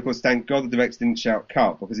after, and of course, thank God the director didn't shout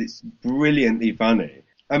cut, because it's brilliantly funny.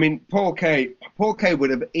 I mean, Paul Kaye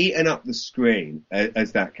would have eaten up the screen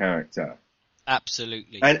as that character.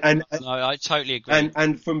 Absolutely. And no, I totally agree.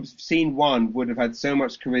 And from scene one would have had so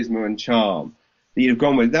much charisma and charm that you'd have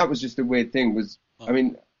gone with. That was just a weird thing.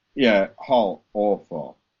 Hoult,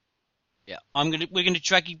 awful. Yeah, we're gonna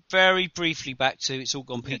drag you very briefly back to It's All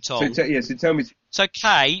Gone Pete Tong. So tell me. So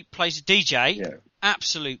Kaye plays a DJ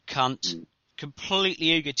absolute cunt,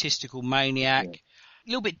 completely egotistical maniac. A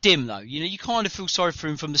little bit dim though, you kind of feel sorry for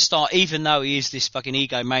him from the start, even though he is this fucking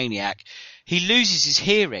egomaniac. He loses his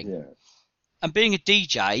hearing, and being a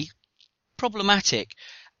DJ, problematic.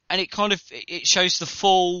 And it shows the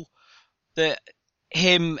fall that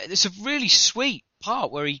it's a really sweet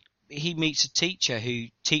part where he meets a teacher who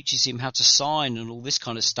teaches him how to sign and all this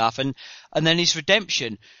kind of stuff, and then his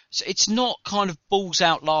redemption. So it's not kind of balls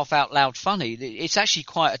out, laugh out loud funny. It's actually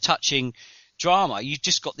quite a touching drama. You've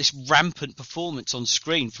just got this rampant performance on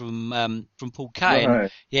screen from Paul Kaye.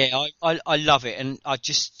 Right. And, I love it, and I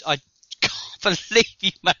can't believe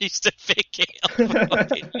you managed to pick it on the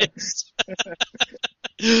fucking list.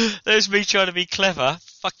 There's me trying to be clever.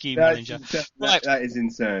 Fuck you, manager. Right. That is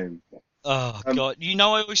insane. Oh, God. I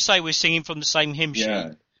always say we're singing from the same hymn sheet.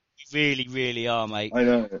 You really, really are, mate. I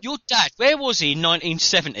know. Your dad, where was he in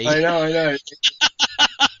 1970? I know.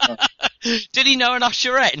 Did he know an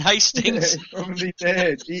usherette in Hastings? He probably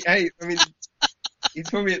did. He's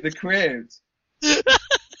probably at the cribs.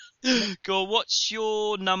 Go on, what's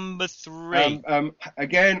your number 3?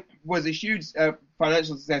 Again, was a huge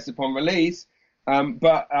financial success upon release,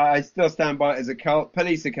 but I still stand by it as a cult.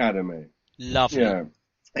 Police Academy. Lovely. Yeah.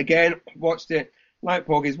 Again, watched it, like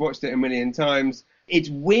Porky's, watched it a million times. It's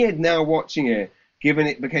weird now watching it, given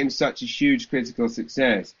it became such a huge critical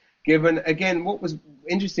success. Given, again, what was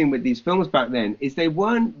interesting with these films back then is they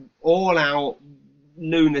weren't all-out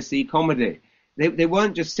lunacy comedy. They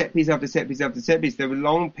weren't just set piece after set piece after set piece. There were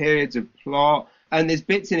long periods of plot, and there's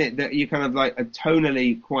bits in it that you kind of like are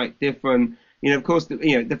tonally quite different. Of course,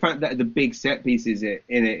 the fact that the big set pieces in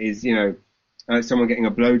it is, someone getting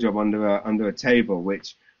a blowjob under a table,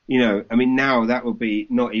 which, now that would be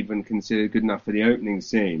not even considered good enough for the opening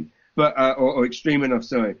scene, but or extreme enough,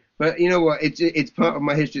 sorry. But you know what? It's part of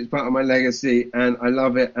my history. It's part of my legacy, and I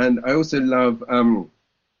love it. And I also love,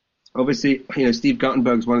 obviously, Steve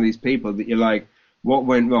Guttenberg's one of these people that you're like, what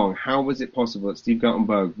went wrong? How was it possible that Steve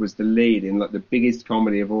Guttenberg was the lead in like the biggest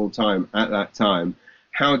comedy of all time at that time?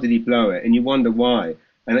 How did he blow it? And you wonder why.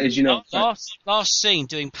 And as you know, last scene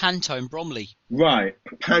doing Panto in Bromley. Right,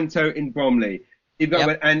 Panto in Bromley.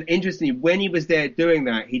 And interestingly, when he was there doing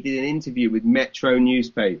that, he did an interview with Metro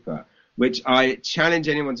newspaper, which I challenge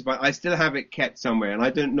anyone to buy. I still have it kept somewhere, and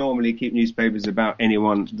I don't normally keep newspapers about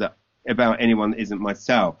anyone that isn't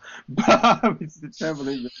myself. But it's the trouble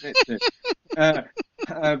in the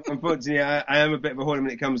unfortunately, I am a bit of a hoarder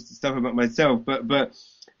when it comes to stuff about myself. But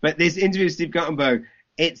this interview with Steve Guttenberg,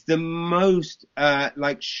 it's the most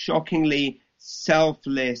shockingly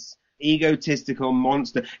selfless, egotistical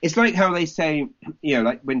monster. It's like how they say,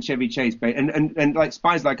 like when Chevy Chase and like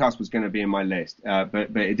Spies Like Us was going to be in my list, but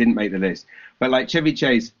it didn't make the list. But like Chevy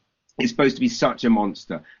Chase is supposed to be such a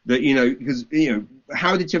monster that because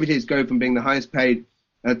how did Chevy Chase go from being the highest paid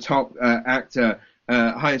top actor,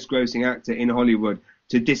 highest grossing actor in Hollywood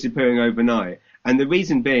to disappearing overnight? And the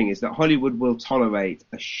reason being is that Hollywood will tolerate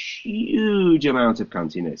a huge amount of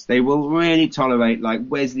cuntiness. They will really tolerate like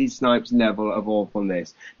Wesley Snipes level of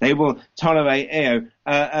awfulness. They will tolerate,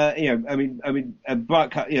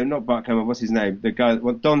 Buck, not Buck Homer, what's his name? The guy,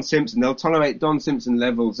 Don Simpson. They'll tolerate Don Simpson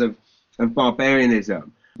levels of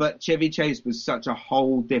barbarianism. But Chevy Chase was such a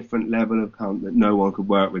whole different level of cunt that no one could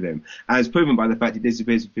work with him, as proven by the fact he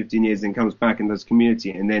disappears for 15 years and comes back and does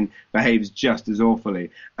Community and then behaves just as awfully.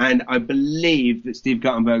 And I believe that Steve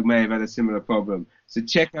Guttenberg may have had a similar problem. So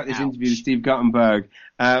check out this interview with Steve Guttenberg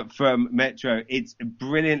from Metro. It's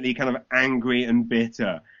brilliantly kind of angry and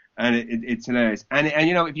bitter. And it's hilarious. And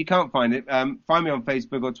if you can't find it, find me on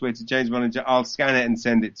Facebook or Twitter, James Bollinger. I'll scan it and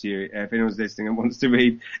send it to you if anyone's listening and wants to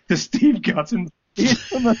read the Steve Guttenberg.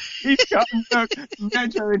 Steve Guttenberg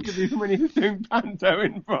Metro interview from when he was doing Panto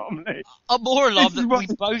in Bromley. I'm more alive that we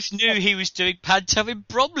both knew he was doing Panto in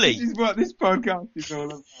Bromley. This is what this podcast is all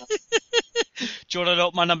about. Do you want to know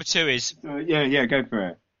what my number 2 is? Yeah, go for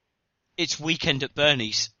it. It's Weekend at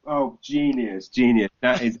Bernie's. Oh, genius.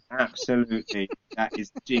 That is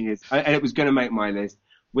genius. And it was going to make my list.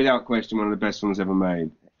 Without question, one of the best films ever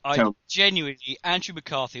made. Genuinely, Andrew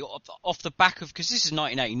McCarthy, off the back of, because this is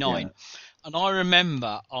 1989, and I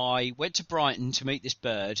remember I went to Brighton to meet this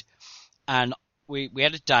bird, and we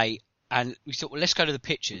had a date, and we thought, well, let's go to the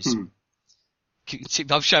pictures.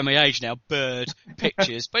 I'm showing my age now, bird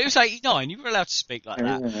pictures, but it was 89, you were allowed to speak like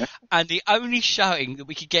that. Yeah. And the only showing that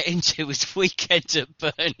we could get into was Weekend at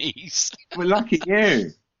Bernie's. Well, lucky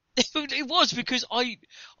you. It was, because I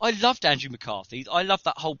loved Andrew McCarthy. I loved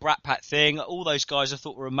that whole Brat Pack thing. All those guys I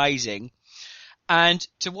thought were amazing. And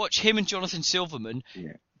to watch him and Jonathan Silverman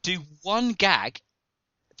do one gag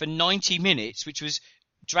for 90 minutes, which was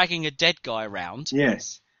dragging a dead guy around.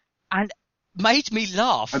 Yes. And made me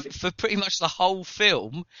laugh for pretty much the whole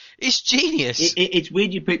film. It's genius. It's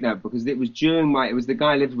weird you picked that because it was during it was the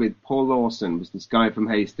guy I lived with, Paul Lawson, was this guy from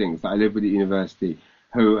Hastings that I lived with at university,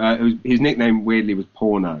 who his nickname weirdly was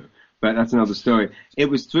Porno, but that's another story. It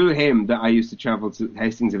was through him that I used to travel to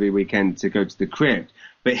Hastings every weekend to go to the Crypt.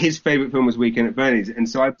 But his favourite film was Weekend at Bernie's, and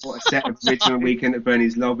so I bought a set of original Weekend at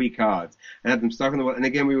Bernie's lobby cards and had them stuck on the wall. And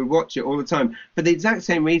again, we would watch it all the time for the exact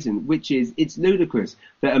same reason, which is it's ludicrous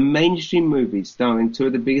that a mainstream movie starring two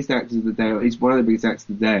of the biggest actors of the day, or at least one of the biggest actors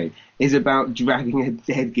of the day, is about dragging a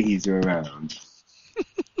dead geezer around.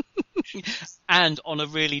 And on a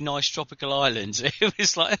really nice tropical island. It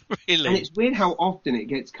was like, really. And it's weird how often it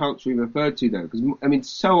gets culturally referred to, though, because, I mean,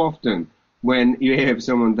 so often when you hear of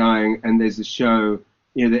someone dying and there's a show,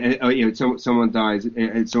 someone dies,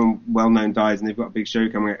 someone well-known dies, and they've got a big show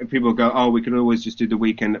coming out. People go, "Oh, we could always just do the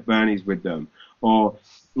Weekend at Bernie's with them," or,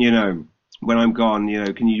 when I'm gone,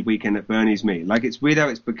 can you Weekend at Bernie's me? Like, it's weird how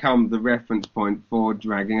it's become the reference point for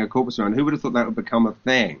dragging a corpse around. Who would have thought that would become a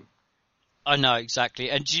thing? I know,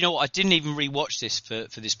 exactly. And do you know what? I didn't even rewatch this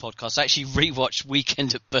for this podcast. I actually rewatched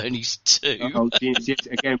Weekend at Bernie's 2. Oh, genius, yes,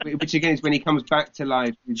 again, which again is when he comes back to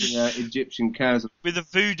life with the Egyptian curse. With the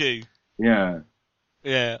voodoo. Yeah.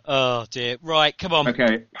 Yeah. Oh, dear. Right, come on.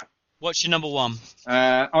 Okay. What's your number one?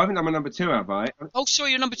 I haven't done my number two, have I? Oh, sorry,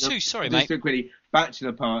 you're number two. Sorry, mate. Just quickly,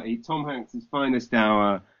 Bachelor Party, Tom Hanks' finest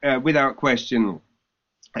hour, without question.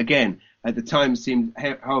 Again, at the time seemed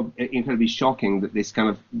how incredibly shocking that this kind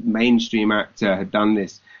of mainstream actor had done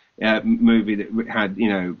this movie that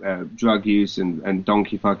had, drug use and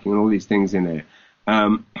donkey fucking and all these things in it.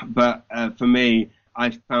 But for me,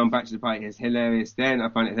 I found Bachelor Party as hilarious then. I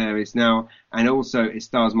find it hilarious now. And also, it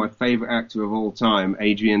stars my favourite actor of all time,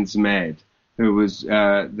 Adrian Zmed, who was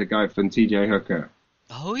the guy from TJ Hooker.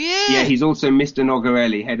 Oh, yeah. Yeah, he's also Mr.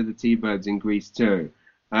 Nogarelli, head of the T-Birds in Grease 2.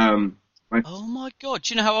 Oh, my God.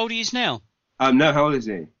 Do you know how old he is now? No, how old is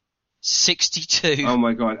he? 62. Oh,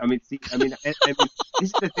 my God. I mean, this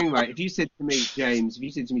is the thing, right? If you said to me,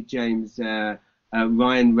 James,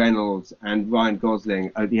 Ryan Reynolds and Ryan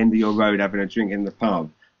Gosling at the end of your road having a drink in the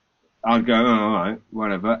pub, I'd go, oh, all right,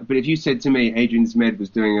 whatever. But if you said to me Adrian Zmed was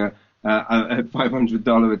doing a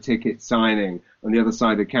 $500 a ticket signing on the other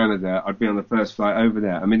side of Canada, I'd be on the first flight over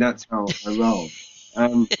there. I mean, that's how I roll.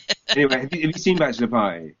 Anyway, have you seen Bachelor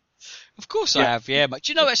Party? Of course I have, yeah. But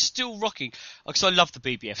do you know it's still rocking? Because I love the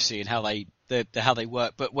BBFC and how they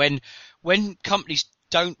work. But when companies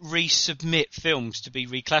don't resubmit films to be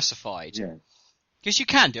reclassified, yeah. Because you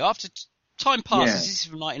can do. After time passes, Yeah. This is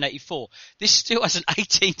from 1984. This still has an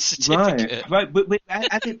 18 certificate. Right. But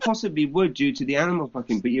as it possibly would due to the animal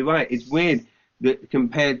fucking. But you're right. It's weird that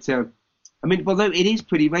compared to. I mean, although it is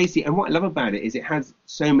pretty racy, and what I love about it is it has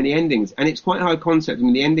so many endings, and it's quite high concept. I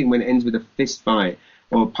mean, the ending when it ends with a fist fight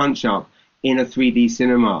or a punch up in a 3D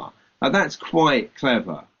cinema, that's quite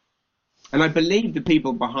clever. And I believe the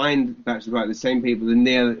people behind Bachelor Party, the same people,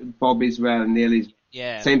 Bob Israel and Neil Israel.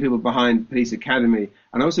 Yeah. Same people behind Police Academy.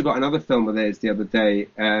 And I also got another film of theirs the other day,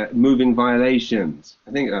 Moving Violations.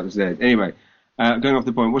 I think that was theirs. Anyway, going off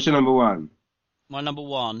the point, what's your number one? My number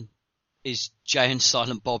one is Jay and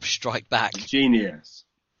Silent Bob Strike Back. Genius.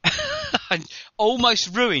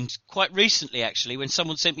 Almost ruined quite recently, actually, when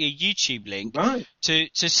someone sent me a YouTube link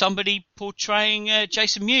to somebody portraying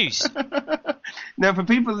Jason Mewes. Now, for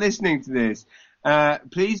people listening to this,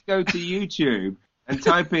 please go to YouTube and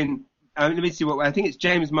type in... let me see I think it's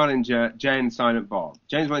James Mullinger, Jay and Silent Bob.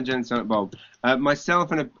 James Mullinger, Jay and Silent Bob.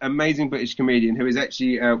 Myself and an amazing British comedian who is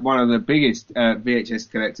actually one of the biggest VHS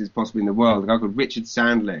collectors possibly in the world, a guy called Richard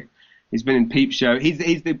Sandling. He's been in Peep Show. He's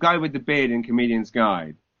the guy with the beard in Comedian's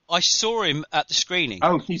Guide. I saw him at the screening.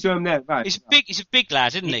 Oh, you saw him there, right? He's a big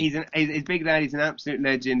lad, isn't he? He's a big lad. He's an absolute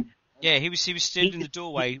legend. Yeah, he was stood in the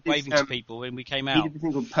doorway waving to people when we came out. He did this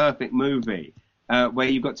thing called Perfect Movie, where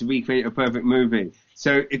you've got to recreate a perfect movie.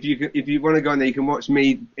 So if you want to go on there, you can watch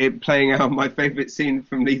me playing out my favourite scene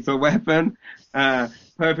from Lethal Weapon.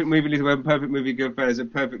 Perfect movie, Lethal Weapon, perfect movie, Goodfellas, a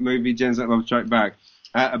perfect movie, James Bob Strike Back.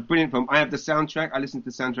 A brilliant film. I have the soundtrack. I listen to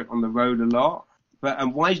the soundtrack on the road a lot.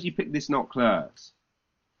 But why did you pick this, not Clerks?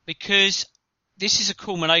 Because this is a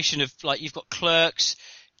culmination of, like, you've got Clerks,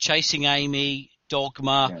 Chasing Amy,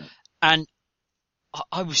 Dogma, and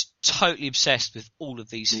I was totally obsessed with all of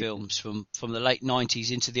these films from the late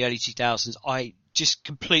 90s into the early 2000s. I just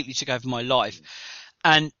completely took over my life.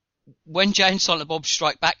 And when Jay and Silent Bob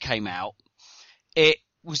Strike Back came out, it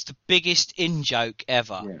was the biggest in-joke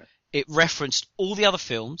ever. Yeah. It referenced all the other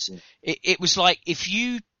films. Yeah. It was like, if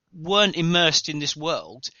you weren't immersed in this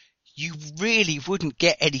world, you really wouldn't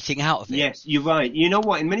get anything out of it. Yes, you're right. You know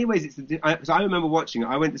what? In many ways, because I remember watching it.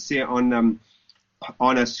 I went to see it on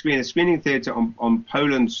on a screening theatre on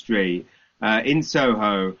Poland Street in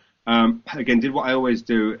Soho. Again, did what I always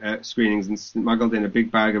do at screenings and smuggled in a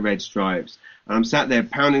big bag of Red Stripes. And I'm sat there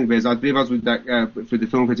pounding the beers. I believe I was with the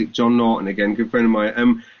film critic John Norton, again, good friend of mine.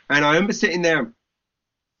 And I remember sitting there,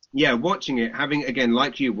 watching it, having, again,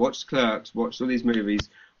 like you, watched Clerks, watched all these movies,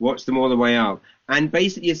 watched them all the way up. And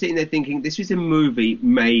basically you're sitting there thinking, this is a movie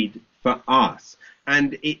made for us.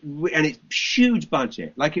 And it's huge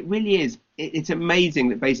budget. Like, it really is. It's amazing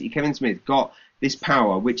that basically Kevin Smith got this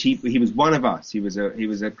power, which he was one of us. He was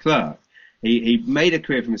a clerk. He made a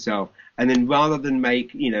career for himself, and then rather than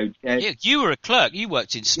make, you were a clerk. You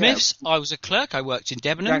worked in Smith's. Yeah. I was a clerk. I worked in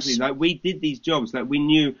Debenhams. Exactly. Like, we did these jobs. Like, we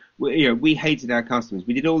knew, we hated our customers.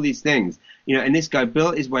 We did all these things, and this guy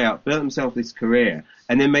built his way up, built himself this career,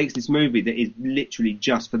 and then makes this movie that is literally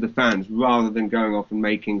just for the fans, rather than going off and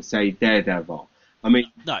making, say, Daredevil. I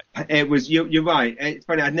mean, no. It was. You're right. It's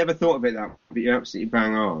funny. I'd never thought of it that way, but you're absolutely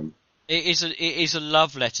bang on. It is a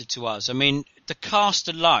love letter to us. I mean, the cast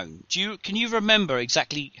alone. Can you remember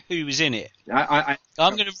exactly who was in it? I'm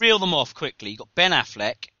going to reel them off quickly. You got Ben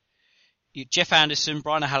Affleck, Jeff Anderson,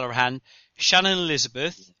 Brian O'Halloran, Shannon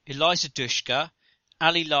Elizabeth, Eliza Dushku,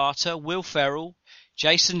 Ali Larter, Will Ferrell,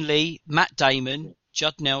 Jason Lee, Matt Damon,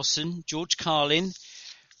 Judd Nelson, George Carlin,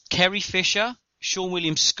 Carrie Fisher, Sean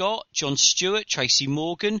William Scott, Jon Stewart, Tracy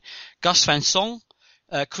Morgan, Gus Van Sant,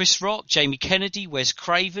 Chris Rock, Jamie Kennedy, Wes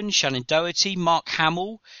Craven, Shannon Doherty, Mark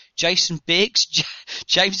Hamill, Jason Biggs,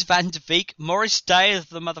 James Van Der Beek, Morris Day of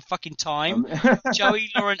the motherfucking Time, Joey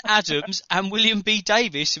Lauren Adams, and William B.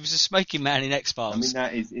 Davis, who was a smoking man in X-Files. I mean,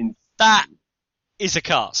 that is insane. That is a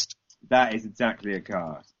cast. That is exactly a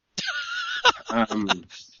cast.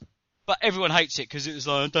 But everyone hates it because it was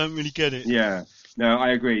like, I don't really get it. Yeah. No, I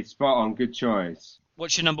agree. Spot on. Good choice.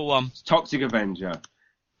 What's your number one? Toxic Avenger.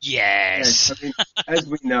 Yes. I mean, as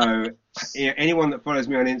we know, anyone that follows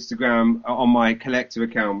me on Instagram on my collector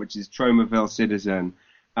account, which is Tromaville Citizen,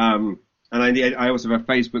 and I also have a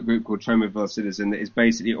Facebook group called Tromaville Citizen that is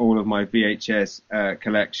basically all of my VHS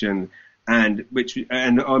collection and my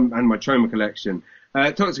Troma collection.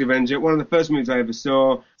 Toxic Avenger, one of the first movies I ever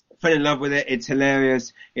saw. Fell in love with it. It's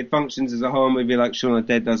hilarious. It functions as a horror movie like Shaun of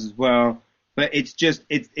the Dead does as well. But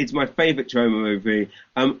it's my favourite Troma movie.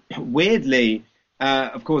 Weirdly,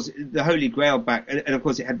 of course, the Holy Grail back, and of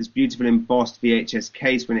course it had this beautiful embossed VHS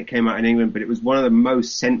case when it came out in England, but it was one of the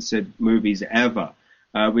most censored movies ever,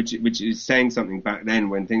 which is saying something back then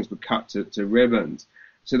when things were cut to ribbons.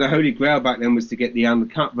 So the Holy Grail back then was to get the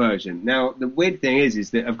uncut version. Now, the weird thing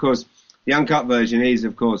is that, of course, the uncut version is,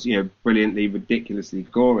 of course, brilliantly, ridiculously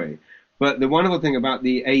gory. But the wonderful thing about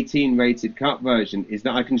the 18-rated cut version is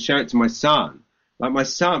that I can show it to my son. Like, my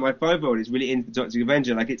son, my 5-year-old, is really into Toxic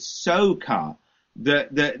Avenger. Like, it's so cut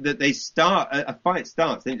that they start, a fight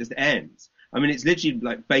starts, then it just ends. I mean, it's literally,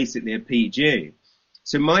 like, basically a PG.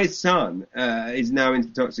 So my son is now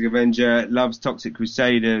into Toxic Avenger, loves Toxic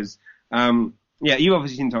Crusaders. Yeah, you've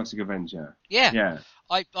obviously seen Toxic Avenger. Yeah.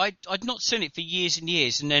 I'd not seen it for years and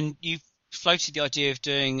years, and then you floated the idea of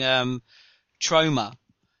doing Troma,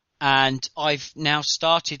 and I've now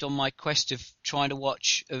started on my quest of trying to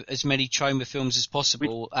watch as many Troma films as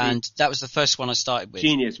possible, and that was the first one I started with.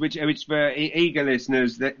 Genius, which for eager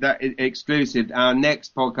listeners, that is exclusive. Our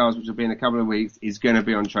next podcast, which will be in a couple of weeks, is going to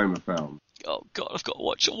be on Troma film. Oh God, I've got to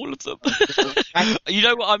watch all of them. You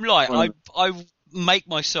know what I'm like? I make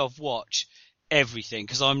myself watch everything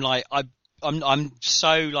because I'm like I'm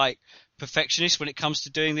so like perfectionist when it comes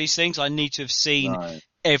to doing these things. I need to have seen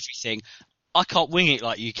everything. I can't wing it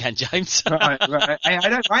like you can, James. Right.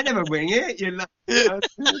 I never wing it. You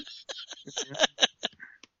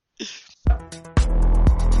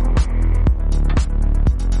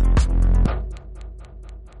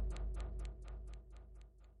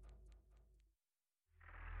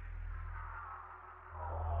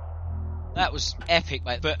That was epic,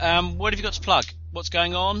 mate. But what have you got to plug? What's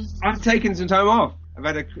going on? I've taken some time off. I've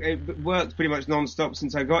had it worked pretty much non-stop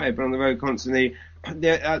since I got it, but on the road constantly.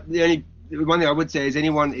 The only one thing I would say is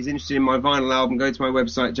anyone is interested in my vinyl album, go to my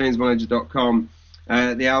website, jamesmullinger.com.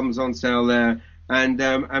 The album's on sale there.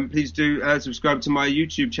 And please do subscribe to my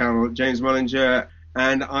YouTube channel, James Mullinger.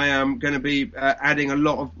 And I am going to be adding a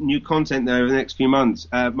lot of new content there over the next few months.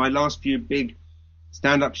 My last few big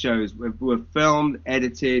stand-up shows were filmed,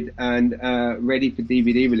 edited, and ready for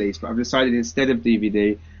DVD release. But I've decided instead of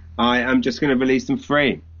DVD, I am just going to release them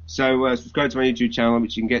free. So subscribe to my YouTube channel,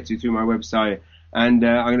 which you can get to through my website. And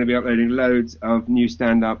I'm going to be uploading loads of new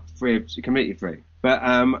stand-up free, completely free. But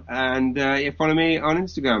follow me on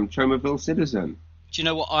Instagram, Tromaville Citizen. Do you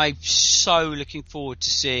know what? I'm so looking forward to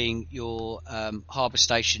seeing your Harbour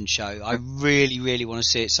Station show. I really, really want to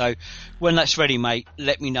see it. So when that's ready, mate,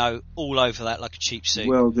 let me know. All over that like a cheap suit.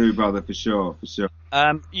 Will do, brother, for sure, for sure.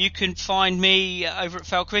 You can find me over at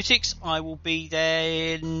Failed Critics. I will be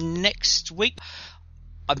there next week.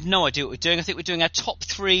 I've no idea what we're doing. I think we're doing our top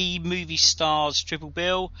 3 movie stars triple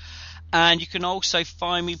bill. And you can also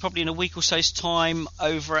find me probably in a week or so's time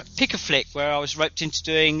over at Pick a Flick, where I was roped into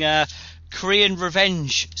doing Korean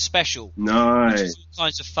Revenge special. Nice. Which was all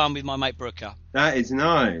kinds of fun with my mate Brooker. That is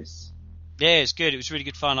nice. Yeah, it's good. It was really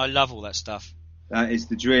good fun. I love all that stuff. That is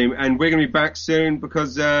the dream. And we're going to be back soon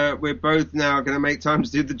because we're both now going to make time to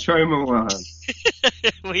do the Troma one.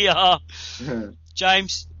 We are.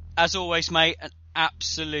 James, as always, mate, an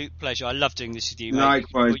absolute pleasure. I love doing this with you, mate.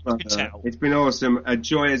 Likewise, brother. It's been awesome. A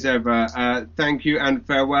joy as ever. Thank you and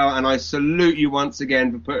farewell. And I salute you once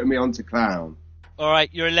again for putting me on to Clown. All right,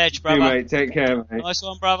 you're a ledge, brother. You, mate. Take care, mate. Nice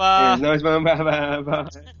one, brother. Yeah, nice one, brother. Bye.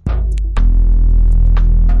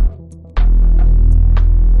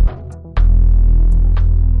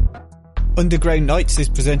 Underground Nights is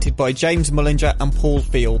presented by James Mullinger and Paul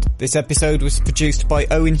Field. This episode was produced by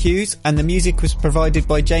Owen Hughes and the music was provided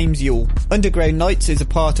by James Yule. Underground Nights is a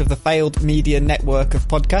part of the Failed Media network of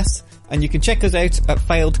podcasts, and you can check us out at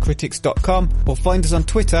failedcritics.com or find us on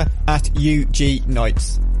Twitter at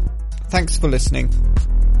UGNights. Thanks for listening.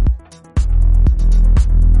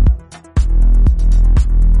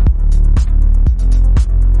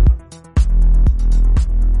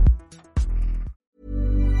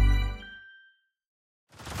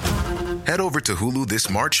 Head over to Hulu this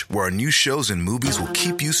March, where our new shows and movies will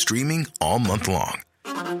keep you streaming all month long.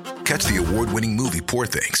 Catch the award-winning movie Poor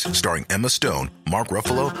Things, starring Emma Stone, Mark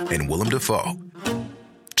Ruffalo, and Willem Dafoe.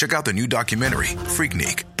 Check out the new documentary,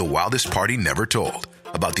 Freaknik, The Wildest Party Never Told,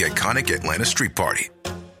 about the iconic Atlanta Street Party.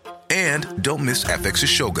 And don't miss FX's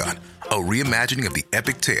Shogun, a reimagining of the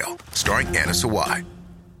epic tale, starring Anna Sawai.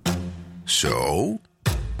 So,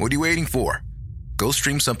 what are you waiting for? Go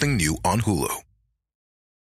stream something new on Hulu.